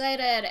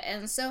excited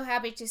and so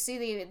happy to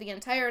see the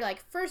entire,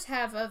 like, first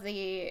half of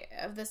the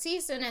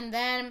season, and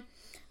then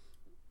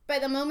by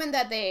the moment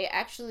that they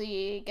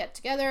actually get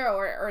together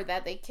or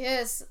that they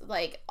kiss,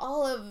 like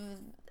all of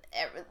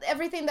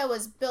everything that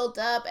was built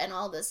up and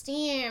all the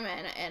steam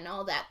and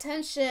all that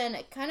tension,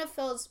 it kind of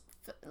feels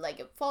like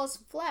it falls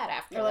flat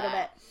after a little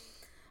that. bit.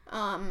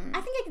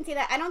 I think I can see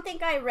that. I don't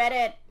think I read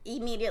it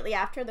immediately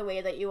after the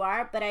way that you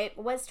are, but I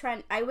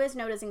was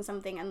noticing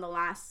something in the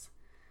last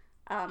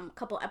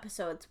couple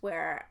episodes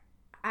where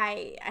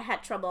I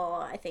had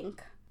trouble, I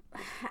think.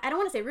 I don't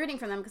want to say rooting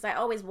for them because I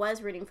always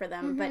was rooting for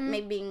them, but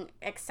maybe being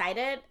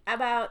excited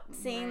about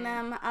seeing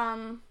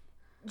them,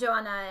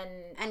 Joanna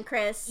and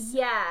Chris.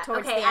 Yeah.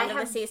 Towards the end of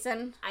the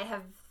season. I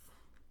have,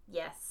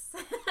 yes.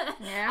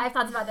 Yeah. I have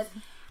thoughts about this.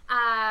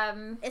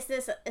 Is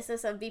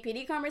this a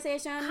BPD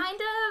conversation?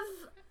 Kind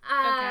of.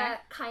 Okay.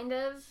 Kind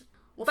of.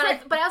 Well,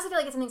 but I also feel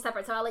like it's something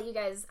separate, so I'll let you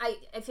guys.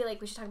 I feel like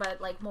we should talk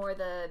about like more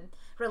the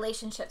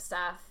relationship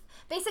stuff.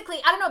 Basically,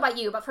 I don't know about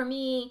you, but for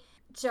me,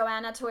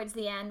 Joanna towards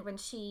the end when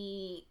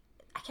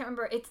I can't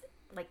remember. It's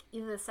like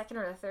either the second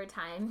or the third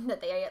time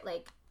that they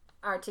like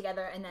are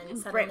together, and then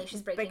suddenly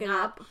she's breaking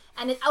up.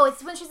 And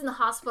it's when she's in the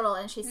hospital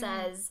and she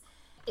says,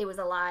 "It was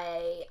a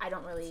lie. I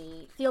don't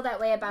really feel that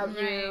way about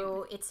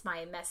you. It's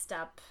my messed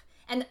up."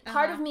 And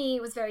part of me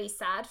was very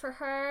sad for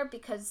her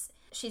because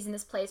she's in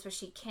this place where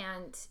she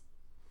can't.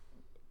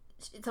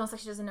 It's almost like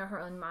she doesn't know her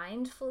own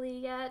mind fully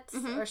yet,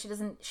 or she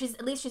doesn't. She's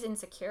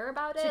insecure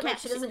about it.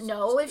 She doesn't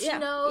know if she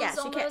knows. Yeah,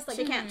 almost.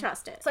 she can't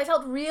trust it. So I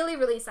felt really,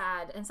 really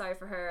sad and sorry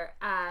for her.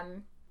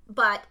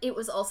 But it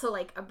was also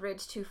like a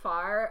bridge too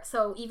far.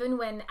 So even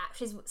when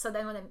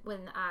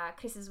when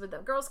Chris is with the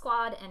girl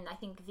squad, and I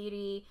think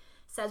Viri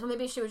says, well,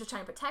 maybe she was just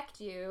trying to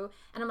protect you,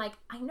 and I'm like,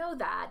 I know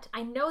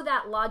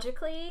that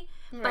logically,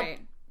 Right.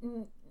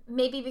 but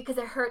maybe because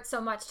it hurts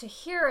so much to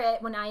hear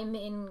it when I'm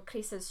in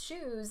Chris's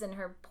shoes and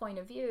her point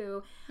of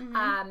view,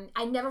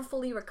 I never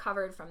fully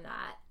recovered from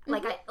that.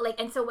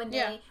 And so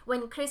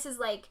when Chris is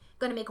like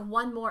going to make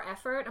one more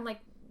effort, I'm like,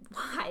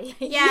 why?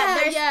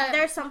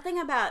 There's something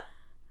about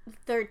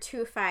their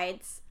two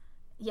fights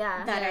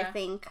that I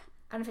think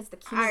I don't know if it's the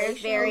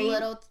accumulation, a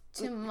little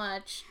too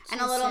much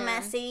and a little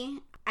messy.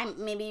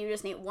 Maybe you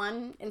just need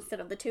one instead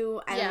of the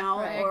two. I don't know,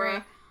 I agree.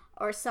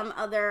 Or some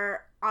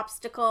other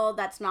obstacle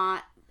that's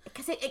not.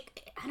 Because I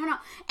don't know.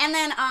 And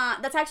then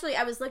that's actually,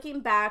 I was looking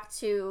back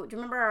to, do you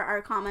remember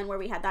our comment where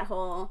we had that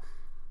whole,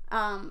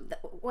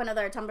 one of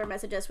their Tumblr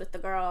messages with the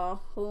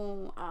girl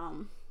who,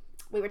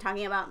 we were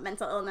talking about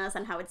mental illness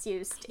and how it's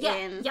used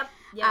in. Yep.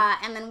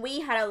 And then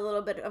we had a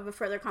little bit of a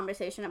further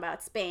conversation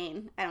about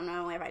Spain. I don't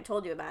know if I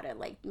told you about it,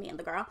 like me and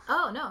the girl.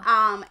 Oh, no.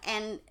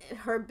 And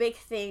her big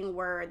thing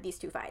were these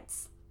two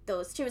fights.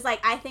 She was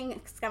like, I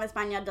think Scam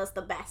España does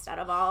the best out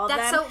of all of them.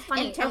 That's so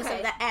funny. In terms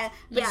of that.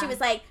 But she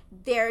was like,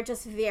 they're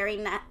just very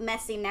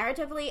messy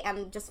narratively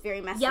and just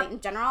very messy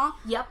in general.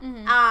 Yep.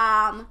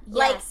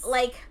 Yes.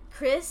 Like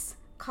Chris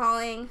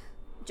calling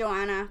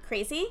Joanna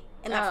crazy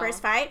in that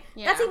first fight.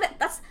 Yeah.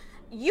 That's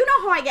you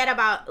know how I get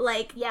about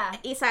like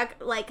Isaac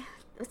like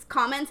his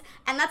comments,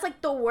 and that's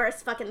like the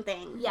worst fucking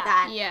thing.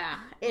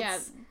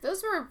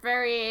 Those were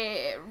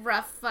very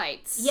rough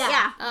fights.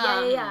 Yeah.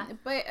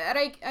 But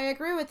I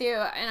agree with you,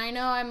 and I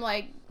know I'm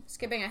like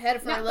skipping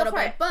ahead for a little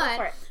bit,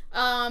 but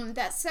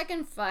that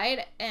second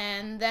fight,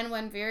 and then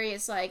when Viri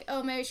is like,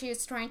 oh, maybe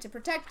she's trying to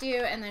protect you,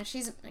 and then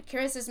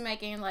Chris is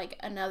making like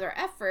another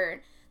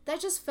effort,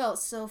 that just felt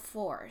so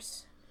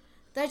forced.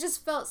 That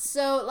just felt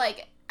so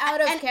like out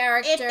of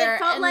character. It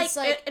felt and like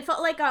it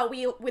felt like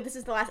this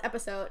is the last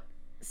episode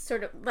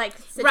sort of like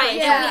situation. Right.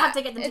 Yeah. We have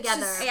to get them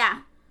together.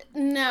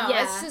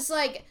 It's just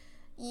like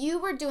you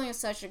were doing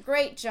such a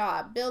great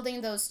job building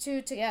those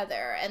two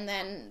together, and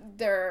then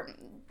they're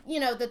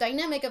the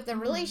dynamic of the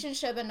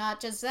relationship, and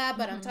not just that,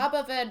 but on top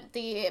of it,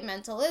 the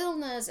mental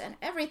illness and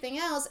everything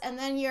else, and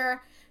then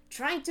you're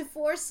trying to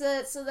force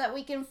it so that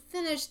we can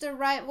finish the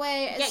right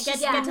way. Get to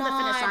the finish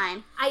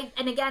line.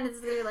 And again, it's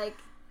really like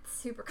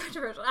super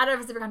controversial. I don't know if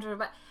it's super controversial,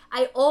 but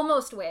I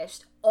almost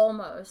wished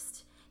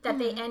that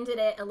they ended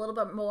it a little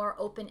bit more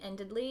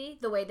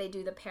open-endedly, the way they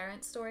do the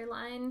parent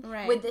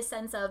storyline, with this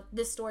sense of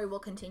this story will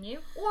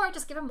continue, or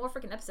just give them more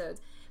freaking episodes.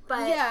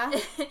 But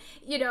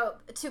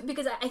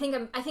because I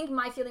think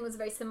my feeling was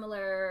very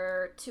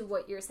similar to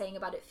what you're saying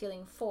about it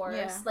feeling forced.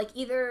 Yeah. Like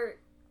either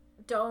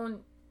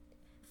don't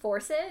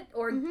force it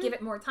or give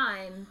it more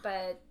time,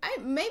 but I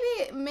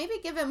maybe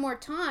give it more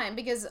time,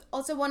 because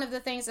also one of the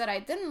things that I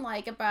didn't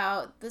like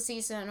about the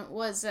season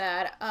was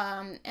that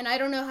and I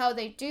don't know how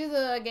they do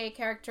the gay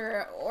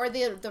character or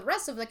the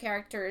rest of the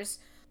characters,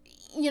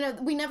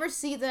 we never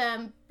see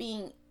them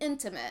being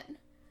intimate.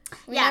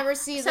 We never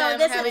see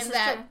them having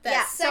that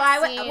sex scene.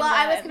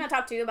 I was going to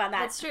talk to you about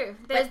that. That's true.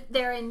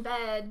 They're in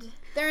bed.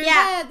 They're in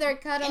bed, they're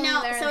cuddling,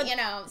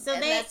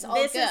 that's all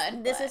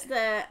good. This is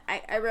the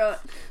I wrote.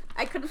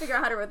 I couldn't figure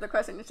out how to write the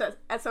question,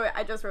 and so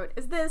I just wrote,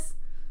 "Is this?"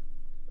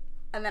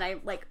 And then I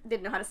like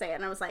didn't know how to say it,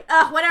 and I was like,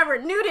 "Oh, whatever,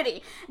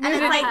 nudity." And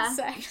it's like,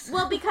 sex.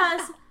 well,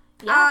 because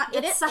Yeah,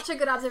 It it's is such a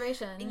good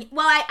observation.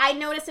 Well, I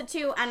noticed it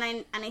too, and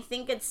I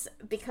think it's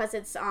because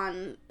it's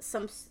on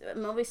some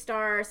movie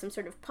star, some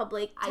sort of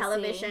public I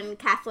television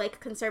Catholic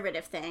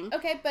conservative thing.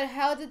 Okay, but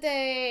how did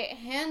they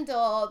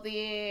handle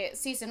the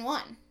season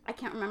 1? I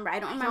can't remember.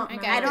 I don't remember.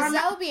 Okay, I don't 'cause remember.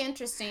 that would be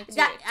interesting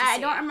to I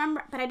see. don't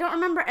remember, but I don't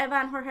remember Eva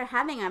and Jorge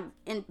having a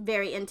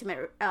very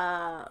intimate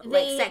sex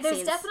There's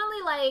scenes.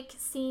 definitely like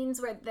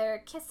scenes where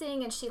they're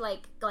kissing and she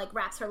like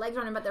wraps her legs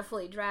around him, but they're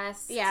fully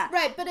dressed. Yeah.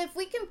 Right, but if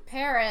we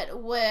compare it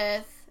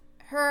with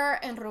her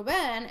and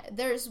Ruben,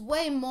 there's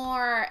way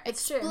more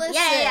It's true. explicit.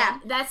 Yeah.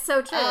 That's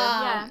so true.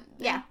 Yeah.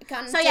 Yeah.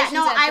 connotations So yeah,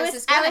 no, that I this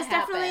was is gonna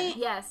definitely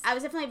happen. Yes. I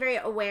was definitely very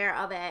aware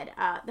of it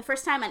the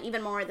first time, and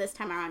even more this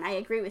time around. I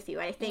agree with you.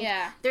 I think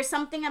there's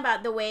something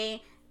about the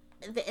way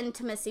the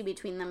intimacy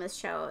between them is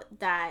shown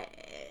that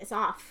is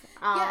off.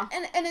 Yeah,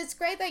 and it's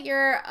great that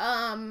you're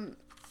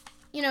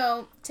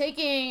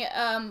taking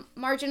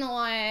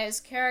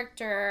marginalized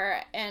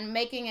character and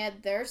making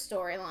it their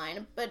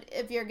storyline. But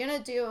if you're gonna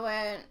do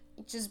it,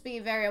 just be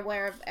very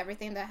aware of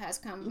everything that has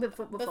come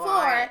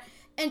before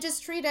and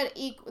just treat it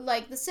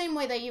like the same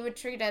way that you would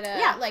treat it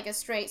like a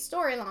straight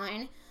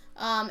storyline.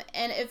 And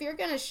if you're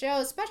gonna show,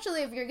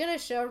 especially if you're gonna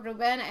show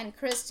Ruben and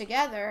Chris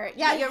together,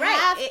 you're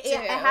right.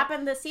 It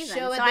happened this season.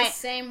 Show it the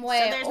same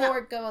way, or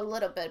go a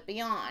little bit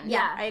beyond.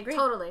 Yeah, I agree.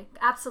 Totally,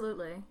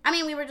 absolutely. I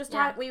mean, we were just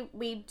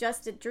we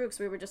just did Drooks.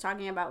 We were just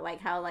talking about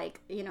like how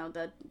like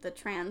the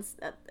trans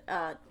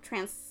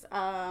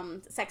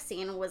sex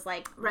scene was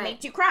like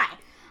made you cry.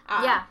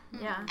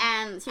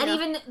 And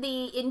even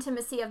the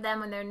intimacy of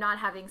them when they're not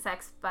having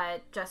sex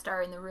but just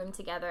are in the room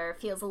together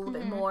feels a little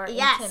bit more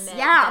intimate.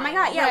 Yeah. Oh my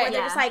god. Yeah. Where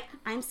they're just like,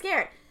 I'm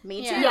scared.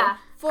 Me too. Yeah.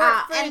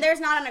 And there's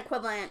not an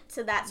equivalent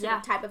to that sort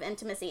of type of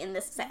intimacy in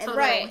this with them.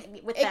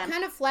 It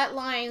kind of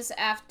flatlines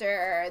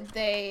after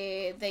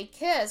they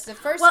kiss. The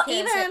first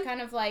kiss, it kind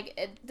of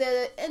like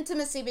the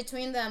intimacy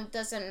between them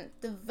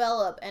doesn't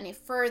develop any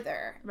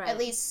further. Right. At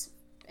least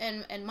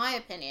in my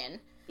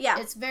opinion. Yeah.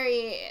 It's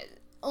very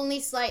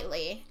only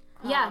slightly.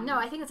 Yeah, no,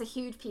 I think it's a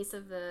huge piece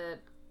of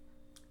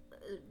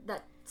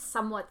that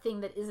somewhat thing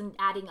that isn't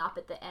adding up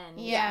at the end.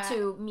 Yeah.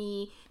 To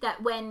me,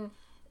 that when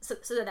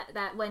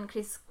that when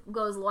Chris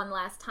goes one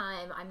last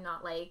time, I'm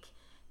not like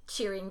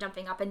cheering,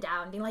 jumping up and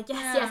down, being like,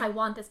 yes, I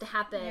want this to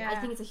happen. Yeah. I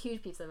think it's a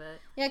huge piece of it.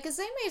 Yeah, because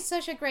they made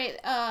such a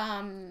great,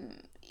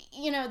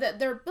 that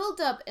their build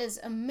up is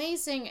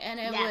amazing, and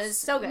it was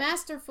so good.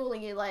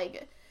 Masterfully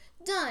like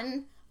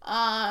done.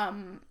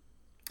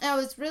 I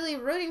was really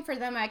rooting for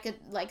them. I could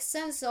like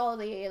sense all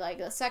the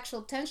the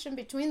sexual tension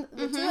between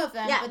the two of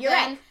them. Yeah, but you're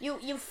then right.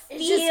 You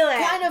feel it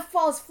just kind of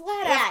falls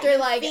flat after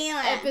like feel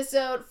it.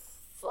 episode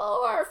 4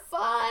 or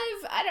 5.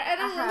 I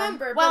don't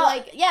remember. Well,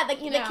 but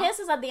the kiss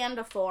is at the end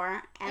of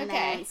 4, and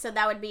then so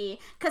that would be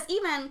because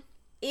even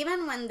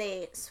when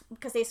they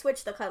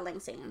switch the cuddling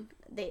scene,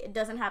 it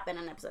doesn't happen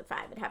in episode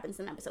 5. It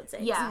happens in episode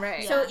 6. Yeah,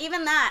 right. So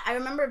even that, I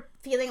remember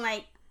feeling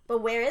like,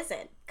 but where is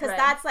it? Because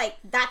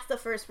that's the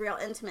first real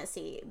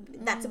intimacy.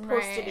 That's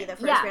supposed to be the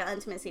first real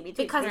intimacy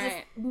between because this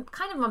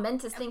kind of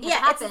momentous thing has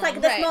it's happened. just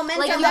like this momentum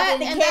like, that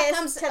the kiss that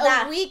comes to a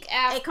that. week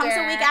after. It comes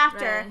a week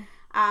after.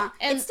 Right.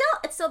 And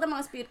it's still the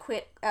most viewed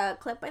clip,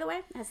 by the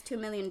way. It has 2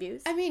 million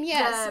views. I mean,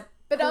 yes,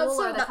 but pool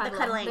also or the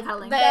cuddling. The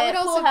that would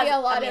pool also has be a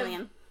lot of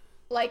million.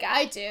 like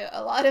I do,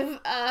 a lot of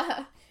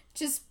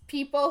just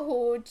people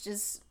who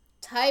just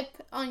type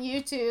on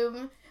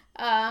YouTube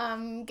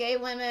gay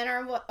women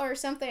or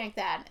something like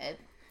that.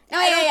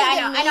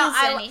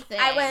 I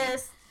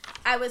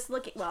was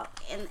looking. Well,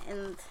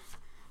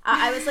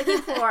 I was looking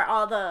for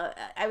all the.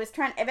 I was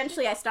trying.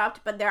 Eventually, I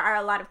stopped. But there are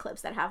a lot of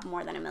clips that have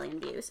more than 1 million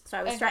views. So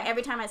I was trying.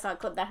 Every time I saw a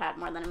clip that had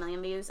more than 1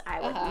 million views, I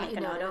would make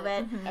a note of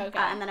it. Okay.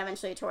 And then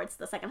eventually, towards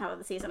the second half of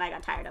the season, I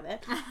got tired of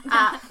it.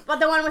 But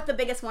the one with the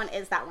biggest one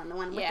is that one. The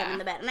one with them in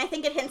the bed. And I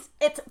think it hints.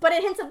 But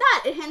it hints at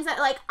that. It hints at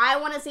like I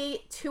want to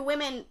see 2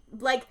 women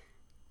like.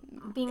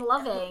 Being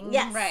loving.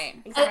 Yes.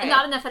 Right. Exactly.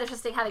 Not in a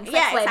fetishistic having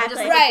sex way, but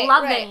just Right,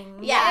 loving.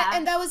 right. Yeah,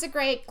 and that was a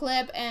great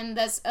clip, and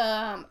that's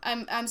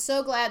I'm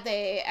so glad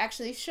they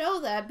actually show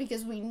that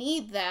because we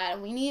need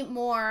that. We need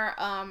more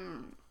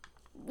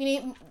we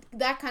need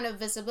that kind of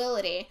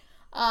visibility.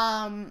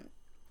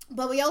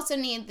 But we also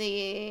need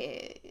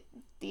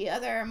the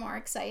other more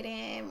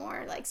exciting,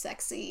 more like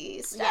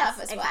sexy stuff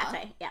as well.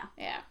 Exactly. Yeah.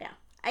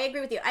 I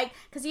agree with you.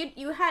 Because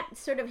you had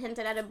sort of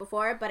hinted at it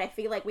before, but I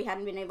feel like you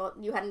hadn't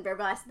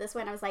verbalized it this way,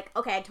 and I was like,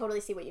 okay, I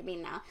totally see what you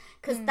mean now.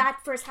 Because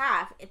that first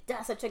half, it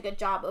does such a good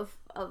job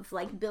of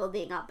like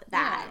building up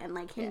that and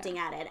like hinting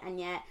at it, and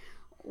yet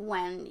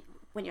when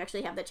you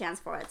actually have the chance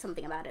for it,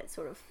 something about it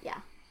sort of,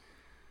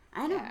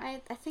 I don't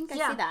know, I think I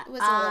see that. It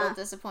was a little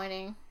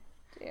disappointing,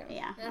 too.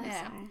 Yeah,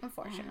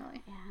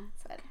 unfortunately. Yeah,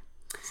 but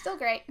still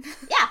great.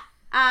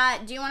 Yeah.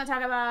 Do you want to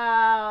talk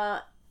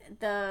about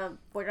the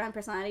borderline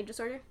personality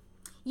disorder?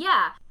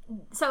 Yeah.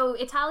 So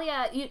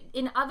Italia,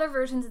 in other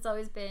versions, it's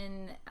always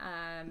been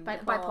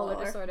bipolar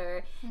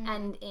disorder,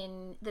 and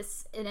in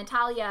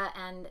Italia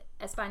and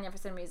España, for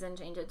some reason,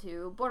 changed it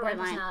to borderline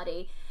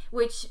personality,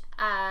 which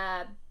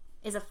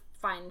is a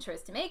fine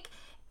choice to make.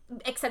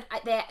 except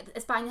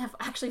España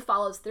actually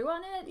follows through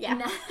on it. Yeah.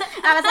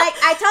 I was like,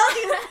 I told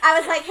you, I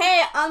was like,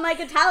 hey, unlike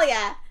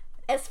Italia,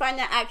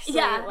 España actually,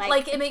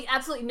 like it makes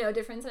absolutely no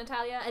difference in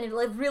Italia, and it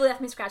really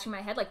left me scratching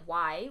my head, like,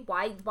 why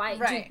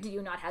Right. do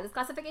you not have this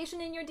classification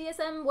in your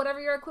DSM, whatever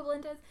your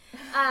equivalent is?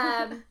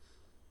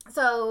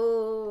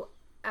 So,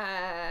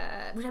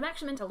 which I'm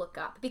actually meant to look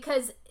up,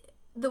 because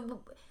the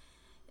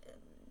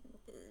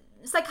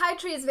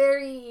psychiatry is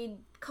very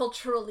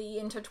culturally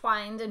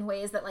intertwined in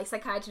ways that, like,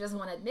 psychiatry doesn't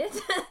want to admit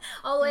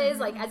always,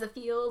 like, as a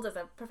field, as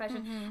a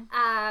profession.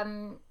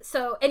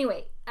 So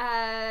anyway,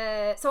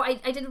 so I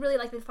did really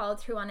like they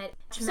followed through on it.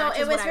 So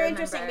it was very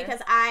interesting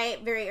because I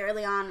very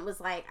early on was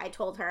like, I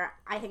told her,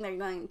 I think they're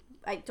doing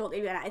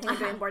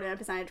more than a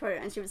percentage of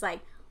and she was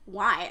like,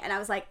 why? And I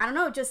was like, I don't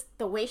know, just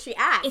the way she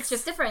acts. It's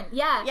just different.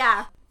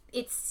 Yeah.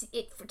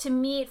 To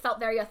me, it felt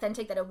very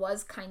authentic that it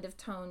was kind of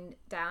toned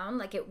down.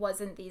 Like, it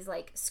wasn't these,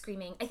 like,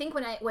 screaming. I think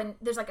when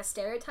there's, like, a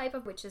stereotype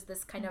of which is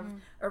this kind of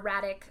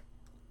erratic,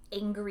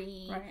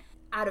 angry,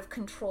 out of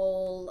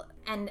control,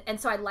 and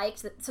so I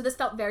liked that. So this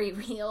felt very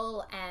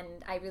real,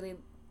 and I really,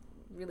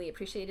 really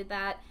appreciated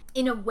that.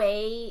 In a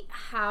way,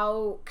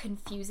 how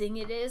confusing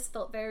it is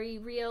felt very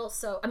real.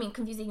 So, I mean,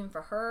 confusing even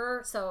for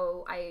her.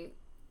 So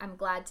I'm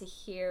glad to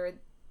hear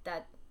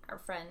that our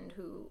friend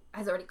who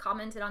has already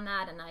commented on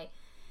that, and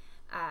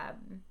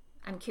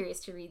I'm curious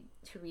to read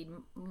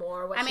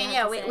more. What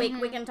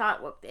we can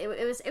talk.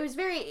 It was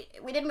very.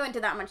 We didn't go into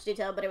that much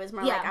detail, but it was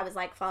more like I was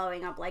like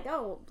following up, like,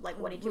 oh, like,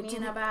 what did you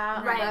mean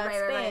about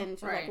Spain?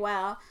 She's like,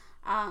 well,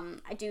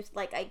 I do,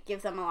 like, I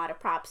give them a lot of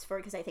props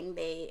because I think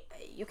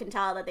you can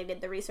tell that they did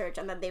the research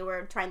and that they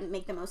were trying to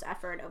make the most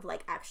effort of,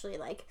 like, actually,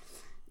 like,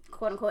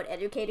 quote unquote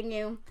educating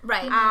you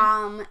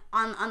on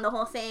the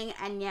whole thing,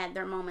 and yet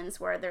there are moments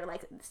where they're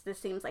like, this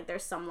seems like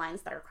there's some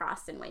lines that are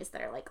crossed in ways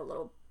that are, like, a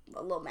little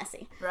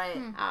messy,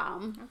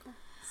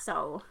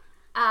 so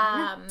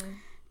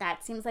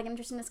that seems like an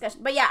interesting discussion.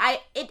 But yeah,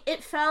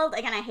 it felt,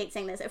 again, I hate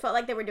saying this, it felt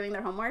like they were doing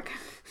their homework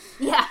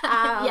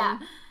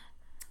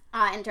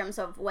in terms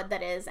of what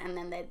that is, and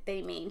then that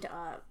they made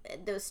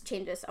those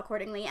changes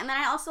accordingly. And then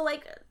I also,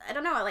 like, I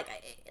don't know, like,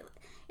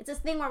 it's this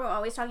thing where we're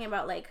always talking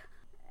about, like,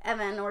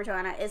 Evan or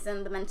Joanna is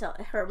in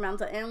her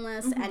mental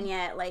illness, and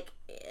yet, like,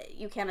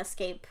 you can't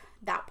escape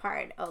that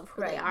part of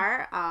who they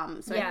are.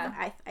 So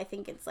I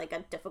think it's, like, a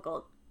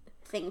difficult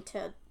thing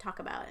to talk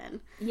about.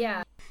 And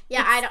I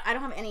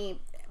don't have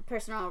any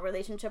personal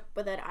relationship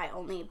with it. I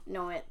only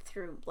know it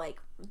through, like,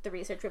 the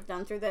research we've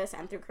done through this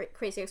and through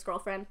Crazy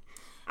Ex-Girlfriend.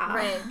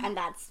 And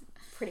that's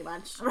pretty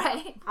much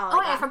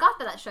I forgot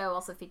that show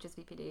also features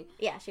BPD.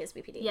 Yeah, she has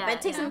BPD. Yeah, but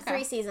it takes them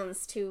 3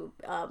 seasons to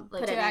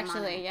put a name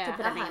on it.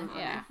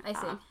 I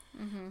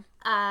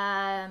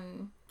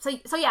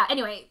see. So yeah,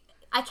 anyway,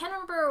 I can't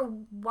remember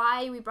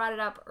why we brought it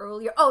up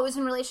earlier. Oh, it was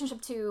in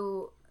relationship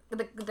to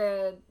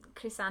the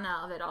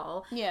Krisana of it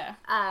all. Yeah.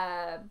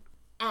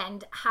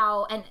 And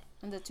how and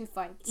the 2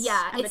 fights.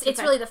 Yeah, it's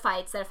really the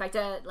fights that affect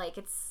it. Like,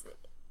 it's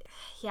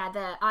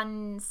the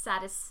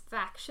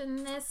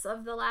unsatisfactionness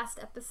of the last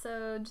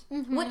episode.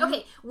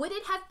 Would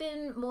it have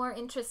been more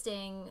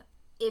interesting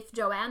if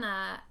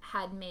Joanna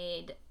had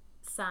made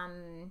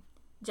some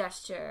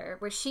gesture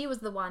where she was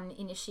the one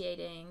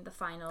initiating the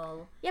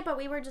final? Yeah, but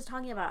we were just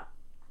talking about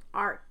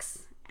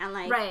arcs and,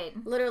 like,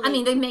 literally. I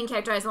mean, the main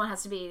character is the one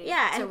has to be.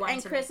 Yeah,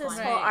 and Chris's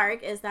whole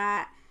arc is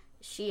that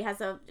she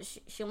has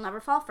she'll never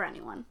fall for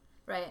anyone.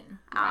 Right.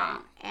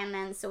 And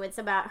then so it's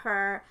about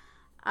her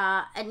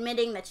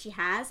admitting that she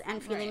has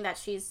and feeling that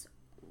she's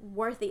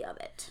worthy of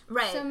it.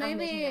 Right. So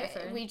maybe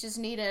we just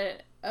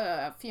needed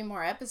a few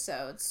more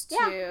episodes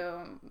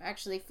to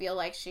actually feel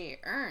like she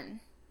earned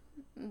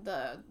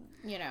the,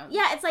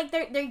 Yeah, it's like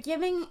they're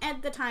giving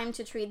it the time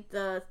to treat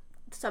the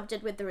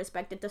subject with the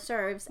respect it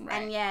deserves,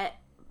 and yet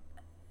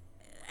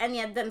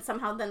then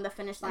somehow the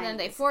finish line, and then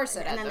they force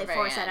it, and then they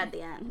force it at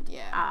the end.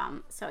 Yeah.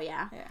 So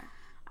yeah. Yeah.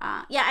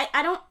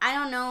 I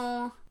don't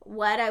know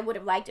what I would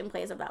have liked in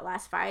place of that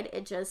last fight.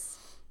 It just,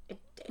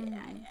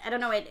 I don't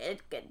know.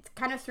 It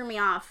kind of threw me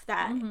off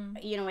that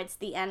it's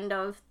the end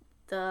of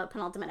the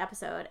penultimate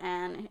episode,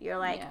 and you're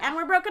like, and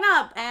we're broken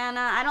up, and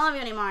I don't love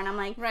you anymore, and I'm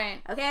like,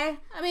 okay.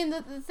 I mean,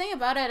 the thing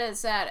about it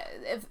is that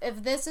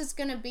if this is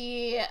gonna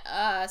be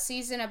a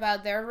season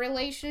about their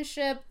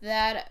relationship,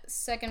 that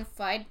second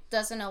fight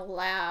doesn't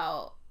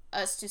allow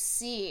us to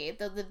see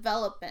the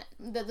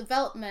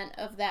development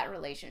of that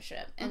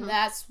relationship, and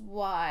that's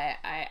why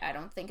I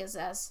don't think it's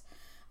as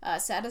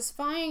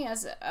satisfying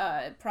as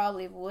it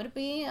probably would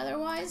be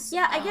otherwise.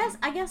 Yeah,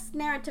 I guess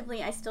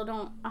narratively, I still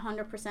don't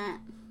 100%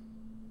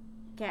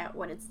 get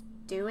what it's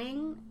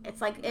doing.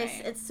 It's like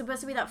it's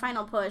supposed to be that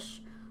final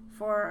push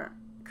for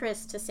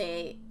Chris to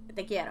say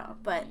te quiero,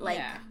 but like,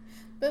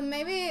 but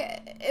maybe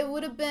it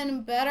would have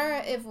been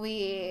better if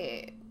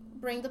we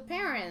bring the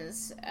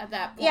parents at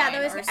that point. Yeah,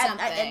 or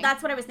something.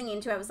 That's what I was thinking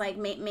too. I was like,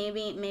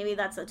 maybe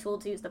that's a tool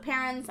to use the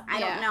parents.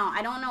 I don't know.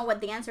 I don't know what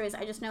the answer is.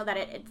 I just know that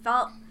it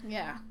felt.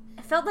 Yeah.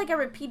 It felt like a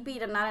repeat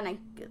beat and not I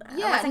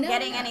wasn't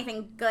getting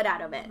anything good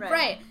out of it.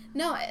 Right.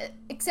 No,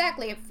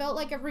 exactly. It felt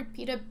like a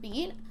repeated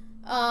beat,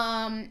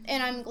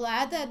 And I'm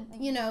glad that,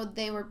 you know,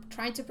 they were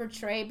trying to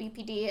portray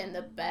BPD in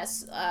the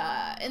best,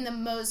 in the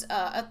most,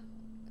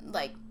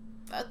 like,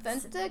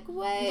 authentic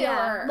way.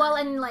 Yeah. Or... Well,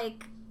 and,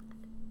 like,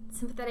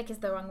 sympathetic is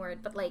the wrong word,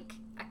 but, like,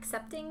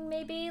 accepting,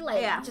 maybe?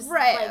 Like, just,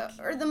 right.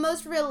 like... Or the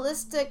most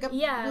realistic,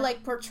 Yeah.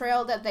 like,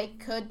 portrayal that they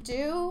could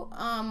do,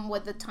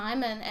 with the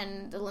time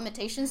and the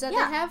limitations that they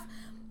have.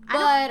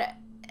 But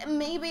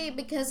maybe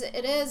because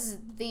it is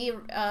the,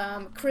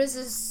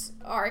 Chris's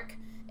arc,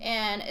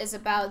 and is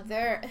about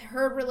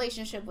her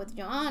relationship with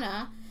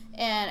Joanna,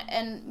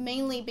 and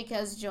mainly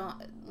because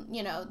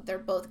you know, they're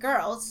both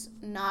girls,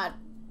 not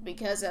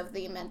because of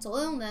the mental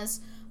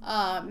illness.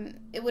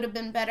 It would have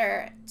been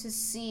better to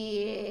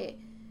see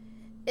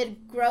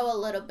it grow a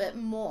little bit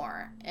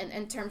more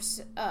in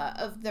terms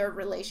of their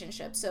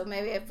relationship. So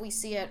maybe if we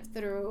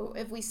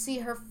see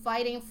her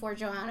fighting for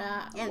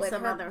Joanna And with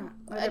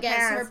against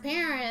her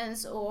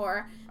parents,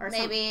 or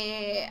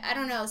maybe, I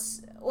don't know,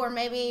 or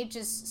maybe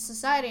just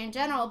society in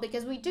general,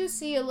 because we do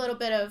see a little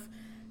bit of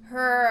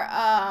her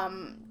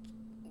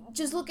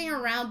just looking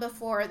around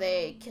before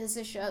they kiss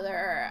each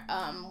other,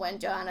 when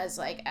Joanna's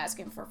like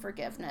asking for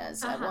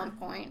forgiveness at one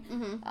point.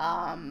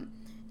 Mm-hmm.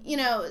 You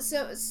know,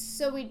 so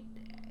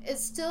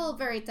it's still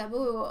very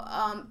taboo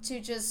to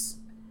just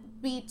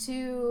be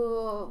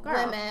two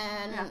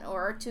women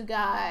or two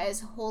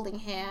guys holding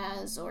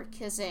hands or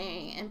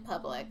kissing in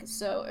public.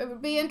 So it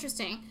would be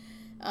interesting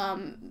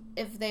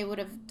if they would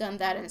have done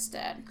that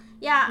instead.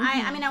 Yeah,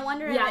 I mean, I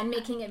wonder. Yeah, and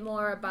making it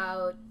more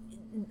about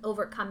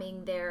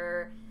overcoming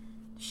their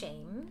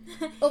shame.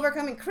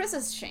 Overcoming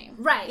Chris's shame.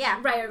 Right. Yeah.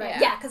 Right.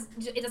 Yeah, because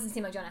it doesn't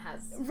seem like Jonah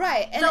has.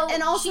 Right,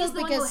 and also she's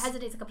the because one who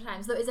hesitates a couple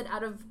times. Though, is it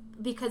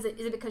because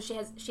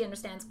she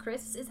understands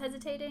Chris is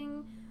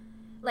hesitating?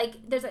 Like,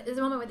 there's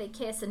a moment where they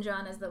kiss and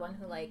Joanna's the one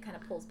who, like, kind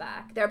of pulls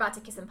back. They're about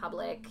to kiss in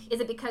public. Is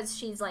it because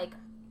she's, like,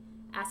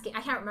 asking?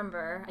 I can't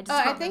remember.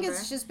 I think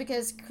it's just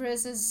because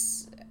Chris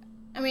is...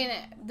 I mean,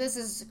 this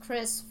is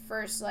Chris'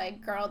 first,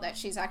 like, girl that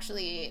she's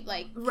actually,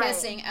 like,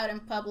 kissing out in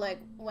public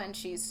when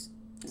she's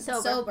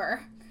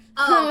sober.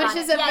 Oh, which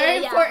is a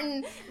very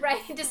important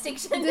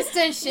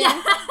distinction.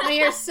 Yeah. When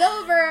you're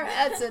sober,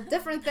 that's a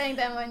different thing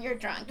than when you're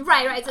drunk.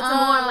 Right. So it's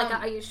more of like a,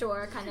 are you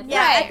sure kind of thing.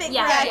 Yeah, I think.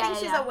 I think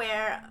she's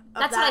aware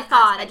of that's that. That's what I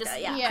thought. Aspect, I just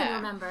couldn't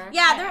remember.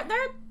 Yeah,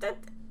 they're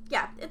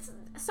it's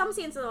some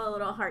scenes are a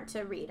little hard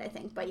to read, I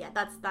think, but yeah,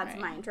 that's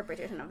my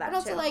interpretation of that. But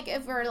also, like,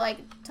 if we're like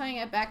tying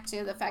it back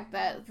to the fact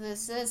that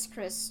this is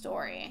Chris'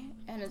 story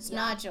and it's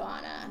not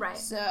Joanna, right?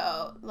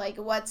 So, like,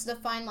 what's the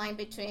fine line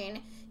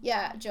between?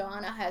 Yeah,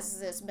 Joanna has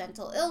this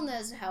mental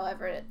illness.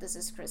 However, this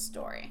is Chris'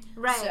 story.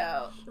 Right.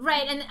 So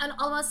right, and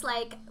almost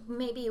like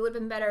maybe it would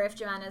have been better if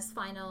Joanna's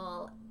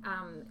final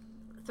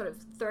sort of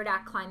third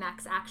act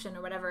climax action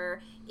or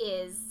whatever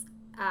is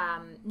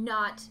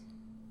not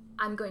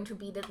I'm going to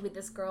be with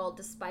this girl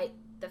despite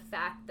the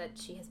fact that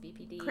she has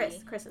BPD.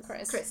 Chris.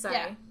 Sorry.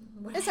 Yeah.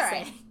 It's all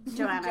right.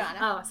 Joanna.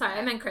 Oh, sorry.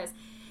 I meant Chris.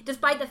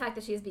 Despite the fact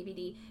that she has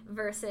BPD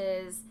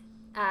versus.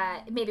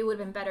 Maybe it would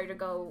have been better to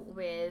go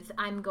with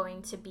I'm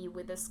going to be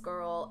with this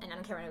girl and I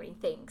don't care what anybody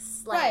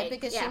thinks. Like, right,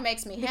 because she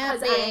makes me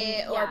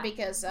happy, or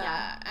because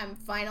I'm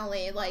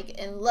finally, like,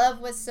 in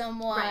love with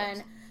someone.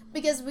 Right.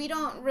 Because I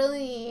don't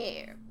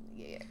really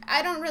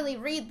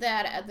read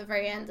that at the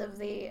very end of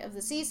the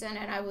season,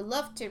 and I would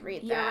love to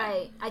read that. You're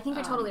right. I think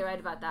you're totally right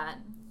about that.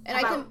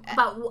 And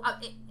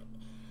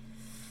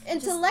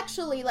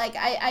intellectually, like,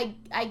 I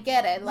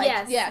get it.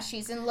 Like,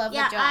 she's in love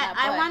with Joanna.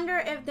 I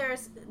wonder if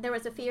there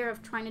was a fear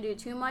of trying to do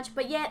too much,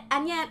 but yet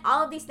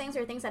all of these things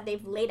are things that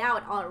they've laid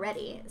out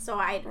already. So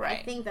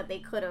I think that they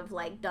could have,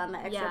 like, done the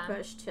extra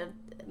push to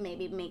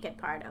maybe make it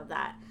part of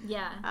that.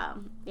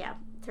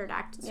 Third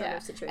act sort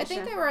of situation. I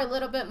think they were a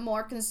little bit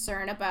more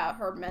concerned about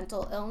her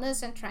mental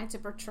illness and trying to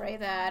portray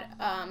that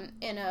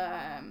in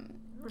a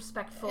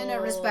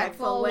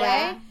respectful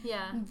way,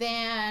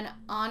 than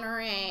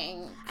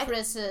honoring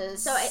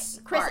Chris's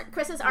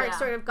Chris's arc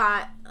sort of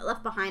got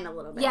left behind a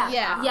little bit.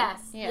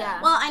 Yes.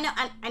 Well,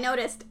 I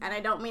noticed, and I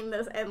don't mean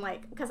this, and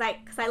like because I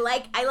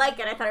like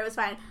it. I thought it was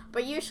fine,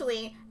 but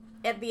usually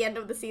at the end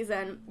of the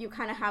season, you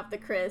kind of have the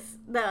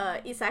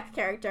Isak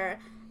character,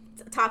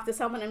 talk to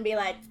someone and be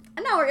like,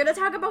 "No, we're gonna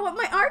talk about what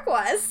my arc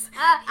was."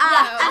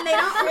 And they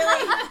don't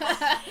really.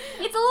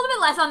 It's a little bit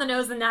less on the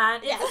nose than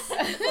that. Yes.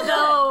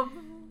 So.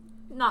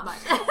 Not much.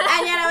 And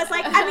yet I was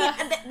like, I mean,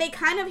 they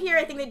kind of here,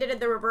 I think they did it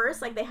the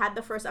reverse. Like, they had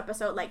the first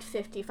episode, like,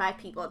 55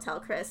 people tell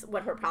Chris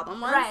what her problem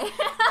was. Right.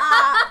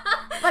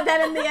 But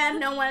then in the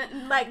end, no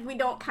one, like, we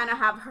don't kind of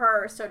have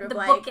her sort of, the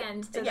like...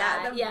 bookend to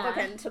that.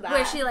 Bookend to that.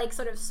 Where she, like,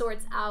 sort of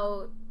sorts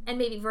out and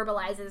maybe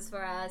verbalizes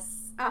for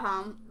us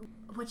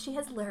what she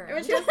has learned.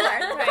 What she has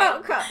learned. Quote,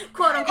 unquote.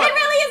 Quote, unquote. It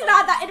really is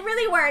not that. It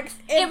really works.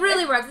 It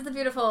really works. It's a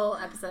beautiful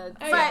episode.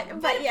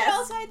 But yes.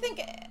 also, I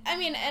think, I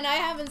mean, and I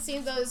haven't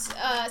seen those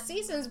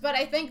seasons, but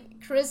I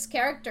think Chris'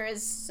 character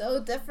is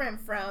so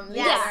different from the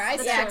Yes, other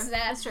Ice that's Chicks true.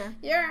 that That's true.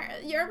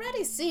 you're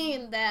already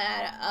seeing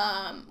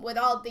that with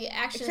all the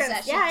actions Sure.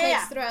 that she Yeah, takes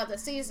yeah. throughout the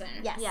season.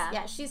 Yes. Yeah.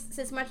 Yeah.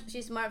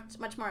 She's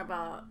much more of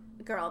a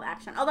girl of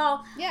action.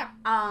 Although, Yeah.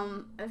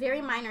 a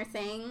very minor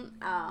thing.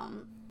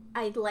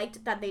 I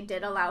liked that they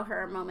did allow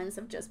her moments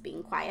of just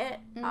being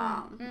quiet.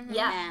 Yeah.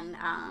 And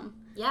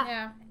Yeah.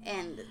 Yeah.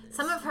 and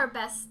Some of her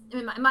best, I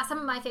mean, some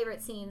of my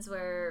favorite scenes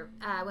were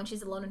when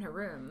she's alone in her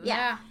room.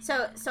 yeah.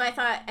 So I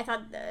thought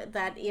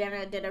that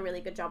Irena did a really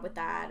good job with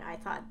that. I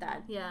thought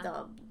that Yeah.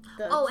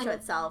 the Oh, show and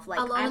itself, like,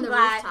 Alone I'm on the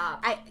glad.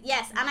 Rooftop.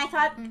 And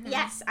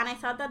I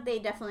thought that they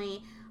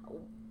definitely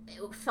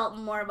felt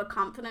more of a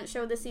confident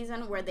show this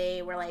season, where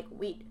they were like,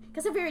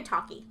 because they're very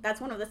talky. That's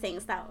one of the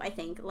things that I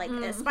think, like,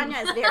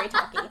 España is very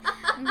talky.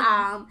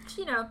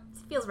 You know,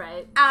 feels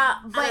right.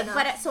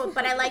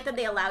 But I like that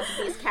they allowed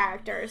these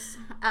characters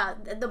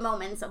the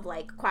moments of,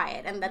 like,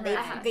 quiet, and that they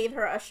gave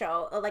her a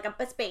show, like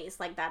a space,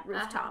 like that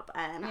rooftop,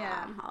 and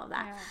all of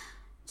that. Yeah.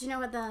 Do you know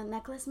what the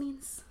necklace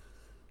means?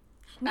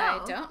 No.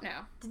 I don't know.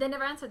 Did they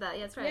never answer that?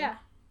 Yeah, that's right. Yeah.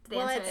 Did they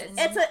Well,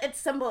 answer it? it's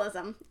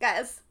symbolism,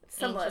 guys. It's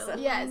symbolism.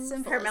 Angel. Yeah, it's her,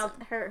 symbolism.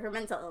 her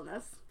mental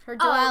illness. Her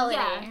duality.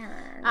 yeah.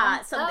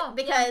 Her,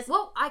 Because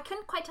well, I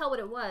couldn't quite tell what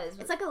it was.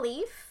 it's like a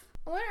leaf.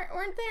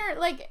 weren't there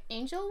like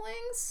angel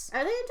wings?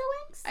 Are they angel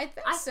wings? I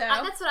think so.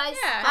 That's what I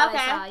Yeah. thought Okay,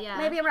 I saw, yeah.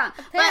 maybe I'm wrong.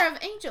 Pair of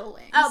angel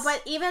wings. Oh,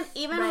 but even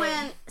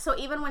Right.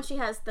 when she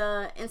has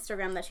the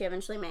Instagram that she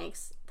eventually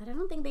makes, that I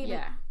don't think they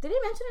Yeah. did they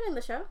mention it in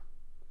the show?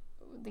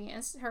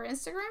 her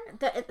Instagram?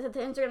 The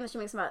Instagram that she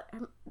makes about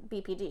her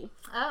BPD.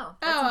 Oh.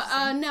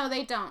 No,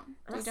 they don't.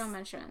 They don't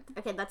mention it.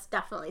 Okay, that's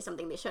definitely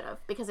something they should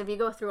have, because if you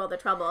go through all the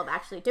trouble of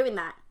actually doing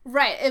that,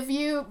 Right, if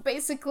you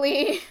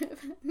basically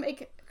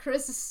make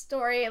Chris'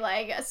 story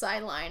like a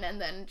sideline and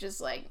then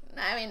just like,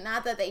 I mean,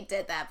 not that they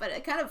did that, but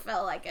it kind of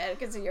felt like it,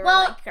 because you're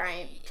like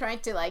trying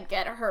to like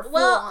get her full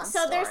on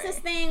so story. there's this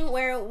thing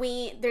where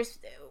there's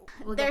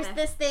there.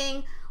 this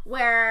thing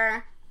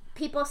where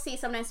people see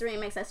sometimes the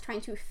remakes as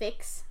trying to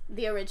fix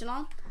the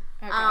original.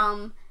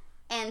 Okay.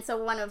 And so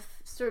one of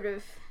sort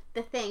of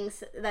the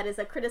things that is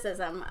a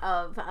criticism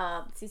of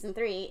season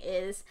 3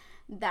 is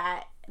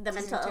that the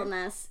mental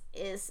illness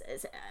is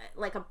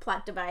like a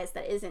plot device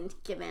that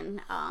isn't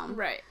given.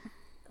 Right.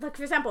 Like,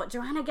 for example,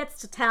 Joanna gets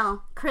to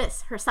tell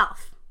Chris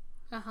herself.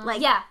 Uh-huh.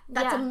 Like, Yeah,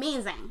 that's yeah.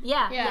 amazing.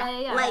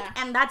 Yeah. Like,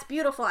 and that's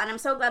beautiful, and I'm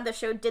so glad the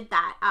show did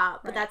that.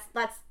 But Right.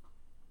 that's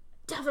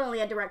definitely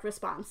a direct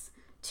response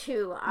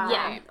to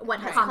what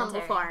has Commentary, come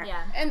before.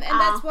 Yeah. And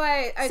that's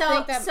why I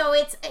think that so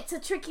it's a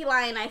tricky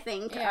line, I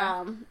think.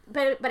 Yeah.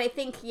 But I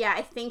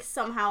think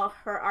somehow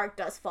her arc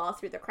does fall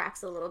through the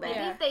cracks a little bit.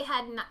 Yeah. Maybe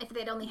if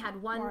they'd only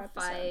had one More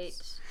fight.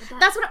 episodes.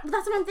 That's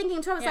what I'm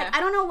thinking too. I was Yeah. like, I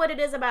don't know what it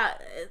is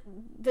about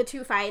the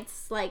two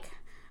fights, like,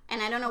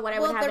 and I don't know what I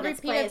would have the in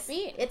its repeated place.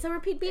 beat. It's a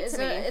repeat beat to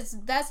me.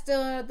 That's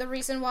the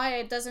reason why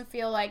it doesn't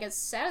feel like it's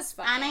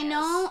satisfying. And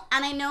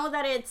I know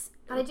that it's.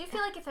 But I do feel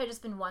like if there had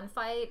just been one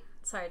fight,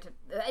 I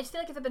just feel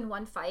like if it had been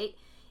one fight,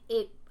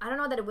 I don't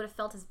know that it would have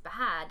felt as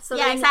bad. So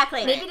Yeah, then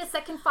exactly. Maybe the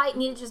second fight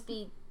needed to just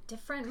be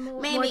different,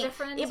 more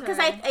different. Yeah, because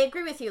or- I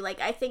agree with you. Like,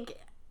 I think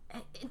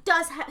it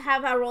does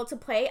have a role to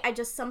play. I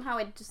just somehow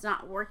it's just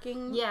not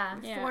working. Yeah.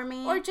 For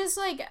me. Or just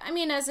like, I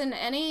mean, as in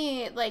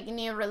any like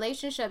new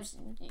relationships,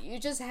 you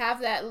just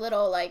have that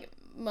little like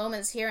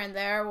moments here and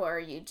there where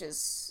you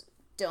just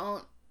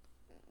don't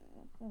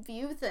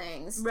view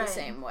things Right. the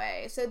same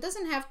way. So it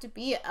doesn't have to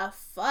be a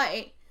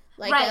fight,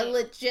 like Right. a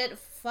legit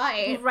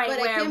fight, Right, but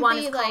it where can one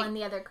be is like calling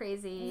the other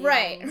crazy.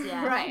 right, and-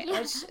 yeah. right,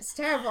 which is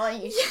terrible,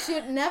 and you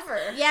should never.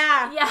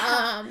 Yeah.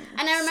 Yeah. And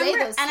I say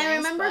remember, those and I things,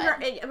 remember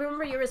but- I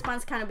remember your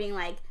response kind of being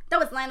like, "That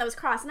was the line that was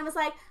crossed," and I was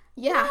like,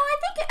 Yeah. "No, I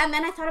think." And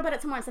then I thought about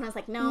it some more, and I was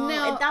like, "No,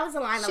 No, that was the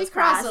line that She was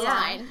crossed crossed." the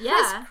line. Yeah.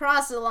 Chris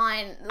crossed the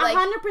line. Like,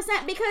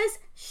 100%, because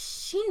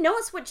she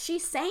knows what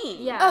she's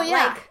saying. Yeah. oh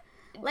yeah.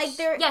 like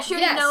they're Yeah, she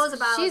already knows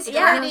about. She's the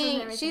girls and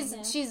hurting.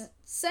 everything, She's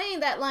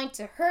saying that line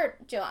to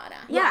hurt Joanna.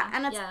 yeah,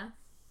 and it's yeah.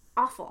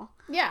 awful.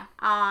 Yeah.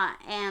 Yeah,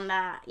 And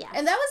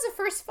that was the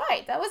first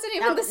fight. That wasn't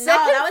even that, the no,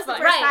 second that was the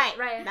fight. first Right, fight.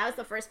 right. That was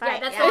the first Yeah,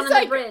 fight. that's yeah. the one It's on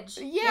like- the bridge.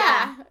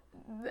 Yeah.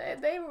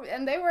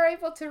 They were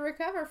able to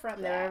recover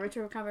from They were that. able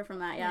to recover from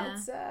that. Yeah.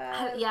 It's,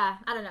 Yeah,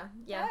 I don't know.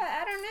 Yeah.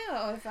 I don't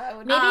know if I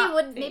would.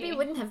 Maybe it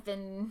wouldn't have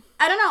been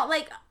I don't know.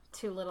 Like,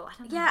 too little. I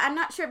don't know. yeah, I'm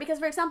not sure, because,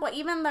 for example,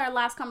 even their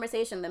last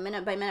conversation, the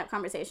minute by minute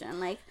conversation,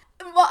 like,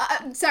 Well,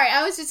 I'm sorry,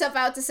 I was just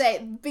about to say,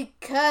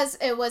 because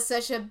it was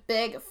such a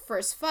big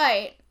first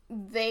fight,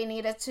 they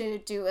needed to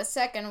do a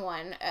second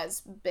one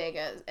as big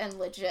as and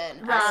legit as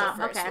the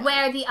first okay. one.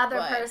 Where the other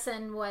But-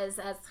 person was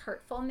as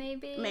hurtful,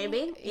 maybe.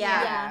 maybe.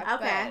 Yeah, Yeah.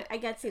 Okay. but- I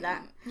get to see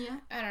that. Yeah.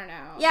 I don't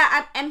know.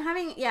 Yeah, I'm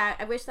having. Yeah,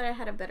 I wish that I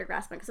had a better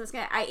grasp on it, because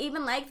I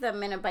even like the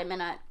minute by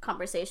minute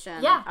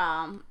conversation. Yeah.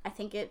 I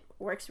think it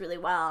works really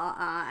well,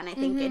 and I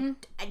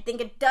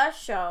think it does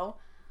show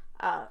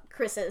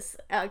Chris's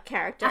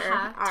character.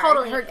 arc.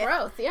 Totally. Her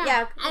growth, yeah.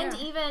 Yeah. And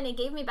even it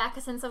gave me back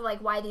a sense of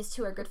like why these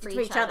two are good for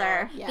each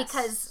other. other.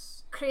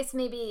 Because Chris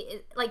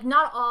maybe like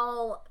not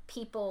all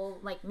people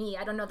like me.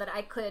 I don't know that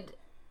I could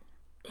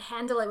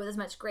handle it with as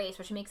much grace,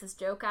 where she makes this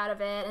joke out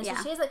of it, and so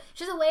she has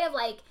a way of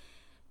like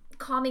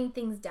calming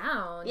things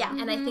down. Yeah.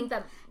 And I think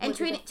that And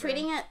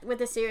treating it with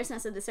the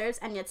seriousness it deserves,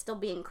 and yet still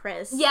being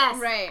Chris.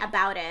 Yes. Right.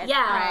 About it.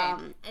 Yeah.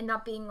 And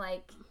not being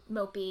like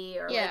mopey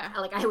or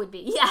like I would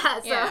be.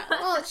 Yeah. So. Yeah.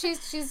 Well,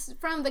 she's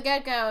from the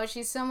get-go,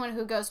 she's someone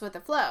who goes with the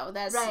flow.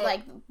 That's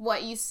like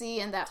what you see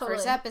in that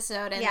first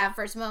episode and that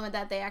first moment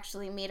that they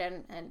actually meet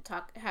and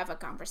have a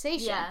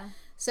conversation. Yeah.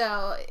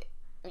 So,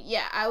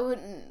 yeah,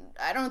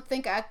 I don't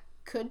think I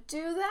could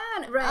do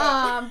that.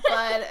 Right.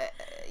 But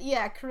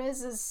yeah,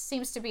 Chris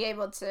seems to be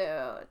able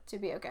to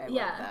be okay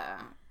with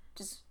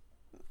just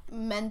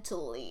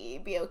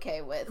mentally be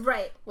okay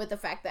with the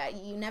fact that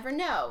you never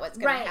know what's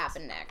going to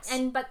happen next.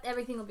 But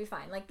everything will be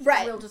fine. Like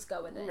we'll just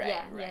go with it.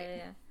 Right.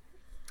 Yeah.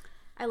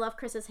 I love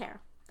Chris's hair.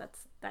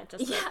 I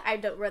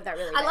read that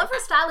really. I love her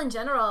style in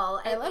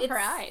general. I love her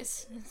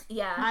eyes.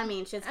 Yeah. I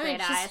mean, she's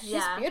great eyes.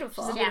 She's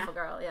beautiful. She's a beautiful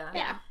girl. Yeah.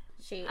 Yeah.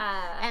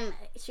 And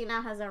she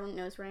now has a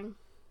nose ring.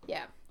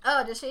 Yeah.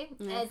 Oh, does she?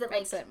 Yeah. Is it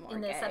like in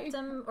the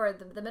septum or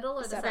the middle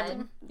or the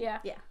side? Yeah.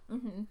 Yeah.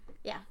 Mm-hmm.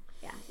 Yeah.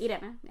 You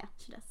don't know. Yeah,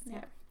 she does.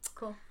 Yeah.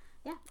 Cool.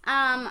 Yeah.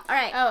 All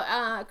right.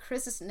 Oh,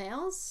 Chris's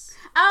nails.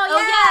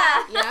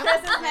 Oh yeah. Yeah.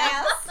 Chris's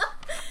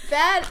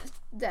nails.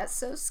 That's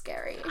so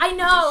scary. I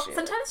know.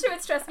 Sometimes she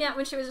would stress me out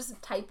when she was just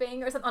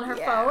typing or something on her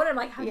phone. I'm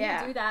like, how do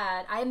you do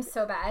that? I am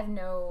so bad. I have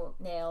no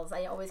nails.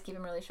 I always keep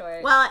them really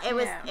short. Well, it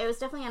was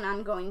definitely an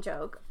ongoing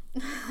joke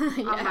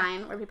on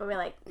mine where people were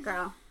like,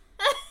 "Girl."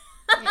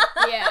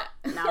 Yeah.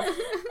 No.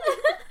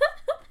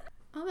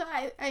 Although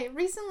I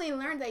recently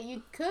learned that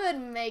you could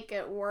make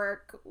it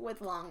work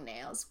with long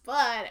nails,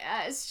 but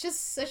it's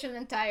just such an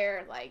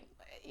entire, like,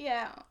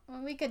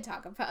 we could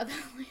talk about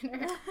that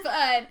later.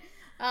 But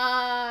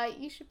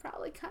you should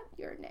probably cut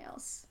your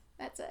nails.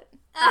 That's it.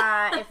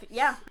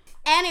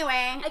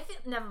 Anyway.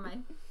 Never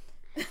mind.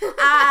 Yeah.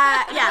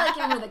 I like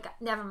giving her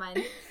never mind.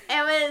 It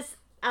was,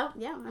 I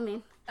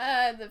mean.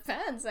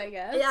 Depends, I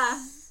guess. Yeah.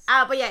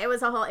 But yeah, it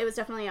was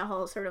definitely a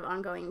whole sort of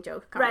ongoing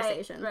joke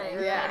conversation. Right.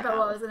 Yeah. But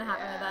what was gonna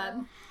happen with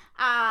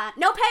that?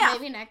 No payoff.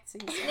 Maybe next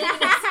season.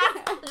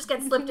 Just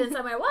get slipped in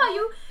somewhere. Wow,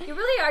 you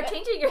really are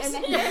changing your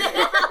skin. What's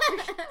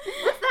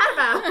that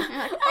about?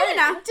 I don't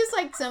know. Just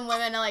like some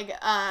women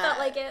Felt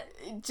like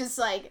it. just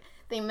like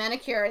they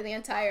manicure the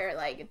entire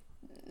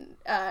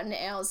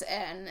nails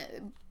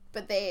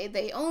but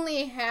they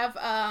only have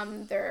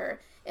their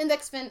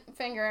index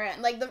finger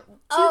and like the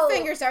two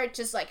fingers are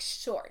just like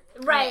short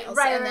nails,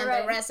 and then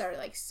the rest are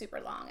like super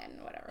long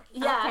and whatever.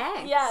 Yeah,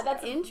 okay. Yeah,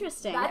 that's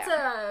interesting. That's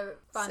a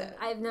fun. So,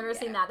 I've never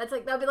seen that. That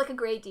would be like a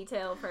great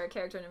detail for a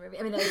character in a movie.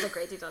 I mean, that is a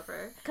great detail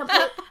for.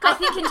 I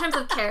think in terms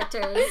of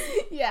characters.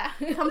 Yeah.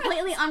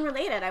 Completely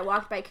unrelated. I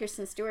walked by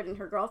Kirsten Stewart and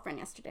her girlfriend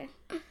yesterday.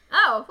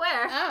 Oh,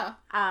 where?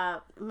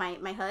 Oh.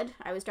 My hood.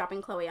 I was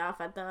dropping Chloe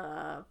off at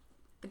the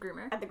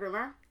groomer. At the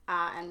groomer.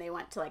 And they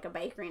went to like a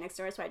bakery next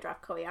door, so I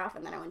dropped Chloe off,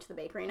 and then I went to the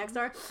bakery next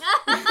door.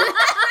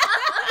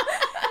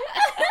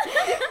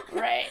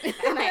 Right.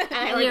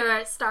 And you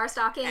were star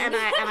stalking. And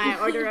I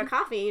ordered a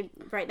coffee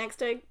right next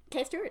to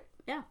Kay Stewart.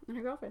 Yeah, and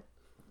her girlfriend.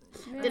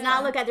 Did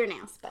not look at their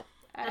nails, but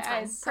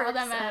I saw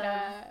them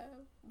at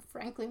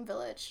Franklin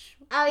Village.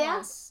 Oh yeah.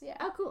 Once. Yeah.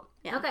 Oh cool.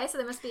 Yeah. Okay, so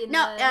they must be in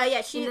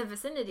she's in the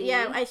vicinity.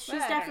 Yeah, she's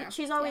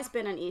definitely always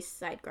been an East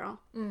Side girl.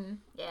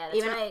 Yeah,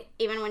 that's right.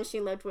 Even when she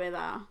lived with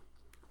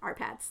our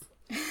pets.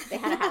 They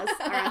had a house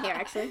around here,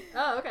 actually.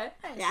 Oh, okay.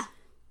 Nice. Yeah.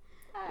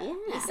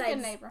 East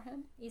Side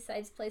neighborhood. East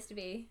Side's place to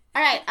be.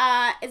 All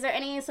right. Is there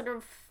any sort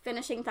of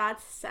finishing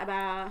thoughts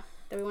about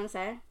that we want to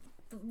say?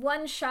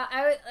 One shot.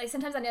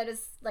 Sometimes I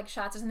notice like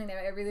shots or something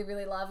that I really,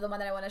 really love. The one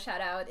that I want to shout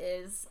out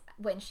is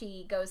when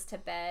she goes to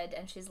bed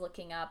and she's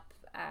looking up.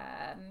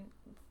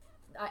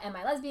 Am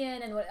I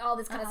lesbian and all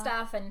this kind of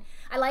stuff, and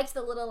I liked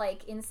the little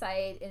like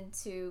insight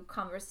into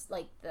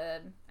frankly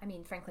the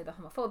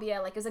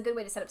homophobia. Like it was a good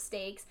way to set up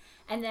stakes.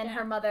 And then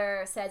her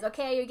mother says,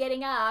 "Okay, you're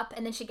getting up,"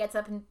 and then she gets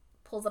up and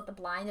pulls up the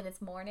blind, and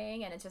it's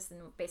morning, and it's just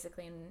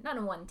not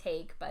in one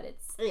take, but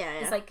it's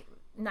like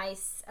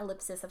nice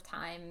ellipsis of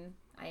time.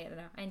 I don't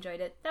know. I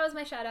enjoyed it. That was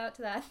my shout out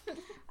to that.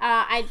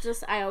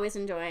 I always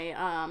enjoy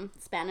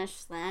Spanish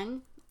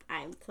slang.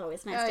 It's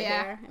always nice to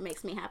hear. It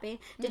makes me happy.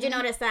 Did you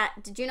notice that?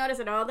 Did you notice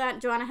at all that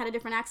Joanna had a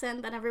different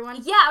accent than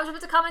everyone? Yeah, I was about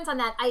to comment on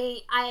that.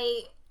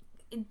 I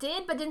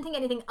did, but didn't think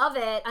anything of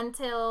it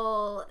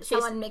until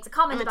someone makes a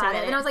comment about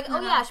it. And I was like, oh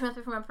yeah, she must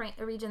be from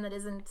a region that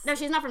isn't... No,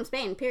 she's not from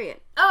Spain, period.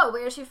 Oh,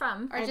 where is she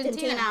from?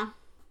 Argentina.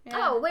 Yeah.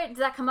 Oh, wait, does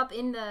that come up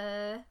in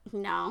the...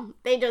 No,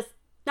 they just...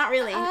 Not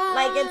really.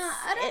 I don't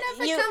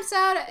know if it comes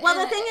out.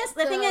 Well, the thing is,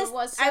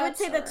 I would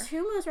say the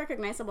two most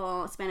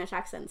recognizable Spanish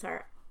accents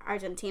are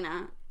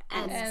Argentina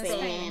and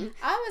Spain.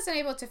 I wasn't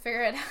able to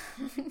figure it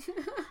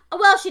out.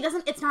 Well, she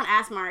doesn't. It's not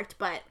as marked,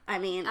 but I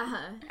mean,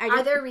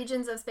 are there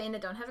regions of Spain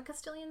that don't have a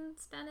Castilian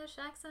Spanish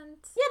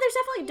accent? Yeah, there's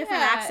definitely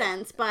different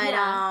accents, but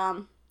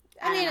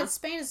I mean, don't know.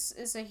 Spain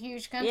is a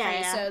huge country,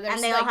 Yeah. so there's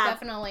And they all have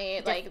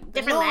definitely like the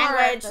different north,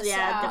 language, the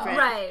yeah, south. different-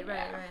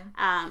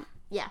 Right.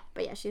 Yeah,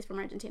 but yeah, she's from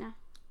Argentina.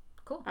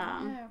 Cool.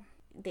 Yeah.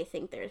 They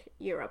think they're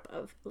Europe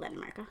of Latin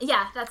America.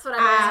 Yeah, that's what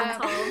I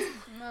was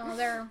told. No,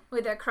 they're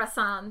With their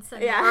croissants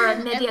and, Yeah. or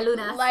and media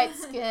luna. light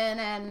skin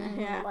and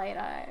Yeah. light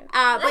eyes.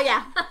 But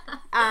yeah,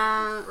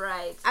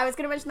 Right. I was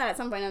gonna mention that at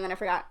some point and then I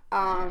forgot.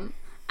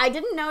 I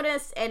didn't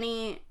notice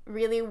any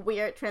really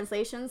weird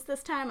translations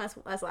this time as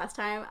last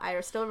time. I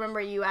still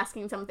remember you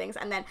asking some things,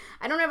 and then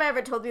I don't know if I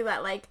ever told you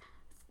that like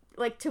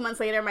 2 months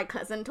later, my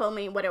cousin told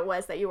me what it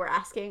was that you were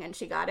asking, and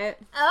she got it.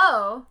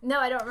 Oh, no,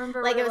 I don't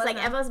remember Like what it was like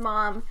now. Eva's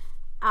mom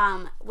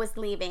was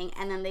leaving,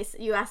 and then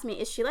you asked me,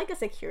 is she like a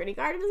security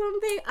guard or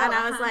something? And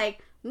I was uh-huh. like,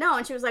 no.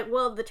 And she was like,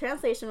 well, the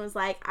translation was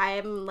like, I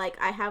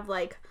have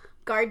like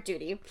guard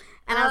duty,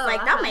 and I was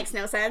like, that makes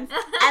no sense.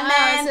 And Is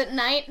then it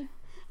night?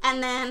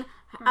 and then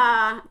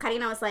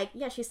Karina was like,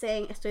 yeah, she's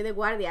saying estoy de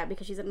guardia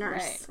because she's a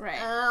nurse. Right.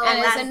 Oh, and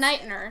it's that's- a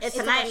night nurse. It's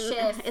a like night a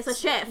shift. It's a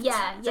shift.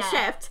 Yeah, it's a yeah.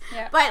 shift.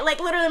 Yeah. But like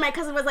literally, my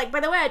cousin was like, by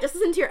the way, I just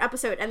listened to your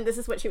episode, and this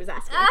is what she was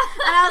asking, and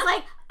I was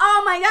like,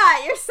 oh my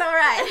god, you're so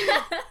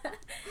right.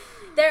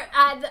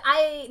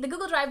 The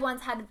Google Drive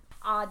ones had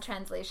odd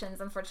translations,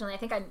 unfortunately.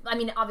 I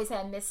mean, obviously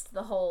I missed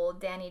the whole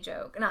Danny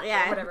joke. Not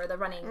Yeah. whatever, the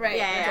running Right.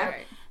 Yeah, joke.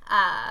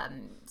 Right.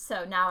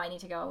 So now I need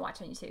to go and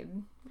watch on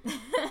YouTube.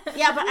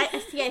 Yeah, but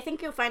I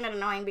think you'll find it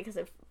annoying because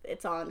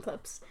it's all in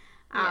clips.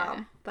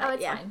 Yeah. But Oh,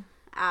 it's yeah. fine.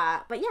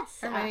 But yes.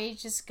 Or maybe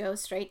just go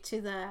straight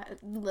to the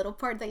little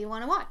part that you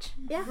want to watch.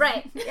 Yeah.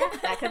 Right. Yeah,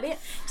 that could be it.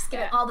 Just give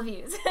it all the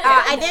views.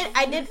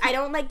 I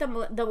don't like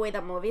the way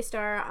that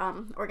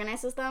Movistar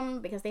organizes them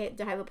because they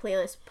have a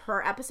playlist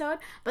per episode.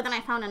 But then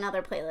I found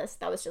another playlist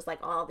that was just like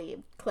all the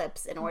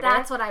clips in order.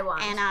 That's what I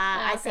want. And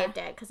I Okay. saved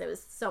it because it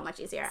was so much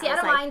easier. See, I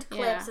was don't like, mind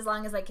clips yeah. as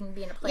long as I can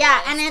be in a playlist.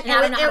 Yeah, and I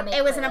don't know how to make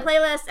it was in a playlists.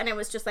 playlist, and it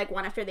was just like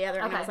one after the other,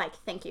 and I Okay. was like,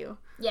 thank you.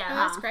 Yeah. Oh,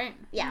 that's great.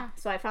 Yeah,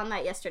 so I found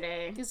that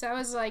yesterday. Because I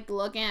was like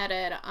looking at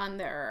it on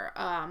their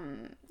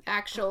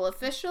actual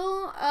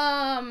official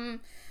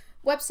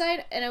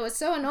website, and it was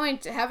so annoying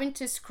to having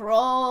to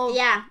scroll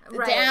Yeah,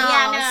 Right.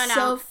 down Yeah, no.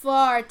 so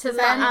far to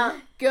then I'll-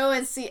 go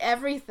and see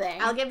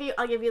everything. I'll give you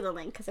the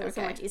link because it was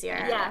so Okay. much easier.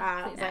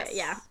 Yeah, please. But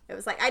yeah, it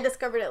was like I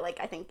discovered it like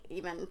I think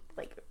even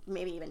like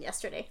maybe even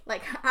yesterday.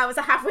 Like I was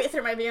halfway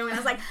through my viewing and I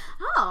was like,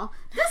 oh,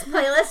 this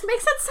playlist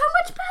makes it so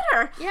much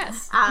better.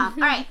 Yes. All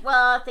right.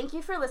 Well, thank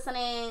you for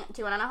listening. Do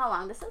you want to know how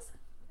long this is?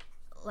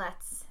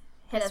 Let's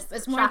hit us.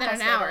 It's more track than us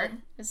an with hour. it.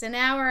 It's an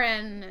hour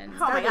and Oh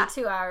my That'll god,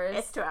 be 2 hours.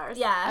 it's 2 hours.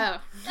 Yeah.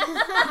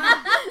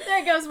 oh.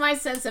 There goes my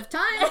sense of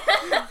time.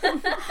 All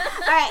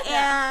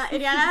right,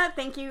 Adriana,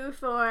 thank you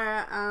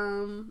for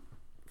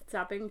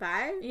stopping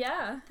by.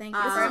 Yeah. Thank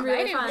you This for is really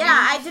inviting fun. me.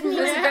 Yeah, I didn't It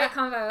was a even. great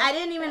convo. I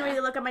didn't even really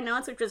look at my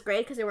notes, which was great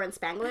because they were in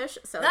Spanglish.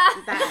 So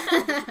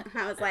that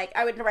I was like,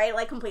 I would write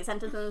like complete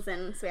sentences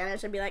in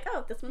Spanish and be like,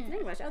 oh, this one's in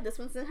English. Oh, this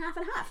one's in half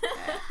and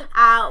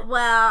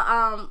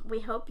half.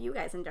 We hope you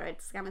guys enjoyed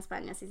Scam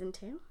España season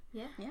 2,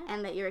 Yeah.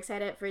 and that you're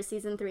excited for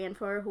season 3 and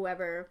 4,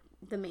 whoever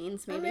the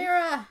mains may be.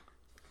 Amira.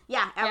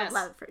 Yeah, I Yes. would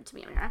love for it to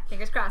be Amira.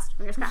 Fingers crossed.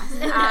 Fingers crossed.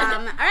 All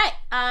right.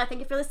 Thank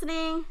you for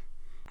listening.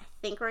 I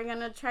think we're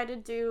gonna try to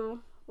do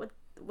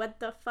what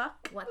the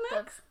fuck. What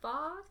next? the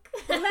fuck?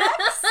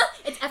 Next?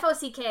 It's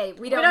FOCK.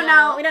 We We don't don't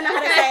know. We don't know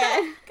how to say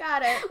it.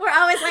 Got it. We're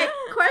always like,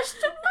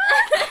 question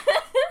mark.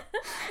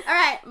 All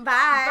right,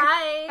 bye.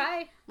 Bye.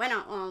 Bye.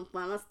 Bueno,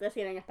 vamos a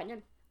decir en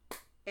español.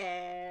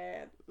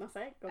 No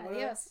sé. ¿cómo?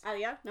 Adiós.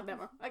 Adiós. Nos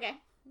vemos. Okay.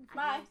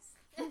 Bye.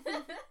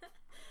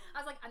 I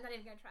was like, I'm not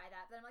even gonna try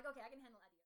that. But I'm like, okay, I can handle it.